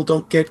careful,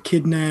 don't get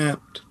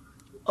kidnapped.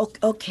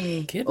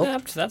 Okay.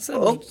 Kidnapped? That's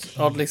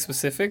oddly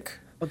specific.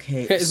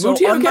 Okay, Is so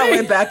Mooty on my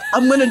okay? way back,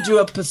 I'm gonna do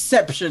a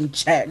perception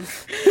check.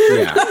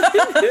 Yeah.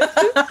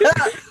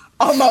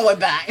 On my way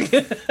back.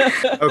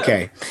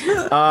 Okay.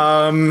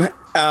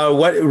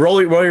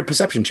 Roll your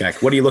perception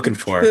check. What are you looking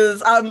for?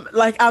 Because I'm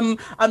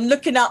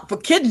looking out for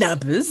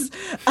kidnappers.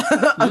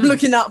 I'm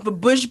looking out for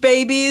bush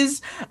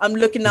babies. I'm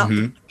looking out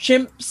for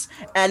chimps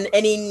and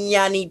any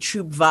Nyani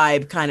troop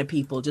vibe kind of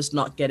people just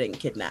not getting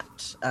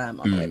kidnapped on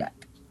the way back.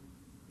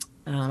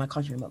 I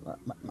can't remember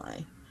what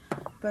my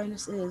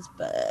bonus is,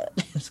 but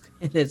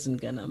it isn't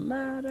gonna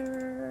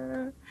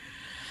matter.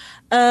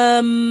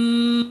 That's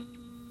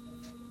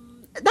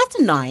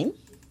a 9.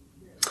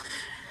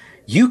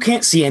 You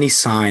can't see any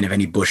sign of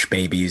any bush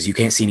babies. You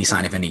can't see any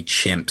sign of any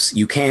chimps.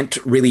 You can't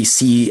really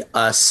see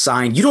a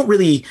sign. You don't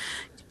really,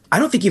 I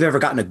don't think you've ever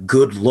gotten a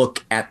good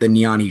look at the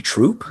Nyani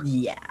troop.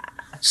 Yeah.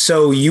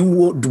 So you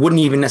wouldn't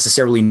even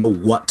necessarily know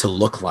what to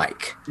look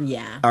like.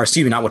 Yeah. Or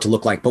excuse me, not what to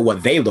look like, but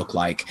what they look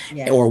like,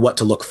 or what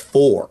to look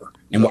for,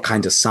 and what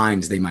kinds of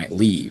signs they might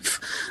leave.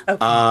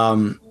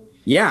 Okay.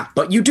 Yeah,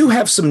 but you do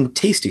have some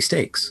tasty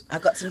steaks. I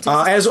got some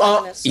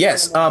tasty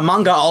Yes,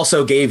 Manga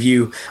also gave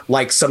you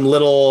like some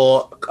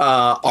little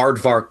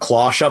Aardvark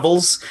claw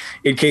shovels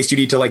in case you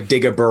need to like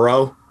dig a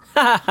burrow.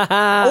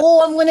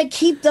 Oh, I'm gonna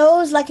keep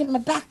those like in my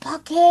back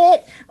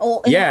pocket,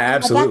 or in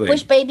absolutely. my back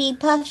bush baby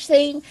push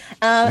thing,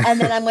 and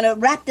then I'm gonna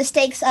wrap the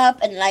steaks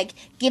up and like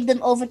give them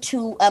over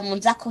to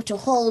Monzako to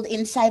hold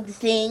inside the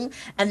thing,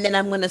 and then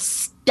I'm gonna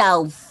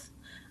stealth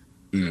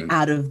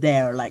out of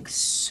there, like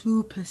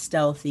super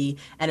stealthy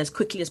and as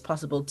quickly as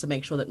possible to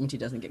make sure that Muti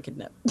doesn't get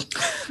kidnapped.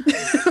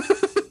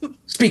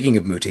 Speaking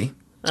of Muti.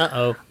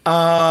 Uh-oh.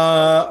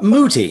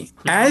 Muti,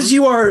 as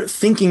you are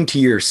thinking to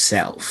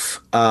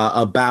yourself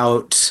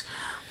about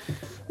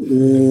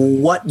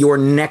what your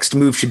next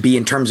move should be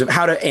in terms of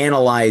how to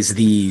analyze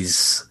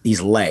these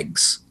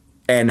legs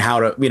and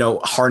how to,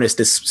 harness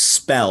this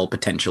spell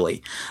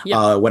potentially,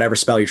 whatever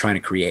spell you're trying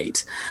to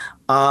create.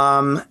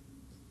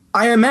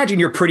 I imagine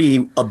you're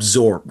pretty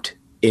absorbed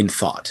in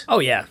thought. Oh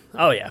yeah.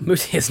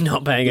 Muti is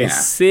not paying a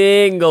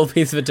single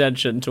piece of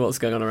attention to what's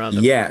going on around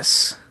him.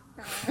 Yes.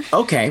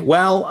 Okay,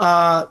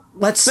 well,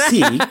 let's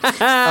see.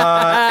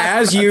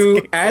 As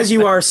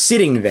you are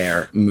sitting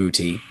there,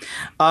 Muti,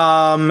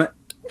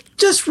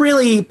 just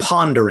really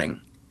pondering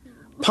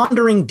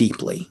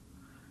deeply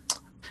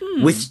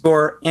with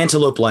your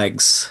antelope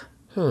legs.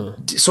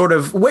 Sort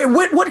of.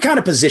 What kind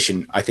of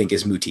position I think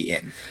is Muti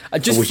in?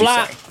 Just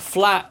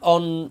flat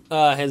on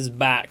his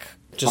back,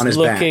 just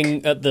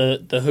looking at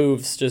the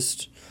hooves,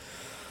 just.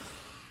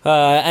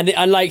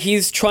 And like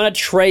he's trying to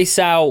trace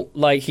out,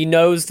 like he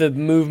knows the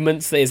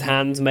movements that his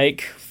hands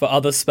make for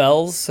other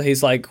spells. So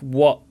he's like,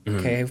 what?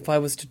 Okay, if I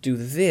was to do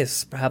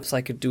this, perhaps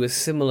I could do a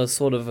similar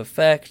sort of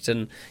effect,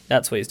 and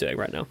that's what he's doing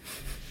right now.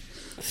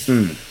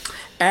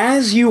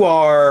 As you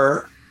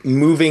are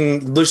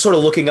moving, sort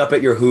of looking up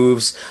at your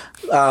hooves,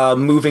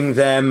 moving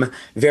them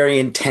very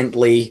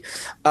intently,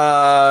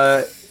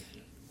 a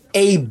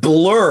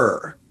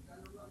blur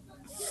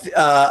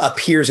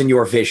appears in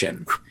your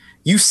vision.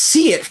 You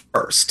see it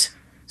first,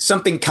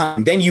 something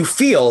coming, then you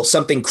feel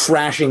something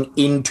crashing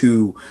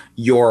into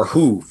your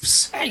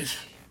hooves. Hey.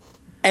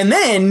 And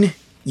then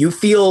you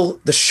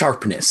feel the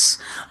sharpness.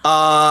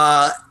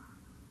 As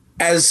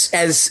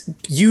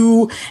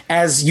you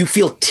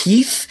feel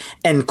teeth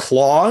and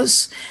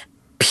claws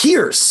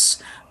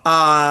pierce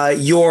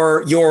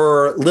your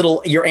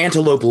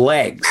antelope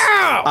legs.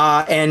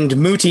 And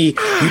Muti,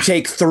 you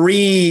take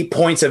 3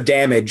 points of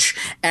damage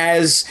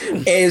as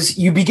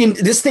you begin.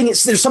 This thing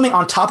is, there's something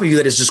on top of you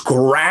that is just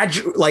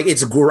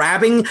it's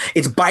grabbing,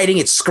 it's biting,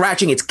 it's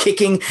scratching, it's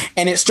kicking,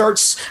 and it's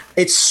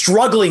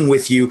struggling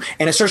with you,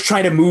 and it starts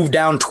trying to move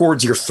down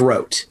towards your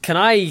throat. Can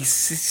I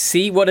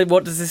see what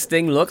does this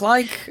thing look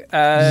like?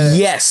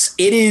 Yes,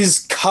 it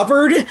is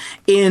covered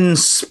in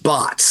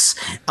spots,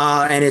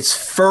 and it's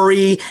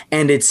furry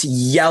and it's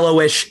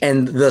yellowish,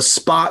 and the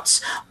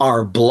spots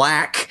are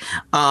black.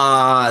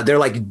 They're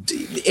like,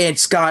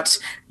 it's got,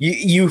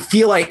 you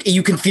feel like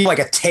you can feel like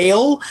a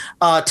tail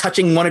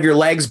touching one of your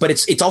legs, but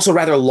it's also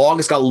rather long.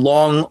 It's got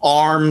long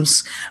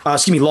arms,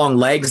 long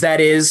legs,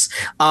 that is,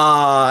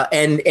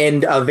 and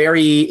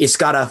it's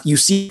got you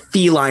see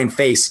feline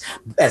face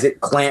as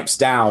it clamps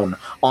down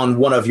on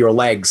one of your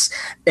legs,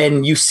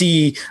 and you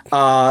see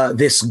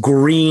this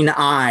green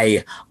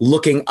eye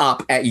looking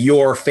up at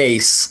your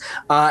face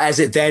as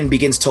it then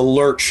begins to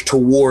lurch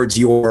towards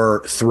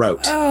your throat.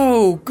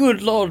 Oh,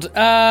 good lord.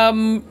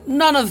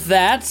 None of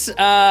that.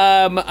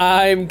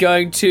 I'm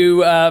going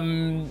to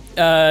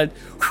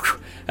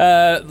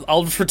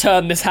I'll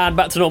return this hand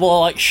back to normal.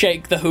 I'll like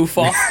shake the hoof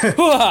off.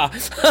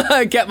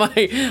 Get my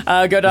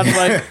go down to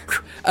my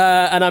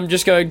and I'm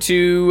just going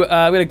to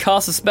I'm going to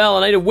cast a spell,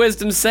 and I need a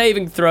wisdom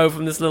saving throw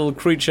from this little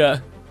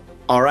creature.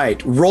 All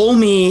right, roll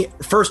me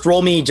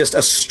just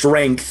a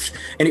strength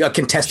and a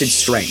contested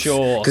strength.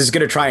 Sure. Because it's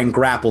going to try and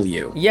grapple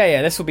you.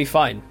 Yeah, this will be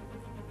fine.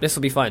 This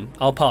will be fine.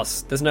 I'll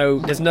pass. There's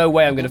no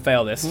way I'm going to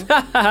fail this.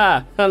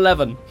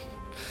 11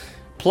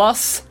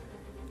 plus.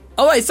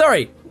 Oh wait,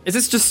 sorry. Is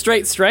this just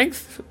straight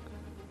strength?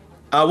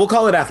 We'll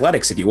call it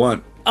athletics if you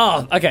want.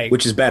 Oh, okay.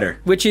 Which is better.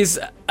 Which is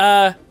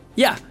 10.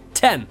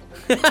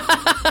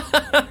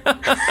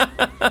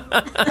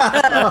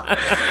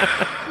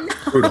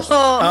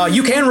 Brutal.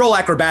 You can roll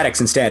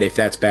acrobatics instead if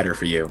that's better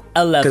for you.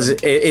 11. Because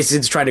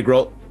it's trying to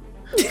grow.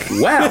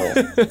 Well,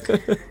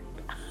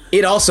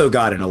 it also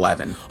got an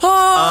 11.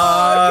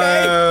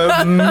 Oh,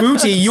 okay.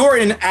 Mooti, you're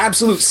in an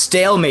absolute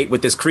stalemate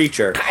with this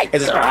creature.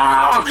 It's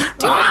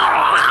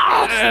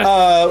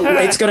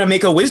gonna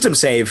make a wisdom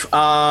save.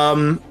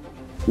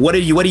 What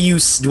do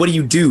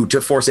you do to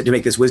force it to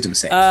make this wisdom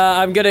save?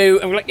 I'm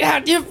like,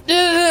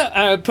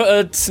 put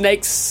a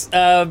snake's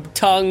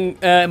tongue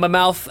in my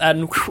mouth,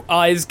 and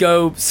eyes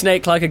go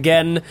snake-like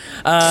again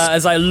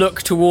as I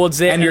look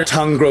towards it. And your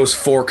tongue grows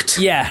forked.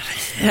 Yeah,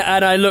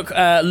 and I look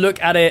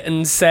at it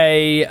and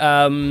say,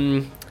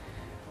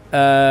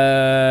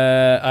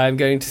 I'm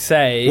going to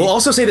say... We'll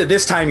also say that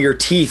this time your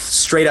teeth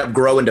straight up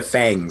grow into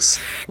fangs.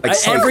 Like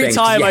every fangs,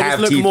 time I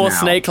just look more now.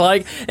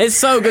 snake-like. It's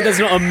so good there's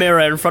not a mirror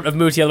in front of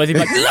Mooti, otherwise he'd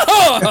be like, no!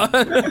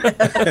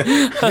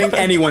 I think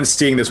anyone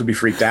seeing this would be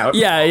freaked out.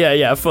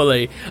 Yeah,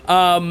 fully.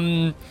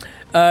 Cool,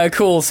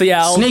 so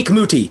yeah, Snake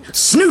Mooti.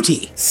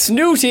 Snooty!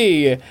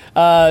 Snooty's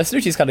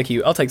kind of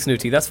cute. I'll take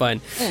Snooty, that's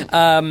fine.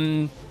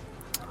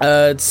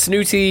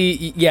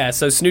 Snooty, yeah,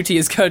 so Snooty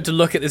is going to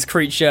look at this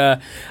creature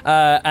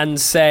and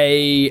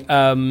say,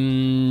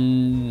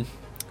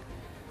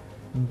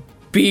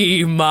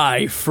 be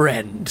my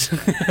friend.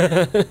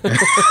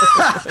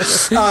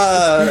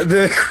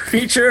 The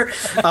creature,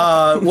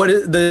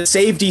 the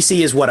save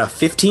DC is what, a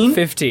 15?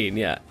 15,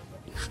 yeah.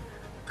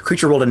 The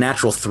creature rolled a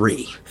natural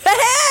 3.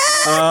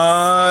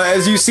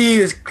 As you see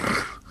this...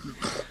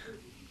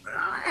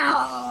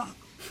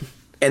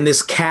 And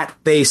this cat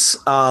face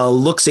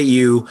looks at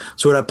you,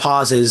 sort of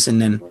pauses, and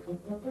then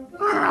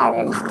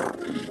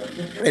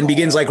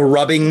begins like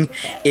rubbing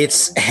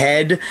its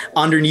head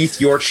underneath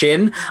your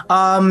chin.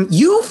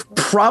 You've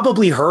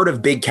probably heard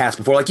of big cats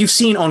before. Like you've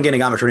seen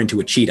Ongenagama turn into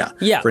a cheetah.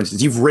 Yeah. For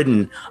instance, you've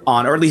ridden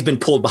on, or at least been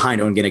pulled behind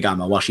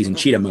Ongenagama while she's in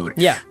cheetah mode.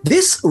 Yeah.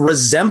 This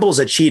resembles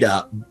a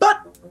cheetah, but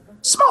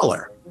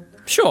smaller.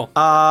 Sure.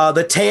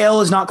 The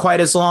tail is not quite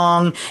as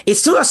long. It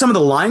still has some of the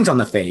lines on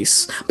the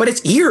face, but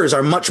its ears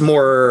are much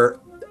more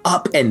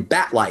up and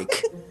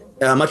bat-like,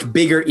 much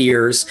bigger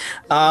ears,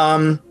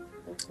 and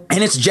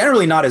it's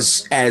generally not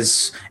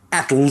as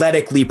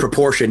athletically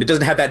proportioned. It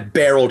doesn't have that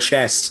barrel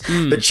chest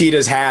that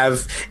cheetahs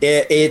have.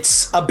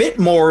 It's a bit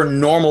more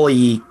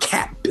normally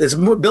cat. It's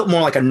built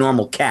more like a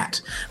normal cat,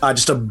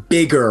 just a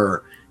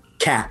bigger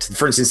cat.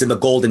 For instance, in the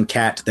golden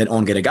cat that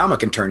Ongenagama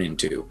can turn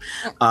into,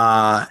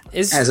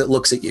 as it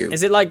looks at you.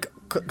 Is it like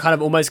kind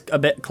of almost a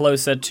bit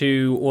closer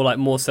to, or like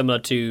more similar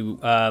to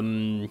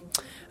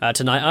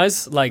Night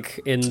Eyes, like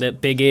in the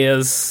big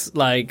ears,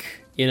 like,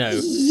 you know?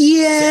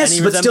 Yes,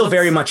 but still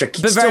very much a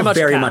cat. But very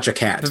much a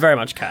cat.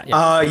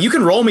 Yeah. You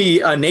can roll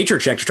me a nature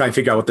check to try and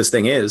figure out what this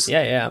thing is. Yeah,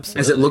 absolutely.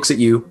 As it looks at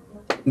you,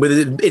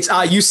 with it's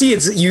you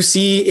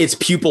see its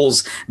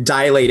pupils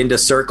dilate into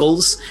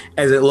circles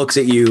as it looks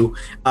at you,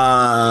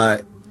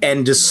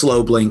 and just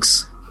slow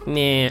blinks.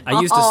 Nah, I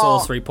used a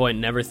sorcery point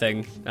and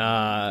everything.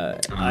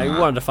 I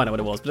wanted to find out what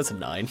it was, but it's a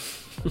 9.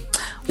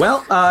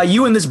 Well,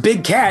 you and this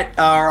big cat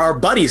are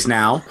buddies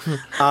now.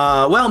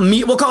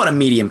 We'll call it a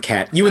medium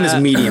cat. You and this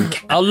medium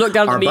cat. I'll look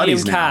down at the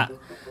medium cat,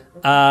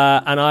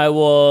 and I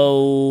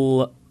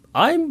will.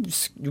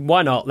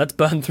 Why not? Let's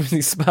burn through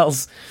these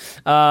spells.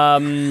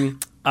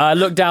 I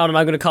look down and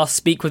I'm going to cast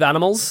Speak with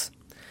Animals,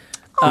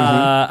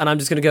 and I'm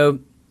just going to go,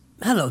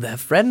 "Hello there,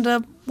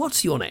 friend.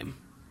 What's your name?"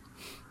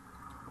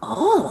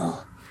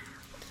 Oh,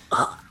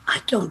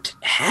 I don't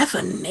have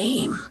a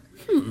name.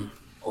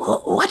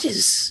 What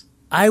is?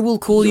 I will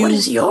call you... What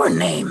is your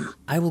name?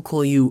 I will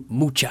call you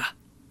Moocha.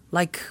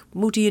 Like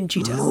Mooti and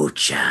Cheetah.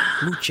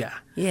 Moocha,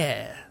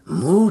 yeah.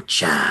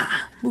 Moocha.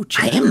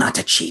 I am not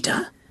a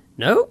cheetah.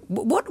 No?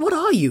 What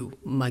are you,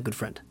 my good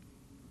friend?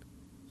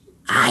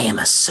 I am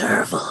a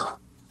serval.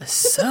 A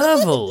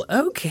serval?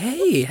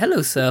 Okay.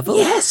 Hello, serval.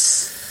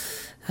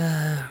 Yes.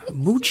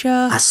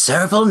 Moocha. A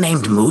serval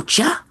named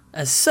Moocha?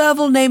 A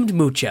serval named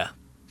Moocha.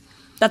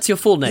 That's your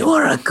full name.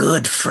 You're a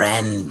good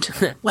friend.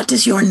 What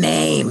is your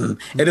name?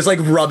 And it's like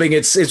rubbing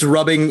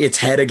its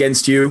head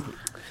against you.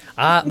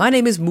 My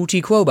name is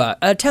Mooti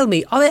Quoba. Tell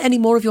me, are there any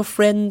more of your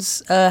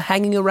friends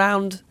hanging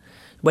around,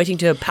 waiting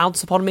to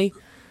pounce upon me?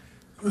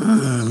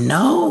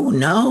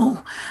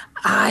 No.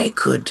 I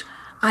could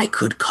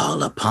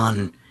call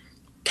upon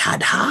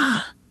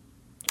Kadha.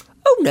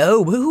 Oh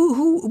no!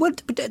 Who?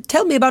 What?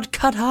 Tell me about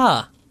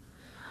Kadha.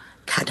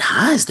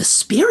 Kadha is the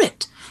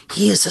spirit.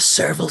 He is a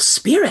serval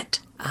spirit.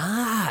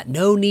 Ah,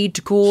 no need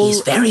to call...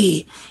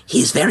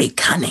 He's very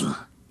cunning.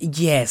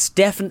 Yes,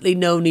 definitely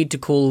no need to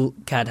call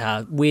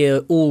Kadha. We're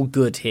all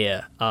good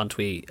here, aren't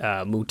we,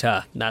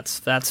 Muta?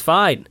 That's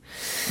fine.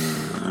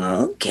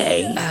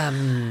 Okay.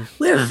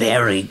 We're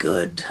very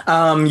good.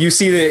 You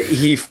see that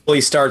he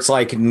fully starts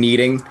like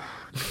kneading,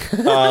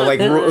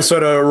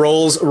 sort of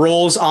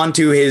rolls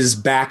onto his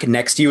back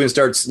next to you and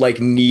starts like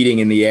kneading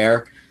in the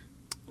air.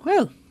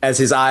 Well, as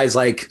his eyes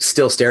like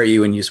still stare at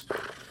you, and you.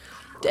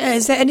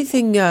 Is there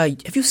anything?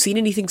 Have you seen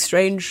anything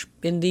strange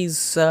in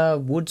these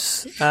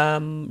woods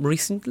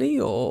recently,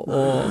 or?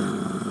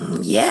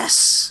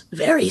 Yes,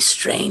 very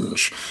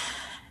strange.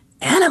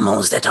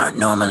 Animals that aren't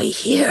normally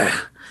here,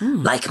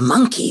 like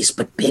monkeys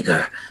but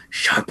bigger,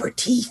 sharper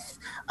teeth,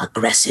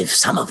 aggressive.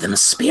 Some of them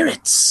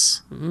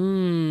spirits.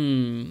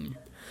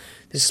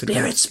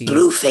 Spirits,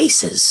 blue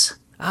faces.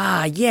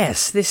 Ah,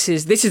 yes. This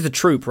is the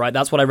troop, right?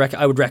 That's what I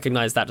would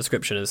recognize that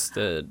description as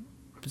the.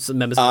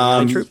 Members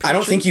of the troop. I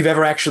don't think you've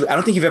ever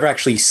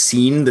actually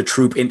seen the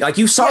troop in, like,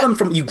 you saw them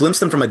you glimpsed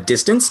them from a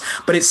distance,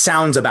 but it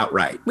sounds about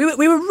right. We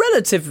were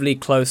relatively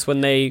close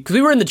because we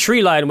were in the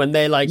tree line when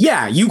they like.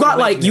 Yeah, you have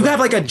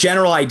like a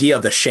general idea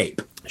of the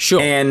shape.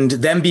 Sure. And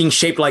them being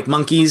shaped like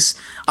monkeys.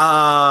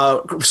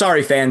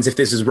 Sorry, fans, if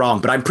this is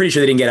wrong, but I'm pretty sure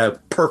they didn't get a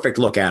perfect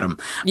look at them.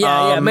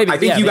 Maybe. I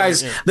think you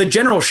guys, the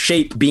general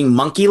shape being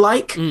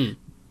monkey-like.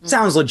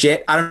 Sounds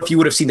legit. I don't know if you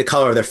would have seen the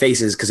color of their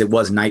faces because it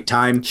was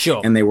nighttime,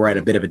 and they were at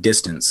a bit of a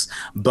distance.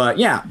 But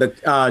yeah,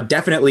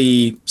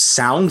 definitely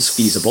sounds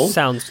feasible.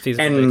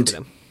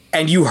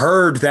 And you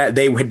heard that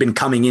they had been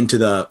coming into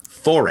the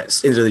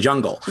forest, into the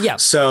jungle. Yeah.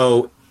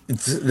 So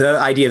the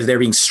idea of there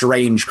being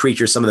strange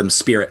creatures, some of them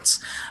spirits,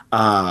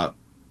 seems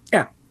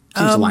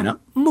to line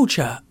up.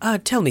 Mucha,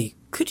 tell me,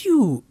 could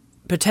you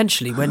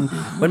potentially, when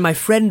my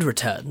friend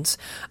returns,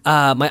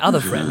 my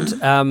other friend,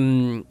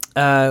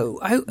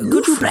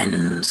 new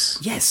friends.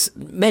 Yes,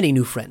 many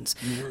new friends.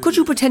 Could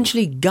you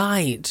potentially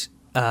guide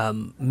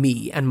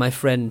me and my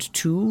friend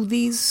to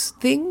these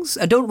things?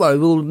 Don't worry,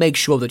 we'll make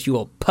sure that you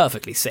are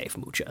perfectly safe,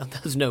 Mucha.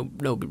 There's no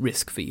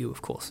risk for you,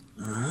 of course.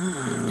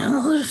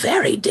 No,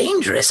 very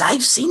dangerous.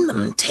 I've seen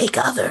them take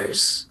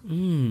others.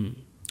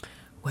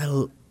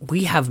 Well,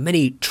 we have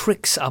many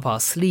tricks up our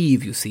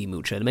sleeve, you see,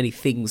 Mucha, and many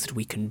things that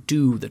we can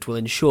do that will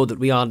ensure that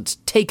we aren't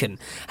taken.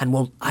 And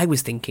well, I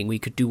was thinking we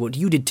could do what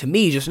you did to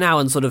me just now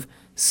and sort of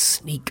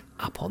sneak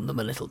up on them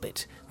a little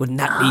bit. Wouldn't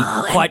that be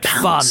quite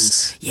fun?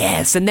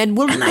 Yes, and then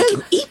I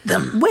can eat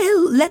them.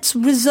 Well, let's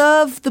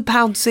reserve the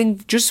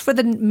pouncing just for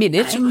the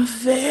minute. I'm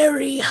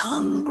very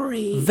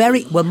hungry.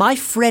 Well, my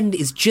friend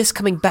is just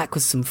coming back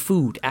with some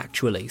food,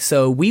 actually.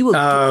 So we will.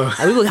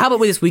 How about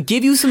with this? We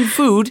give you some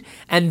food,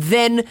 and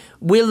then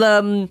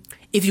we'll.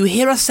 If you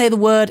hear us say the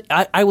word,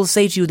 I will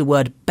say to you the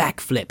word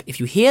backflip. If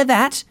you hear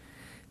that,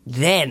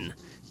 then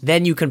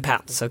you can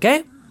pounce.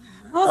 Okay.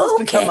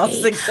 Okay.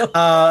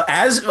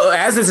 As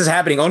this is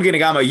happening,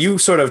 Ongenagama, you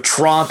sort of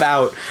tromp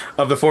out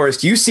of the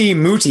forest. You see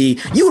Muti.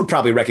 You would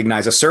probably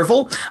recognize a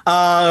serval.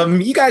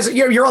 You guys,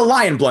 you're a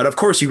lion blood. Of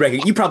course,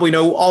 you probably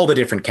know all the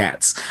different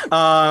cats.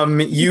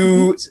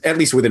 You, at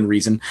least within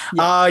reason.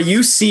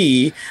 You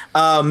see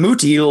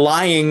Muti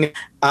lying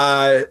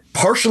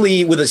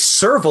partially with a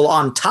serval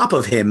on top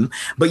of him,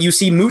 but you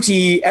see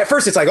Muti. At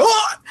first, it's like,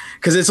 oh,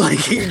 because it's like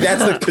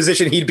that's the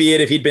position he'd be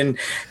in if he'd been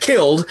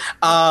killed.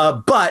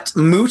 But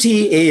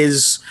Muti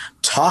is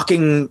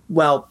talking.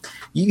 Well,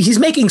 he's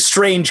making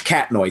strange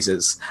cat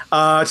noises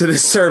to the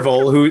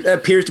serval, who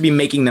appears to be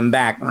making them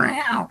back.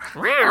 The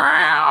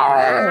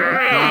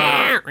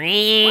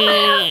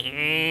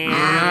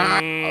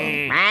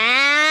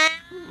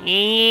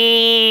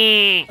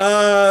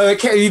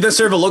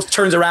serval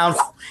turns around.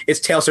 Its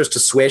tail starts to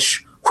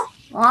swish.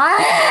 New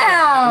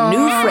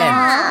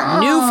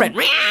friend.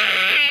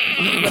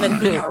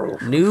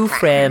 New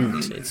friend.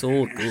 It's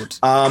all good.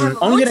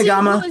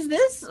 Ongenagama. Who is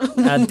this?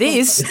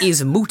 This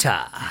is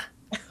Muta.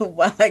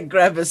 While I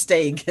grab a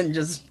steak and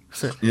just.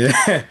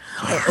 Yeah.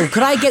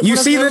 Could I get? You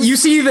see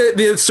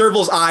the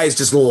serval's eyes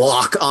just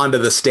lock onto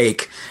the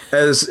steak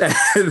as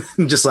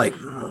just like.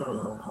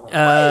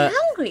 I'm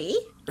hungry.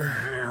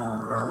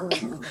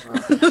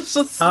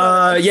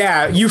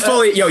 Yeah, you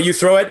fully, you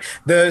throw it.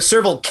 The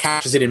serval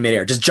catches it in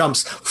midair, just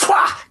jumps,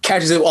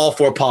 catches it with all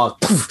four paws,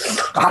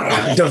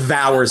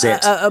 devours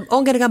it.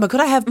 Ongenagama, could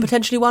I have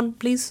potentially one,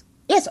 please?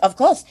 Yes, of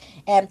course.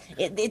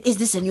 Is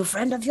this a new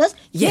friend of yours?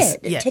 Yes.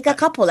 Yeah. Take a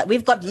couple.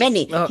 We've got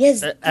many.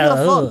 Here's 3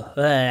 or 4.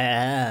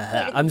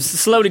 I'm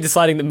slowly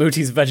deciding that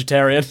Muti's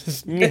vegetarian.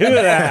 He's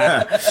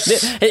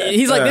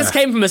like, this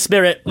came from a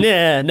spirit.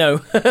 Yeah,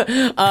 no.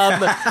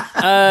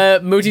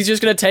 Muti's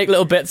just going to take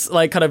little bits,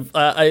 like kind of,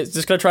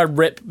 just going to try and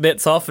rip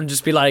bits off and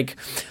just be like,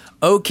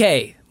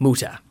 okay,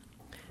 Muta.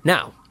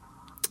 Now,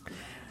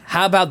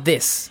 how about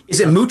this? Is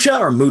it Mucha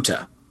or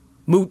Muta?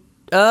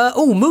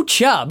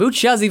 Mucha.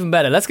 Mucha's even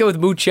better. Let's go with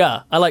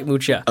Mucha. I like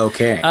Mucha.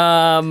 Okay.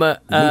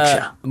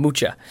 Mucha.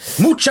 Mucha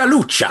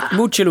Lucha. I'm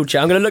going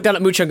to look down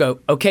at Mucha and go,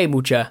 okay,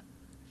 Mucha.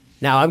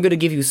 Now I'm going to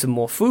give you some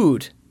more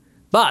food.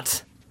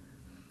 But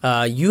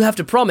you have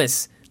to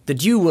promise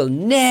that you will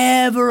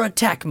never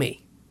attack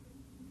me.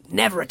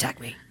 Never attack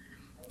me.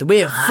 That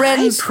we are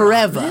friends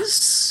forever.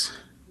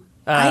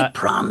 I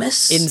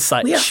promise.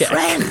 Insight we are check.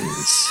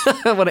 friends.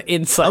 I want an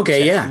insight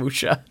check,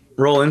 Musha.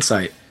 Roll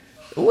insight.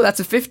 Oh, that's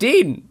a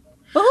 15.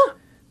 Oh.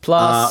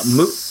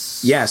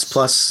 Plus... yes,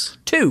 plus...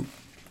 2.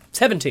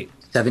 17.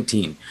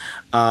 17.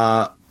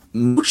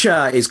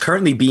 Mucha is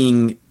currently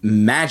being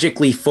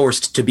magically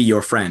forced to be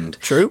your friend.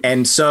 True.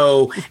 And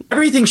so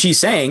everything she's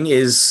saying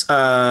is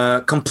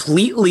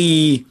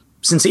completely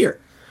sincere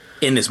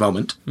in this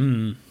moment.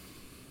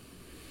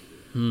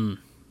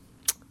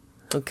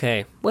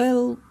 Okay,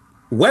 well...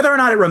 Whether or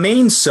not it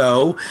remains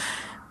so,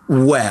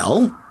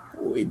 well,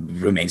 it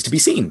remains to be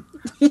seen.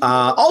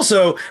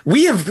 Also,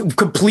 we have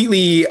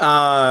completely,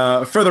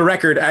 for the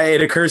record,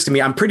 it occurs to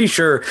me, I'm pretty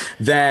sure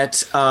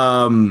that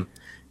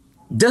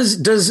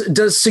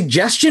does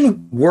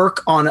suggestion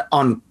work on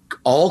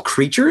all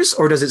creatures,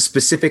 or does it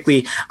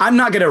specifically? I'm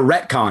not going to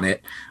retcon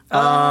it.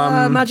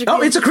 Magic.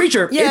 Oh, it's a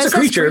creature. Yeah, it's a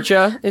creature.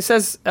 It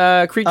says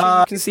creature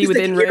you can see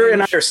within range.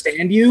 And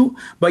understand you,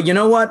 but you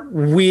know what?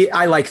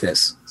 I like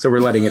this, so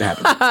we're letting it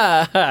happen.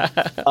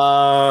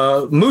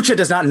 Mucha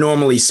does not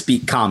normally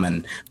speak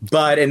common,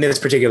 but in this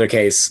particular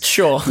case,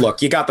 sure.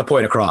 Look, you got the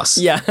point across.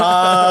 Yeah.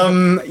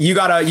 You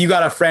got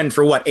a friend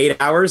for what? 8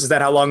 hours? Is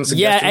that how long?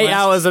 Yeah, 8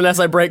 hours unless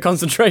I break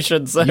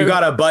concentration. So you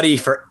got a buddy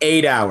for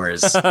 8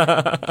 hours.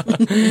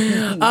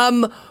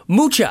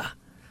 Mucha.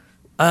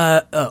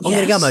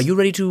 Ongerigama, are you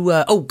ready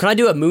to? Can I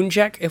do a moon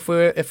check if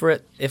we're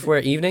at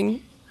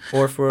evening,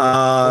 or or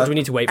do we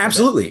need to wait? For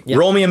absolutely. Yeah.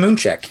 Roll me a moon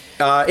check.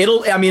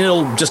 It'll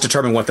just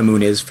determine what the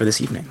moon is for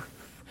this evening.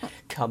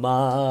 Come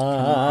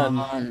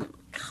on.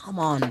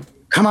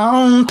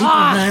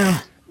 People.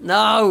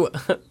 No,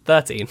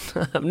 13.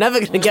 I'm never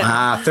gonna get.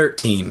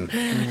 13.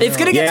 It's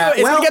gonna get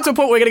gonna get to a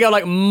point where we're gonna go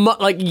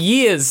like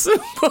years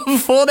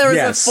before there is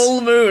a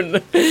full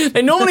moon.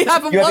 They normally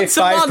happen once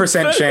a month. You have a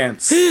 5%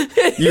 chance.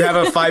 You have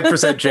a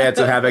 5% chance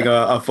of having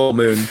a full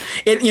moon.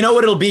 You know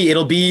what it'll be?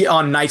 It'll be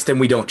on nights that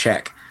we don't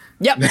check.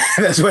 Yep.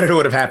 That's what it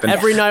would have happened.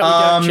 Every night we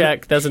don't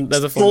check. There's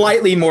a full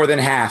slightly more than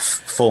half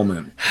full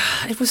moon.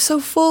 It was so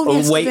full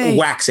yesterday.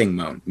 Waxing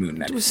moon.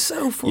 It was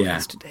so full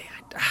yesterday.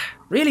 I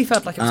really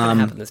felt like it was going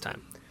to happen this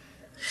time.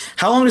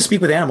 How long does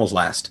Speak with Animals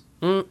last?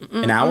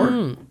 An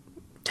hour?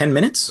 10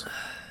 minutes?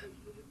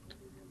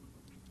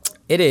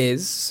 It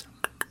is.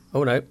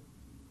 Oh no.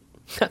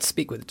 That's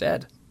Speak with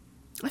Dead.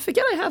 I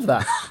forget I have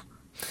that.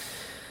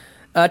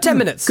 10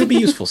 minutes. Could be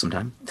useful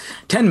sometime.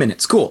 10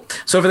 minutes. Cool.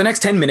 So for the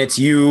next 10 minutes,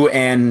 you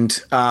and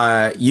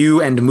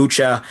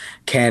Mucha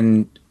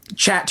can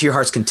chat to your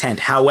heart's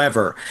content.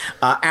 However,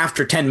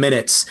 after 10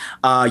 minutes,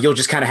 you'll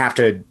just kind of have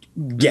to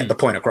get the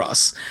point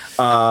across.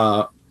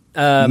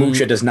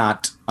 Mucha does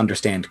not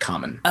understand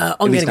common.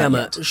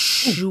 Ongerigama,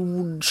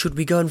 should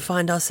we go and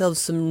find ourselves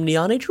some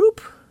Niani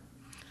troop?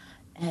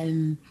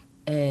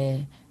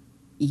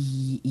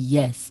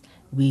 Yes,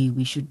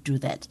 we should do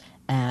that.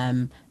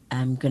 I'm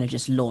gonna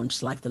just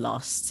launch like the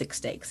last 6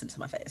 steaks into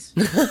my face.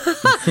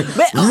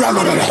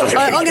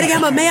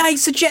 Ongerigama, may I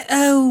suggest?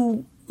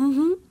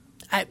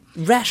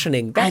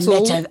 Rationing. That's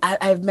all.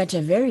 I've met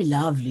a very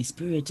lovely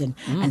spirit, and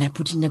I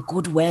put in a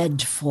good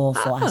word for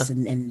us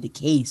in the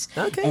case.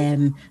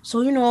 Okay.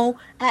 So her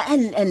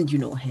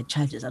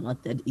charges are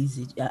not that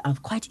easy. Are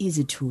quite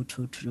easy to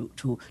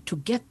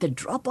get the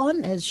drop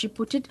on, as she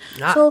put it.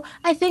 So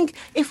I think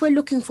if we're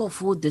looking for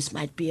food, this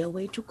might be a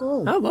way to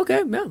go. Oh,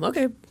 okay. Yeah.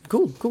 Okay.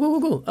 Cool.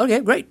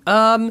 Okay, great.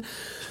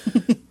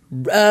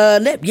 Mucha.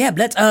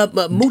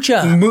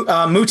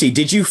 Muti,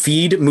 did you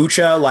feed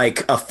Mucha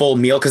like a full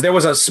meal? Because there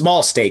was a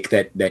small steak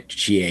that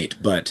she ate,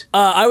 but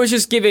I was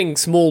just giving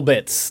small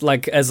bits,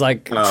 like as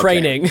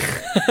training.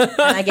 And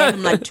I gave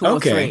him like 2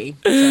 or 3.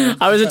 So.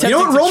 I was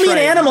attempting. Roll to me an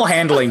train. animal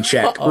handling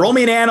check. Roll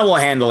me an animal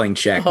handling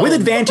check with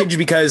advantage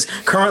because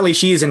currently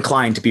she is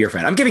inclined to be your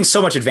friend. I'm giving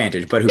so much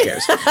advantage, but who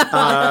cares?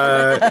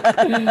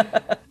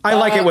 I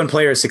like it when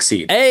players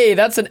succeed. Hey,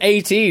 that's an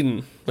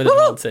 18 with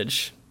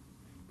advantage.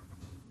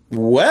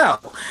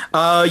 Well,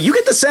 you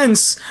get the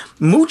sense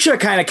Mucha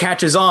kind of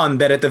catches on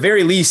that at the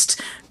very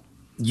least,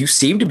 you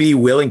seem to be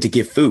willing to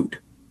give food.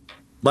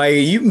 Like,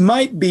 you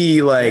might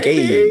be like,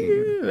 maybe.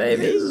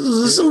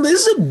 This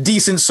is a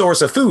decent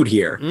source of food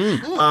here.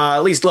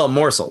 At least little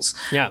morsels.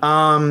 Yeah.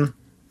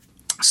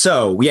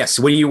 So, yes,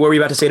 what were you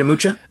about to say to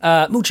Mucha?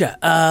 Mucha,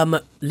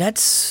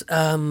 let's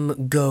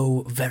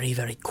go very,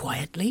 very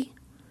quietly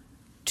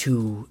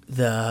to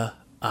the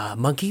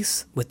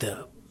monkeys with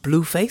the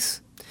blue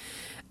face.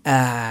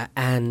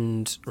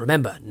 And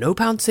remember, no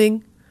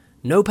pouncing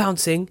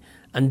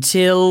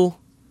until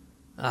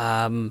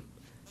I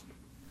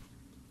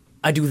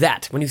do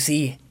that. When you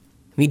see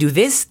me do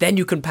this, then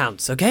you can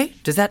pounce, okay?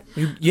 Does that,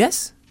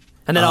 yes?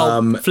 And then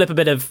I'll flip a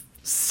bit of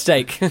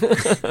steak.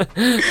 Positive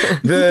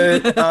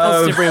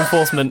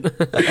reinforcement.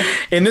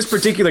 In this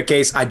particular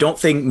case, I don't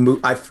think,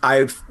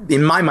 I've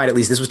in my mind at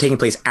least, this was taking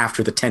place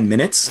after the 10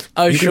 minutes.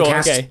 Oh, you sure, can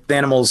cast the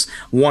animals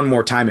one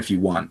more time if you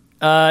want.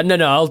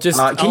 No, I'll just...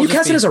 Can you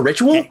cast it as a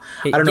ritual?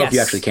 I don't know if you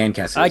actually can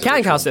cast it as a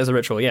ritual. Cast it as a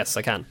ritual, yes,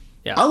 I can.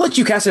 Yeah. I'll let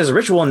you cast it as a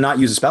ritual and not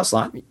use a spell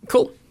slot.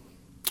 Cool.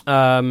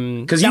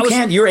 Because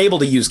you're able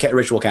to use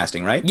ritual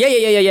casting, right?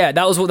 Yeah.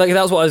 That was what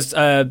I was.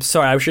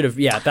 Sorry, I should have.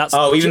 Yeah, that's.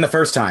 Oh, even the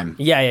first time.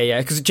 Yeah.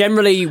 Because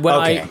generally,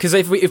 because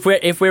if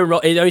we're,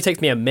 it only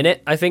takes me a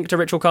minute, I think, to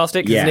ritual cast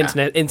it. Because it's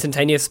an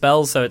instantaneous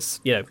spell, so it's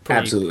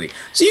absolutely.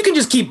 So you can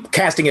just keep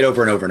casting it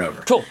over and over and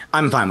over. Cool.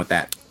 I'm fine with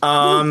that.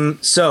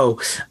 So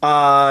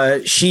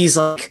she's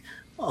like,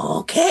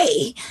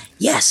 okay,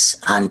 yes,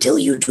 until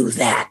you do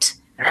that,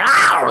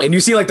 and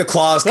you see like the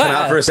claws come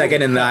out for a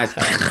second, and the eyes.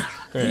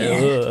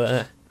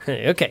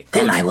 Okay.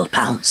 Then I will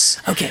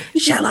pounce. Okay.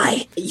 Shall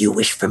I? You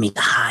wish for me to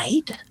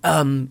hide?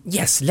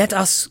 Yes, let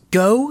us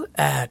go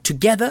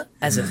together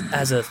as a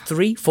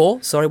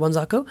 3-4, sorry,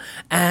 Wanzako,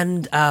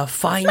 and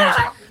find...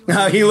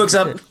 He looks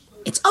up.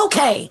 It's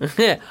okay.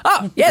 Yeah.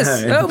 Oh,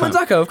 yes. Oh,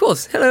 Wanzako, of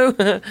course. Hello.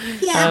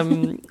 Yeah.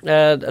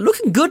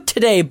 Looking good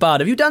today, bud.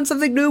 Have you done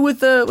something new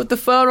with the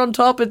fur on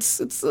top? It's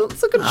a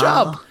good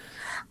job.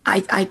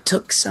 I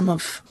took some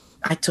of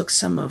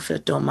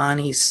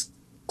Domani's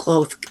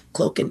cloak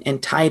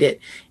and tied it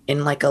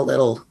in like a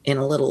little like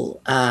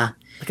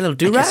a little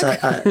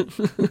do-rag?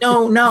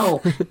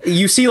 No.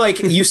 You see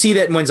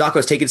that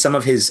Wanzako's taken some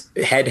of his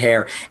head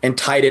hair and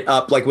tied it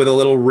up like with a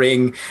little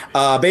ring,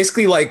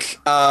 basically like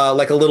a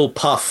little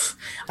puff.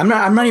 I'm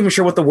not even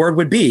sure what the word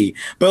would be,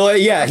 but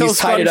he's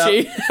tied it up.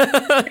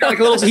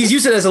 He's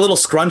used it as a little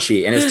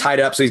scrunchie and it's tied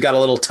up, so he's got a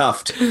little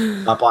tuft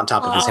up on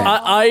top of his head.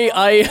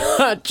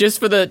 I just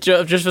for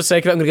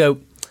sake of it, I'm gonna go,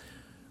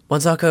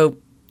 Wanzako,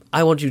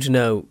 I want you to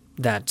know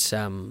that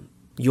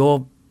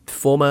your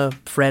former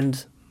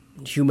friend,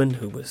 human,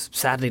 who was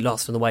sadly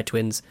lost in the White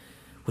Twins,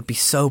 would be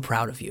so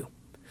proud of you.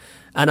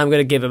 And I'm going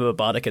to give him a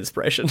bardic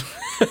inspiration.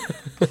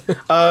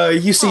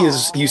 You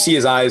see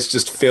his eyes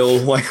just fill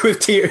like with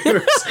tears,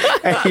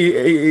 and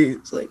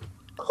he's like,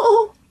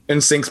 oh,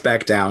 and sinks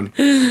back down.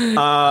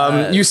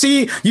 You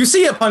see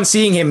upon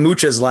seeing him,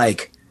 Mucha's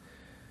like,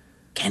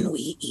 can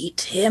we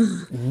eat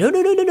him? No.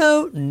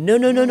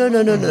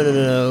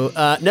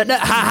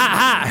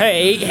 Ha.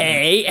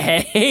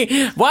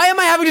 Hey. Why am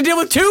I having to deal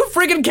with 2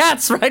 friggin'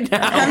 cats right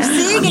now? I'm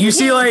seeing it. You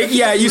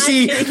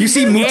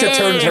see Mucha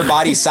turns her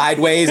body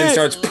sideways and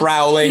starts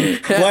prowling,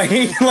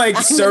 like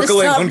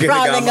circling on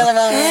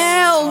Gigagama.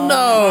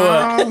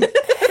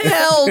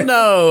 Hell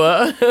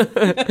no.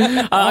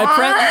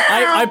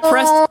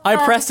 I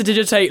pressed to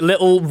digitate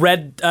little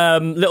red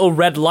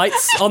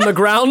lights on the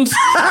ground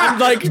and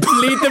like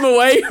lead them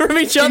away from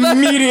each other.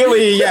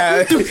 Immediately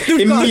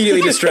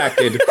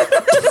distracted.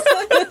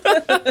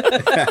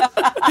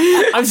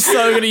 I'm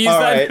so gonna use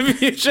that in the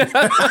future.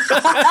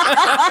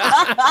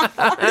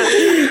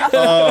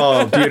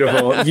 Oh,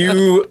 beautiful.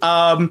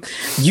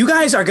 You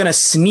guys are gonna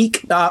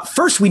sneak.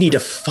 First, we need to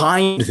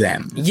find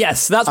them.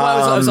 Yes, that's why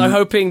I was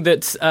hoping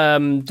that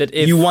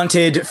if you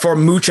wanted for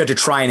Mucha to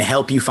try and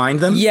help you find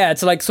them. Yeah,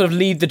 to like sort of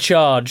lead the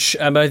charge.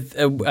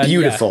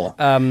 Beautiful.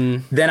 Yeah.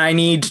 Then I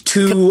need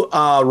 2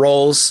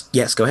 rolls.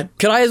 Yes, go ahead.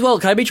 Can I as well?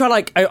 Can I be trying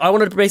like I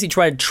want to basically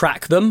try and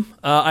track them?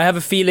 I have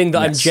a feeling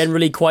that I'm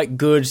generally quite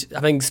good,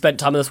 having spent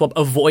time in the swamp,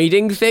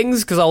 avoiding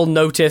things because I'll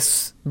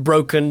notice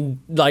broken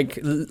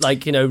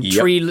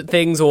tree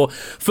things or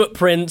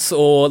footprints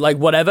or like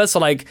whatever. So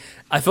like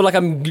I feel like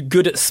I'm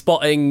good at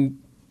spotting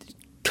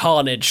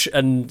carnage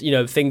and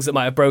things that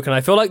might have broken.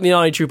 I feel like the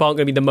Narni troop aren't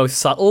going to be the most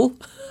subtle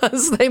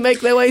as they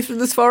make their way through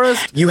this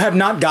forest. You have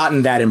not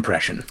gotten that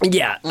impression.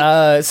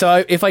 Yeah.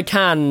 So if I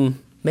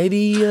can.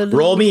 Maybe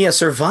roll me a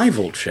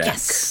survival check.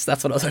 Yes,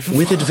 that's what I was hoping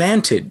with for.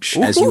 Advantage,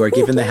 as you are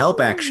given the help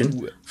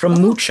action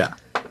from Mucha.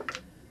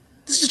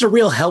 This is a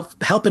real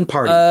helping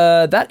party.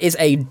 That is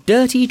a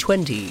dirty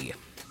 20.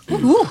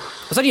 Ooh.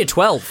 That's only a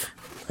 12.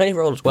 I only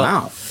rolled a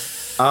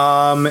 12.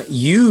 Wow.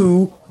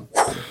 You,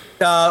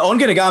 on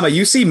Ginagama,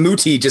 you see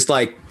Muti just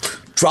like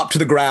drop to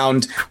the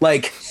ground,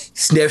 like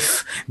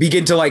sniff,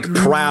 begin to like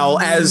prowl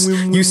as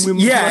you see,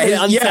 the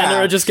antennae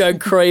are just going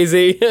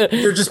crazy.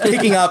 They're just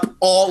picking up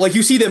all, like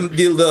you see them,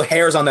 the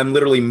hairs on them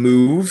literally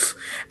move.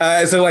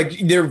 So like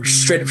they're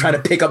straight trying to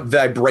pick up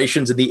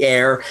vibrations in the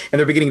air, and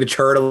they're beginning to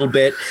churn a little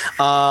bit.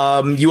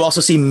 You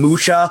also see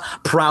Mucha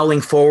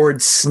prowling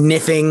forward,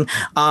 sniffing,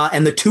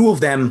 and the 2 of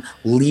them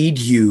lead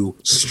you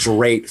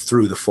straight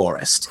through the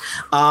forest.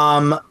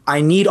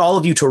 I need all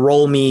of you to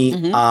roll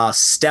me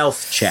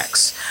stealth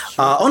checks.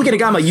 On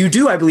Ginagama, you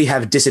do, I believe,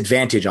 have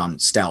disadvantage on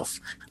stealth.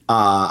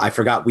 I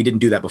forgot we didn't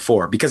do that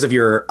before because of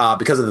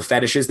the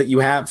fetishes that you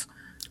have.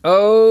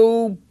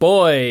 Oh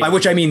boy! By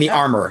which I mean the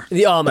armor.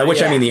 The armor. By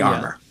which I mean the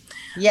armor.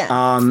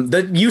 Yeah.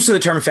 The use of the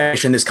term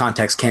fetish in this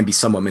context can be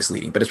somewhat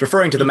misleading, but it's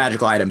referring to the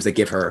magical items that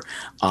give her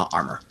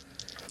armor.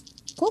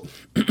 Cool.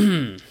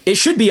 It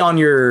should be on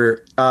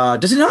your.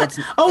 Does it not?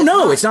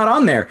 It's not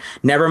on there.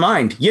 Never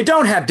mind. You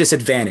don't have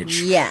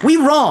disadvantage. Yeah.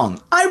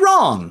 I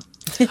wrong.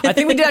 I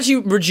think we did actually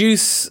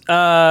reduce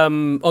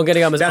on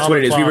getting armor. That's what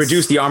it is. We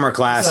reduced the armor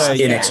class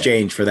in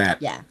exchange for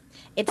that. Yeah.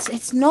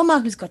 It's Norma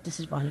who's got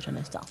disadvantage on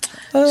her stuff.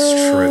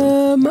 It's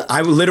true.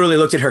 I literally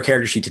looked at her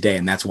character sheet today,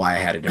 and that's why I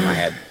had it in my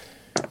head.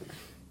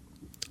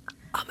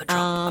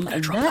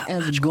 That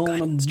is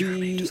going to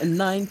be a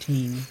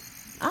 19.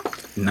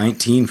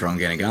 19 from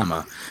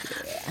Genagama.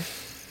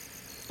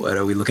 What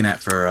are we looking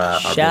at for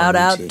Shout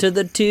out to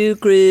the 2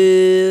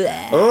 crew.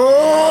 That's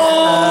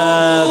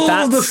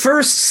the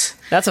first.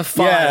 That's a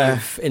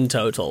 5 in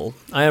total.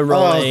 I am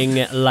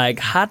rolling like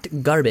hot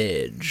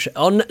garbage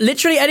on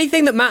literally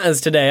anything that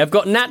matters today. I've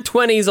got nat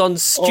 20s on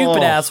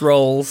stupid ass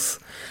rolls.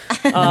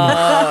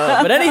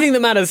 But anything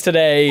that matters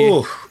today.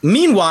 Ooh.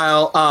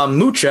 Meanwhile,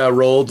 Mucha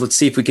rolled. Let's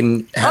see if we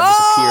can have this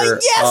appear.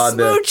 Yes,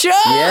 Mucha!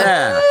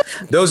 Yeah.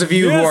 Those of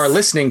you who are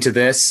listening to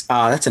this,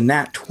 that's a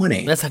nat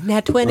 20. That's a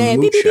nat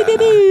 20.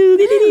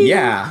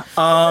 Yeah.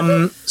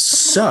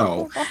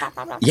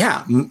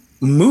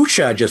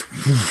 Mucha just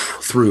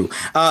through.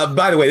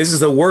 By the way, this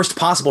is the worst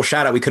possible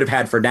shout out we could have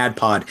had for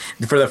NADPOD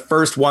for the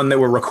first one that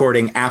we're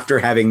recording after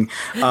having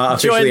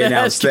officially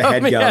announced the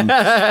Headgum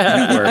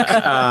Network.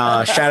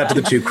 Shout out to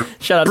the 2 crew.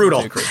 Shout out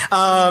Brutal. to the 2 crew.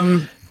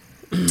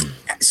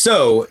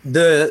 So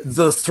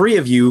the 3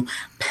 of you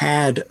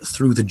pad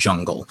through the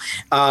jungle,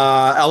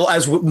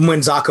 as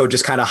when Zako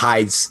just kind of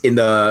hides in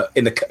the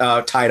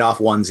tied off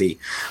onesie.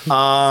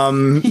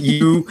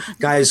 You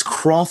guys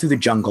crawl through the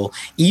jungle.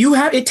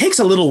 It takes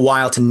a little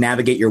while to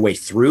navigate your way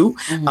through.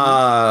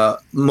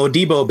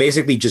 Modibo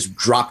basically just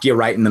dropped you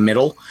right in the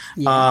middle,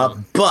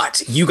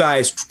 but you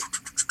guys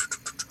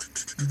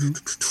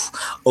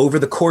over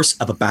the course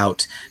of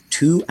about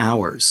 2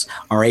 hours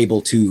are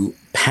able to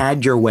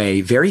pad your way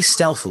very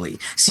stealthily,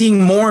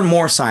 seeing more and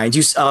more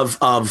signs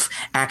of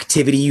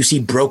activity. You see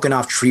broken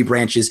off tree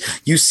branches.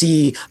 You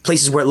see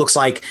places where it looks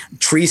like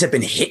trees have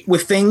been hit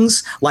with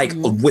things, like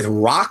with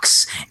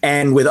rocks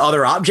and with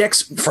other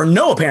objects for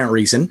no apparent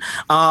reason.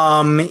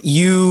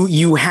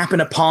 You happen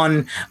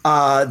upon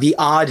the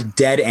odd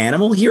dead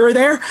animal here or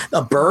there.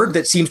 A bird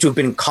that seems to have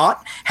been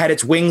caught, had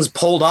its wings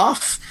pulled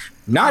off,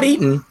 not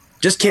eaten,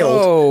 just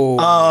killed.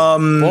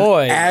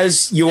 Boy.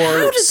 As you're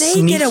How do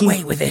they get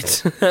away with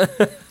it?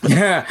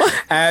 Yeah,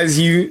 as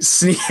you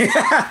sneak,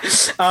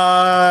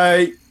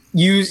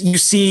 you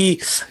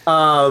see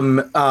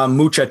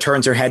Mucha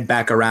turns her head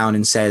back around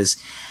and says,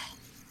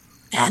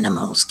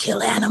 Animals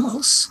kill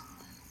animals.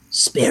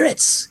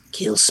 Spirits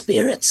kill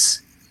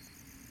spirits.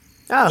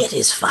 It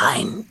is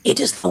fine. It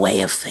is the way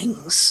of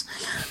things.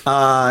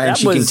 And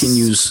she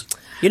continues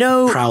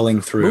prowling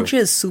through. Mucha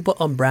is super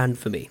on brand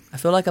for me. I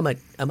feel like I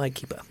might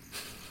keep her.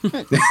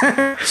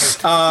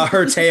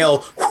 Her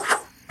tail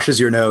pushes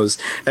your nose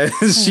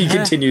as she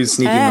continues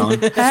sneaking on.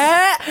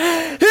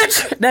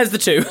 There's the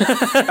 2.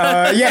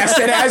 Yes,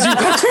 and as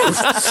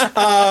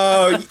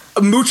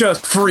you Mucha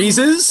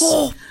freezes.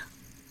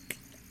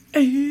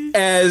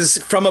 As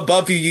from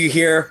above you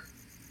hear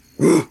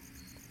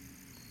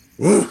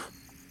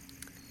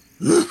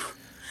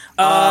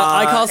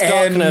I cast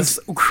darkness.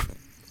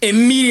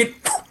 Immediate,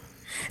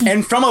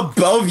 and from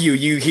above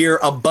you hear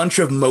a bunch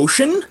of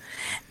motion.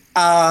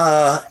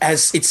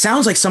 As it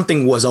sounds like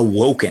something was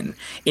awoken.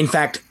 In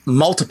fact,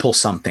 multiple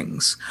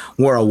somethings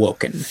were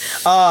awoken.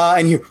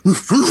 And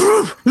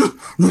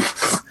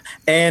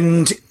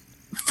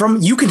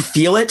you can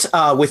feel it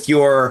with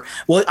your,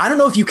 well, I don't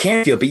know if you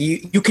can feel it, but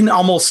you can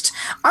almost,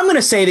 I'm going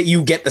to say that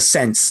you get the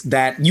sense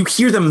that you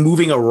hear them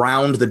moving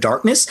around the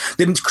darkness.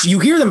 Then you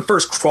hear them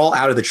first crawl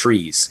out of the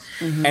trees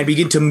and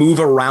begin to move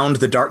around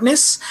the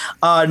darkness.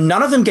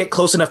 None of them get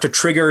close enough to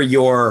trigger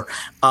your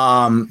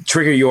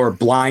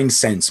blind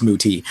sense,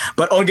 Muti.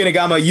 But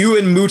Ongenagama, you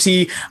and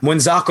Muti,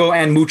 Mwenzako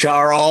and Mucha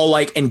are all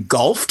like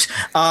engulfed.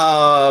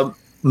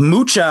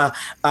 Mucha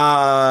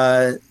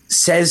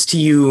says to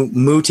you,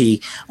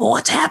 Muti,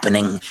 what's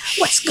happening?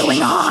 What's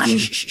going on?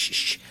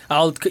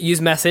 I'll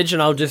use message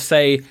and I'll just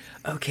say,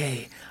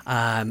 okay,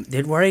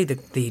 don't worry,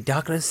 the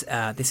darkness,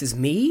 this is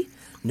me.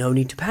 No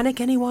need to panic,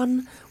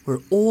 anyone.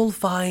 We're all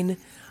fine.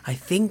 I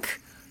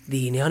think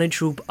the Nyani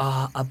troop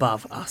are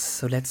above us,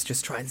 so let's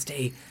just try and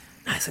stay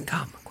nice and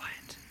calm and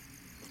quiet.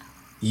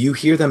 You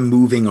hear them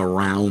moving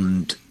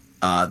around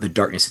the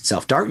darkness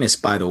itself. Darkness,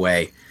 by the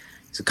way,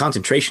 is a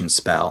concentration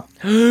spell.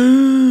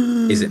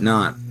 Is it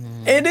not?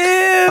 It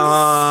is.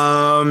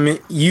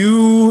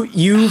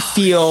 You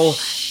feel.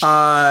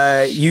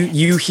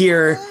 You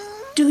hear.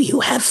 Do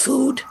you have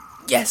food?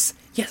 Yes,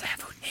 I have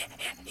food.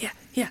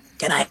 Yeah.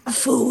 Can I have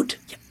food?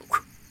 Yeah.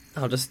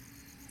 I'll just.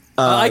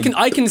 I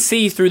can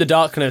see through the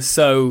darkness,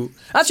 so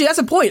actually that's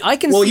a point. I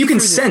can. Well, see you can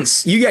through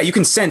sense. You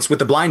can sense with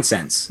the blind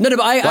sense. No, but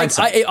I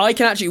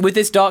can actually, with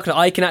this darkness,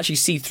 I can actually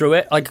see through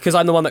it, like because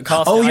I'm the one that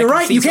cast. Oh, it. you're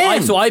right. You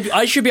can. So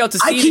I should be able to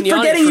see. I keep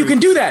forgetting you can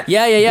do that.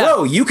 Yeah.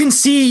 Bro, you can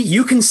see.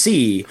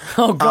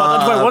 Oh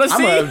God, I want to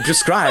see. I'm gonna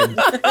describe.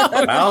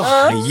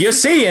 Well, you're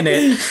seeing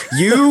it.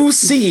 You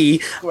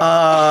see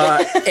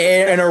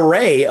an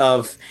array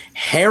of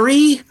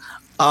hairy,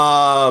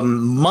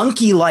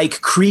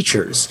 monkey-like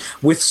creatures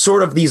with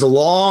sort of these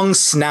long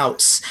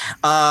snouts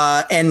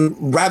and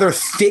rather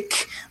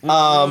thick,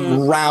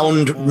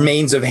 round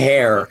manes of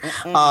hair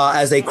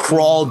as they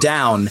crawl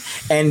down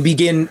and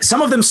begin,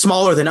 some of them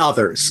smaller than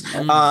others,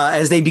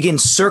 as they begin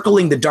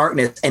circling the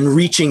darkness and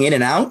reaching in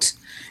and out,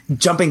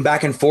 jumping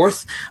back and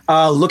forth,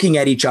 looking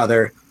at each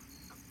other.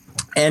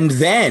 And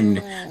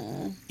then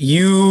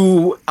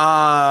you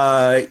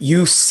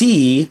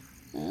see.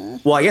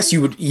 Well, I guess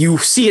you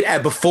see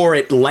it before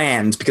it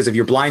lands because of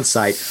your blind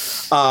sight.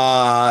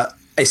 A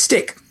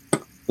stick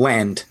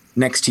land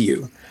next to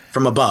you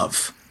from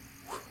above.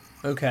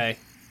 Okay.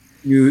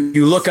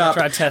 You look up.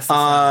 Try to test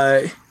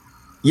this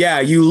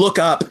you look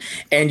up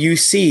and you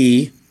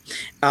see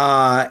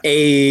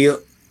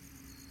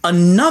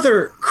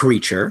another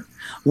creature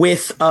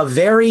with a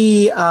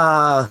very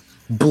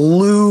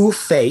blue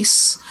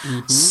face.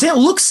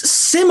 Looks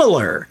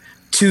similar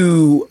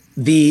to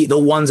the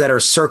ones that are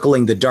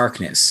circling the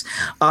darkness,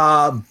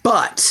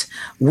 but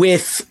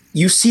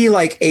you see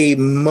like a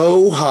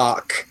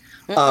mohawk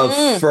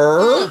of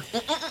fur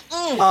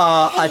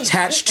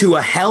attached to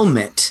a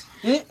helmet.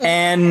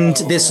 And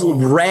this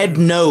red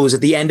nose at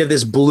the end of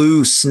this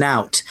blue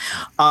snout.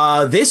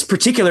 This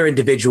particular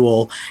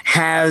individual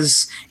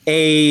has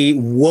a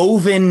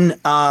woven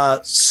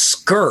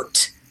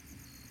skirt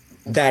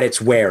that it's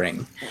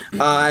wearing.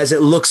 As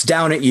it looks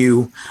down at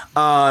you,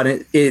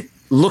 it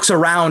looks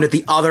around at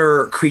the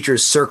other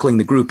creatures circling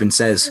the group and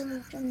says,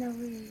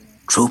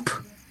 "Troop,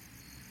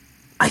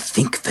 I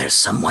think there's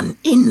someone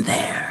in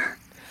there."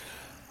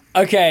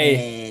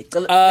 Okay.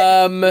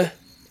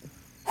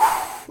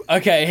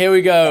 Okay, here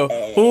we go.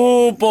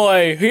 Oh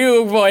boy,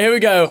 here we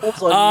go.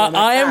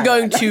 I am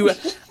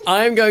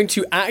going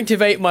to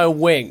activate my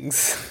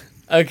wings.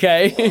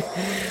 Okay,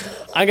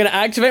 I'm going to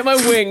activate my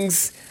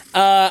wings,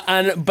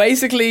 and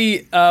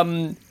basically,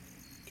 can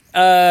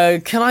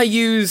I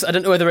use? I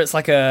don't know whether it's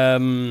like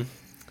a.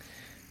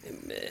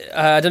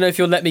 I don't know if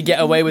you'll let me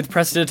get away with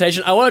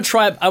prestidigitation. I want to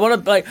try.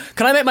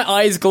 Can I make my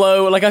eyes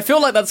glow? Like, I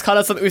feel like that's kind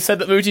of something we said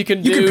that Mooti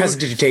can do. You can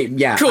prestidigitate.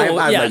 Yeah, cool.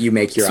 I'll let you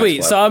make your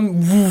Sweet. eyes glow.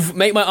 So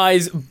make my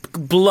eyes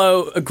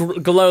glow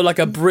like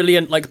a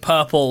brilliant like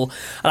purple,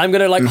 and I'm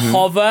gonna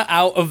hover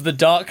out of the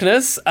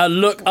darkness,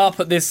 look up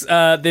at this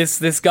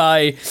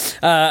guy,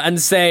 and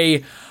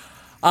say,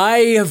 "I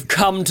have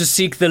come to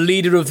seek the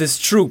leader of this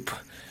troop.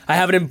 I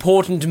have an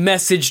important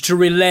message to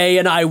relay,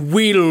 and I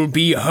will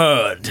be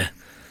heard."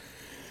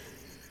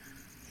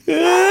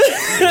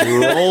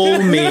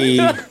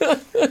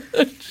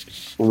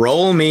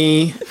 Roll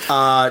me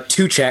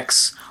 2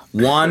 checks.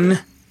 1,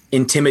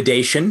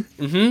 intimidation,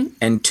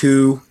 and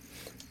 2,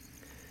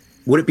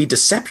 would it be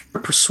deception or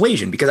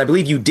persuasion? Because I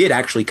believe you did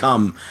actually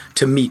come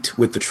to meet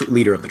with the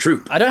leader of the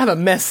troop. I don't have a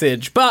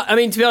message, but I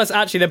mean, to be honest,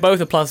 actually, they're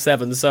both a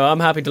 +7, so I'm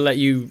happy to let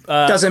you.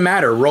 Doesn't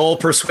matter. Roll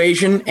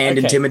persuasion and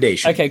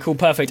intimidation. Okay, cool,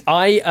 perfect.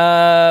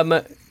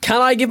 Can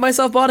I give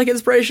myself bardic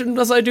inspiration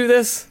as I do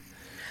this?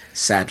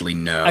 Sadly,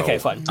 no. Okay,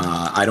 fine.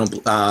 I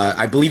don't.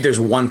 I believe there's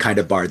one kind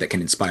of bard that can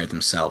inspire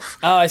themselves.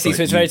 Oh, I see.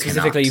 So it's very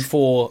specifically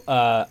for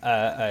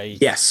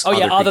yes. Oh,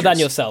 yeah. Other than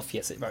yourself.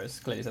 Yes, it very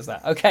clearly says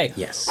that. Okay.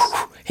 Yes.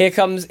 Here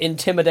comes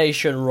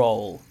intimidation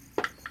roll.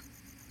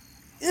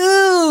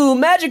 Ooh,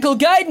 magical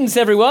guidance,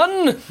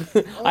 everyone!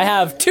 I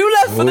have 2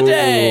 left for the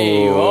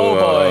day.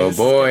 Oh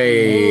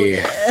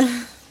boy.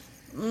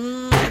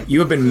 You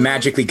have been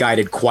magically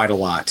guided quite a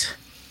lot.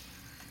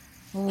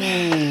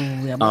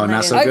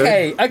 Not so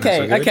good?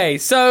 Okay.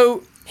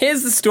 So,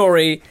 here's the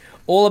story,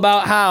 all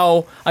about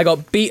how I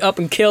got beat up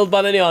and killed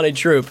by the Nyani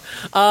troop.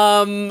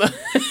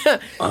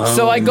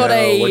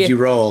 What'd you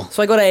roll?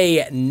 So I got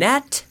a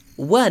nat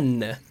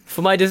 1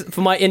 for my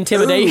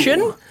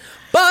intimidation. Ooh.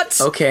 But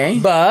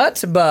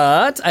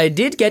I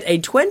did get a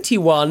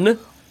 21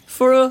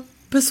 for a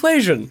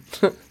persuasion.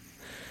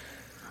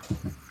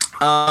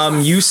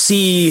 You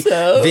see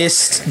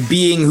this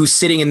being who's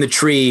sitting in the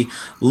tree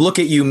look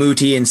at you,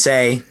 Mooti, and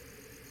say,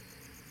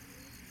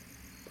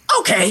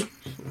 "Okay."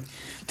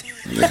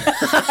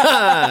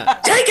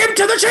 "Take him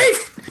to the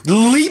chief!"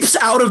 Leaps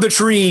out of the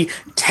tree,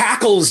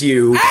 tackles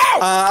you.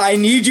 I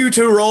need you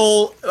to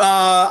roll.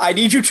 I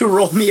need you to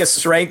roll me a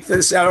strength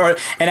or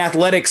an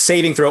athletics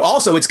saving throw.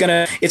 Also, it's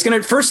gonna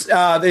first.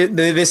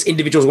 This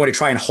individual is going to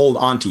try and hold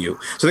on to you,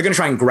 so they're going to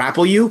try and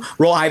grapple you.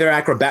 Roll either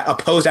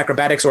opposed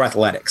acrobatics or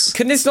athletics.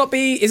 Can this not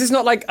be? Is this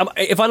not like?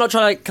 If I'm not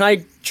trying, can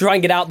I try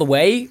and get out the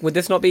way? Would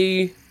this not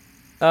be?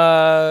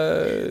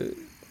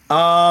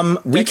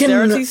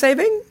 Dexterity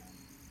saving.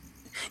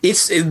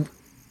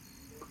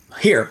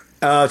 Here.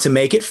 To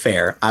make it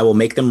fair, I will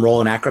make them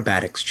roll an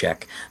acrobatics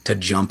check to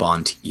jump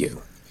onto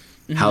you.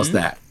 How's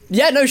that?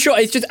 Yeah, no, sure.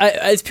 It's just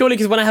it's purely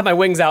because when I have my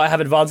wings out, I have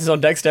advances on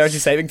dexterity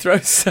saving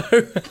throws, so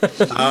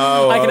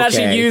I can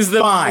actually use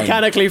them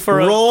mechanically for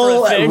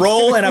roll a thing.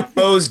 Roll an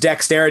opposed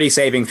dexterity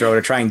saving throw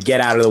to try and get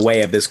out of the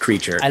way of this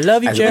creature. I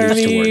love you,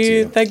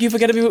 Jeremy. Thank you for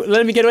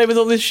letting me get away with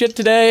all this shit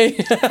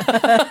today.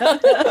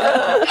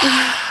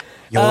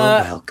 You're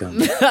welcome.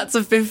 That's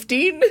a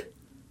 15.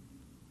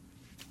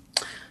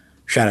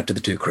 Shout out to the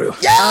 2 crew.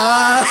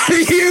 Yeah!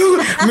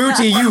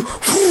 Mooti,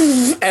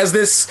 as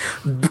this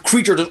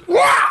creature just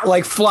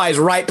flies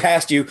right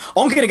past you.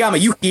 Onkinagama,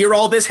 you hear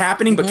all this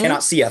happening but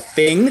cannot see a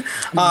thing.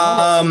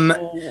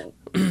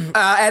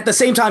 At the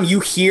same time,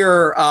 you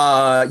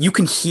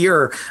can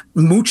hear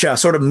Mucha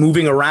sort of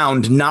moving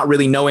around, not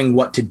really knowing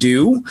what to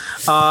do.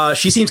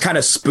 She seems kind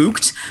of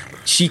spooked.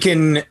 She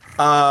can.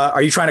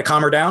 Are you trying to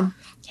calm her down?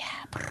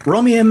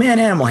 Roll me a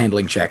man-animal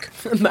handling check.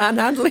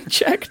 Manhandling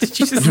check? Did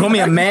you just roll me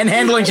a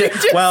manhandling check?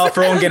 Well,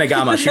 for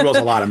Ongenagama, she rolls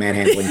a lot of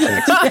manhandling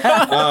checks.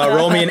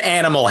 Roll me an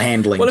animal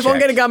handling check. Well,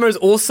 if Ongenagama is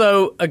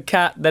also a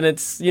cat, then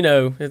it's,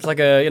 it's like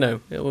a,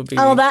 it would be...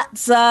 Oh,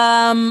 that's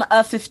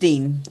a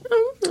 15.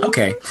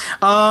 Okay.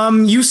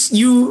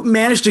 You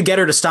managed to get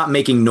her to stop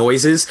making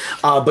noises,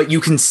 but you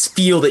can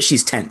feel that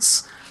she's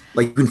tense.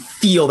 Like, you can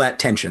feel that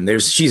tension.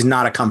 She's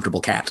not a comfortable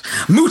cat.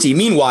 Mooti,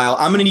 meanwhile,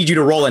 I'm going to need you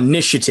to roll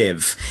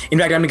initiative. In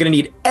fact, I'm going to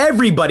need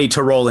everybody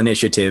to roll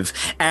initiative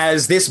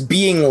as this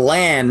being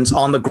lands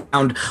on the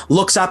ground,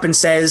 looks up and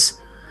says,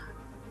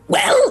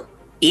 "Well,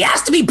 he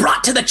has to be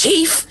brought to the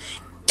chief.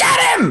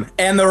 Get him!"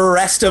 And the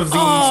rest of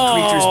these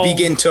creatures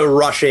begin to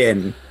rush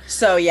in.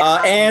 So,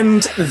 yeah.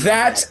 And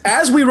that,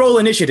 as we roll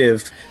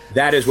initiative,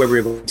 that is where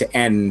we're going to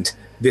end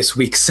this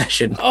week's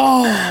session.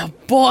 Oh,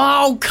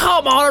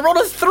 come on, I rolled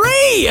a 3!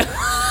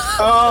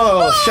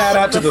 Oh, shout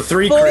out to the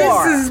 3 crew. This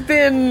has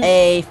been...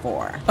 A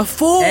 4. A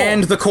 4!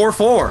 And the core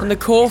 4. And the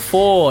core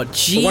 4,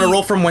 gee. You want to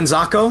roll from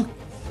Wenzako?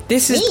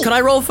 This is... Can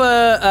I roll for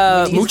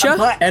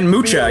Mucha? And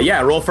Mucha,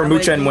 yeah, roll for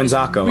Mucha and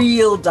Wenzako.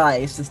 Real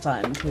dice this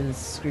time, because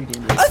screwed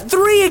in. A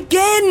 3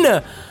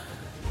 again!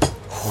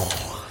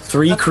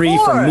 3 Cree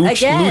for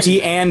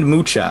Muti and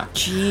Mucha.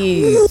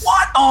 Jeez.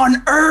 What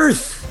on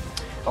earth?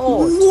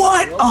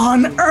 What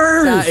on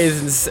earth? That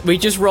is... We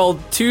just rolled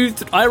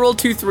I rolled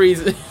 2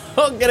 3s.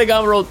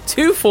 Ongenagama rolled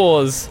 2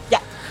 4s. Yeah.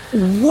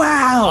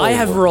 Wow. I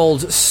have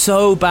rolled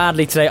so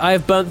badly today. I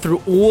have burnt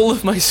through all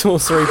of my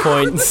sorcery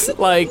points.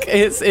 Like,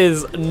 it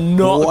is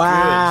not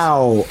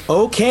Wow. good.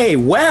 Okay,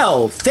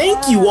 well,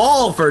 thank you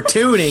all for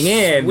tuning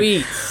in.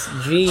 Sweet.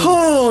 Jeez.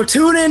 Oh,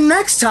 tune in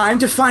next time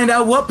to find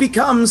out what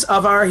becomes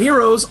of our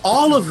heroes,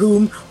 all of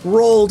whom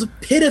rolled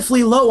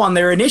pitifully low on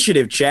their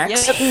initiative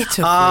checks.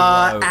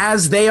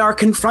 As they are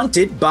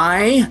confronted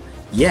by,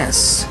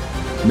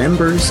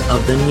 members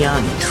of the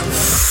Nyani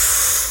troop.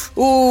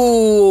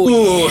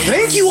 Ooh,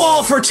 thank you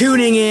all for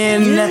tuning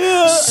in.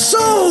 Yeah. So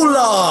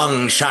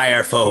long,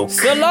 Shire folk.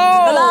 So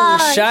long,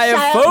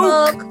 Shire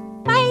folk.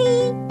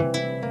 Bye.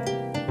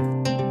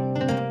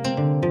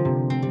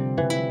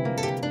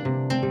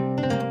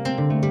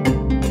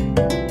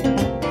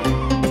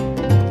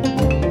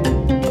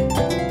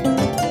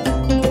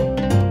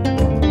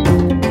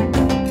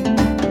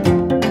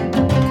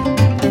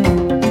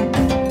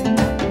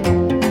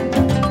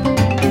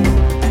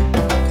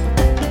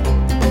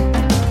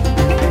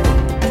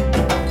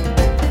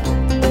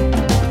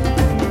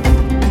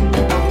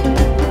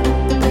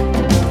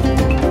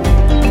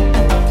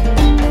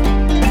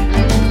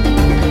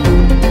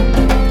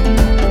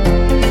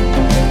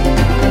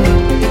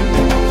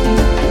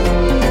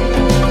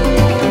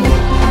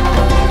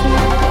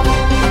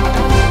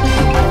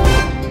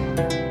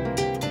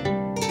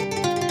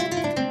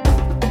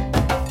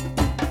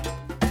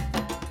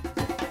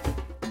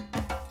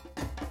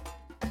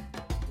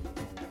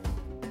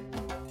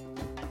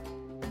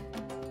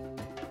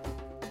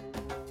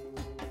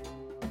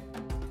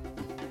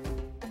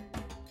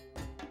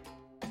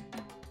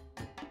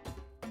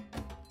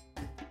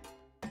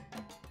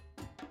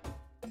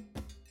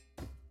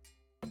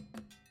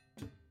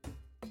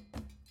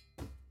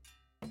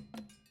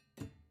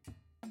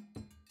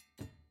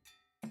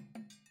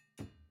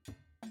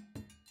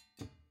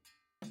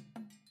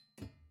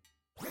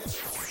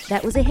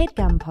 That was a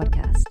HeadGum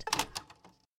podcast.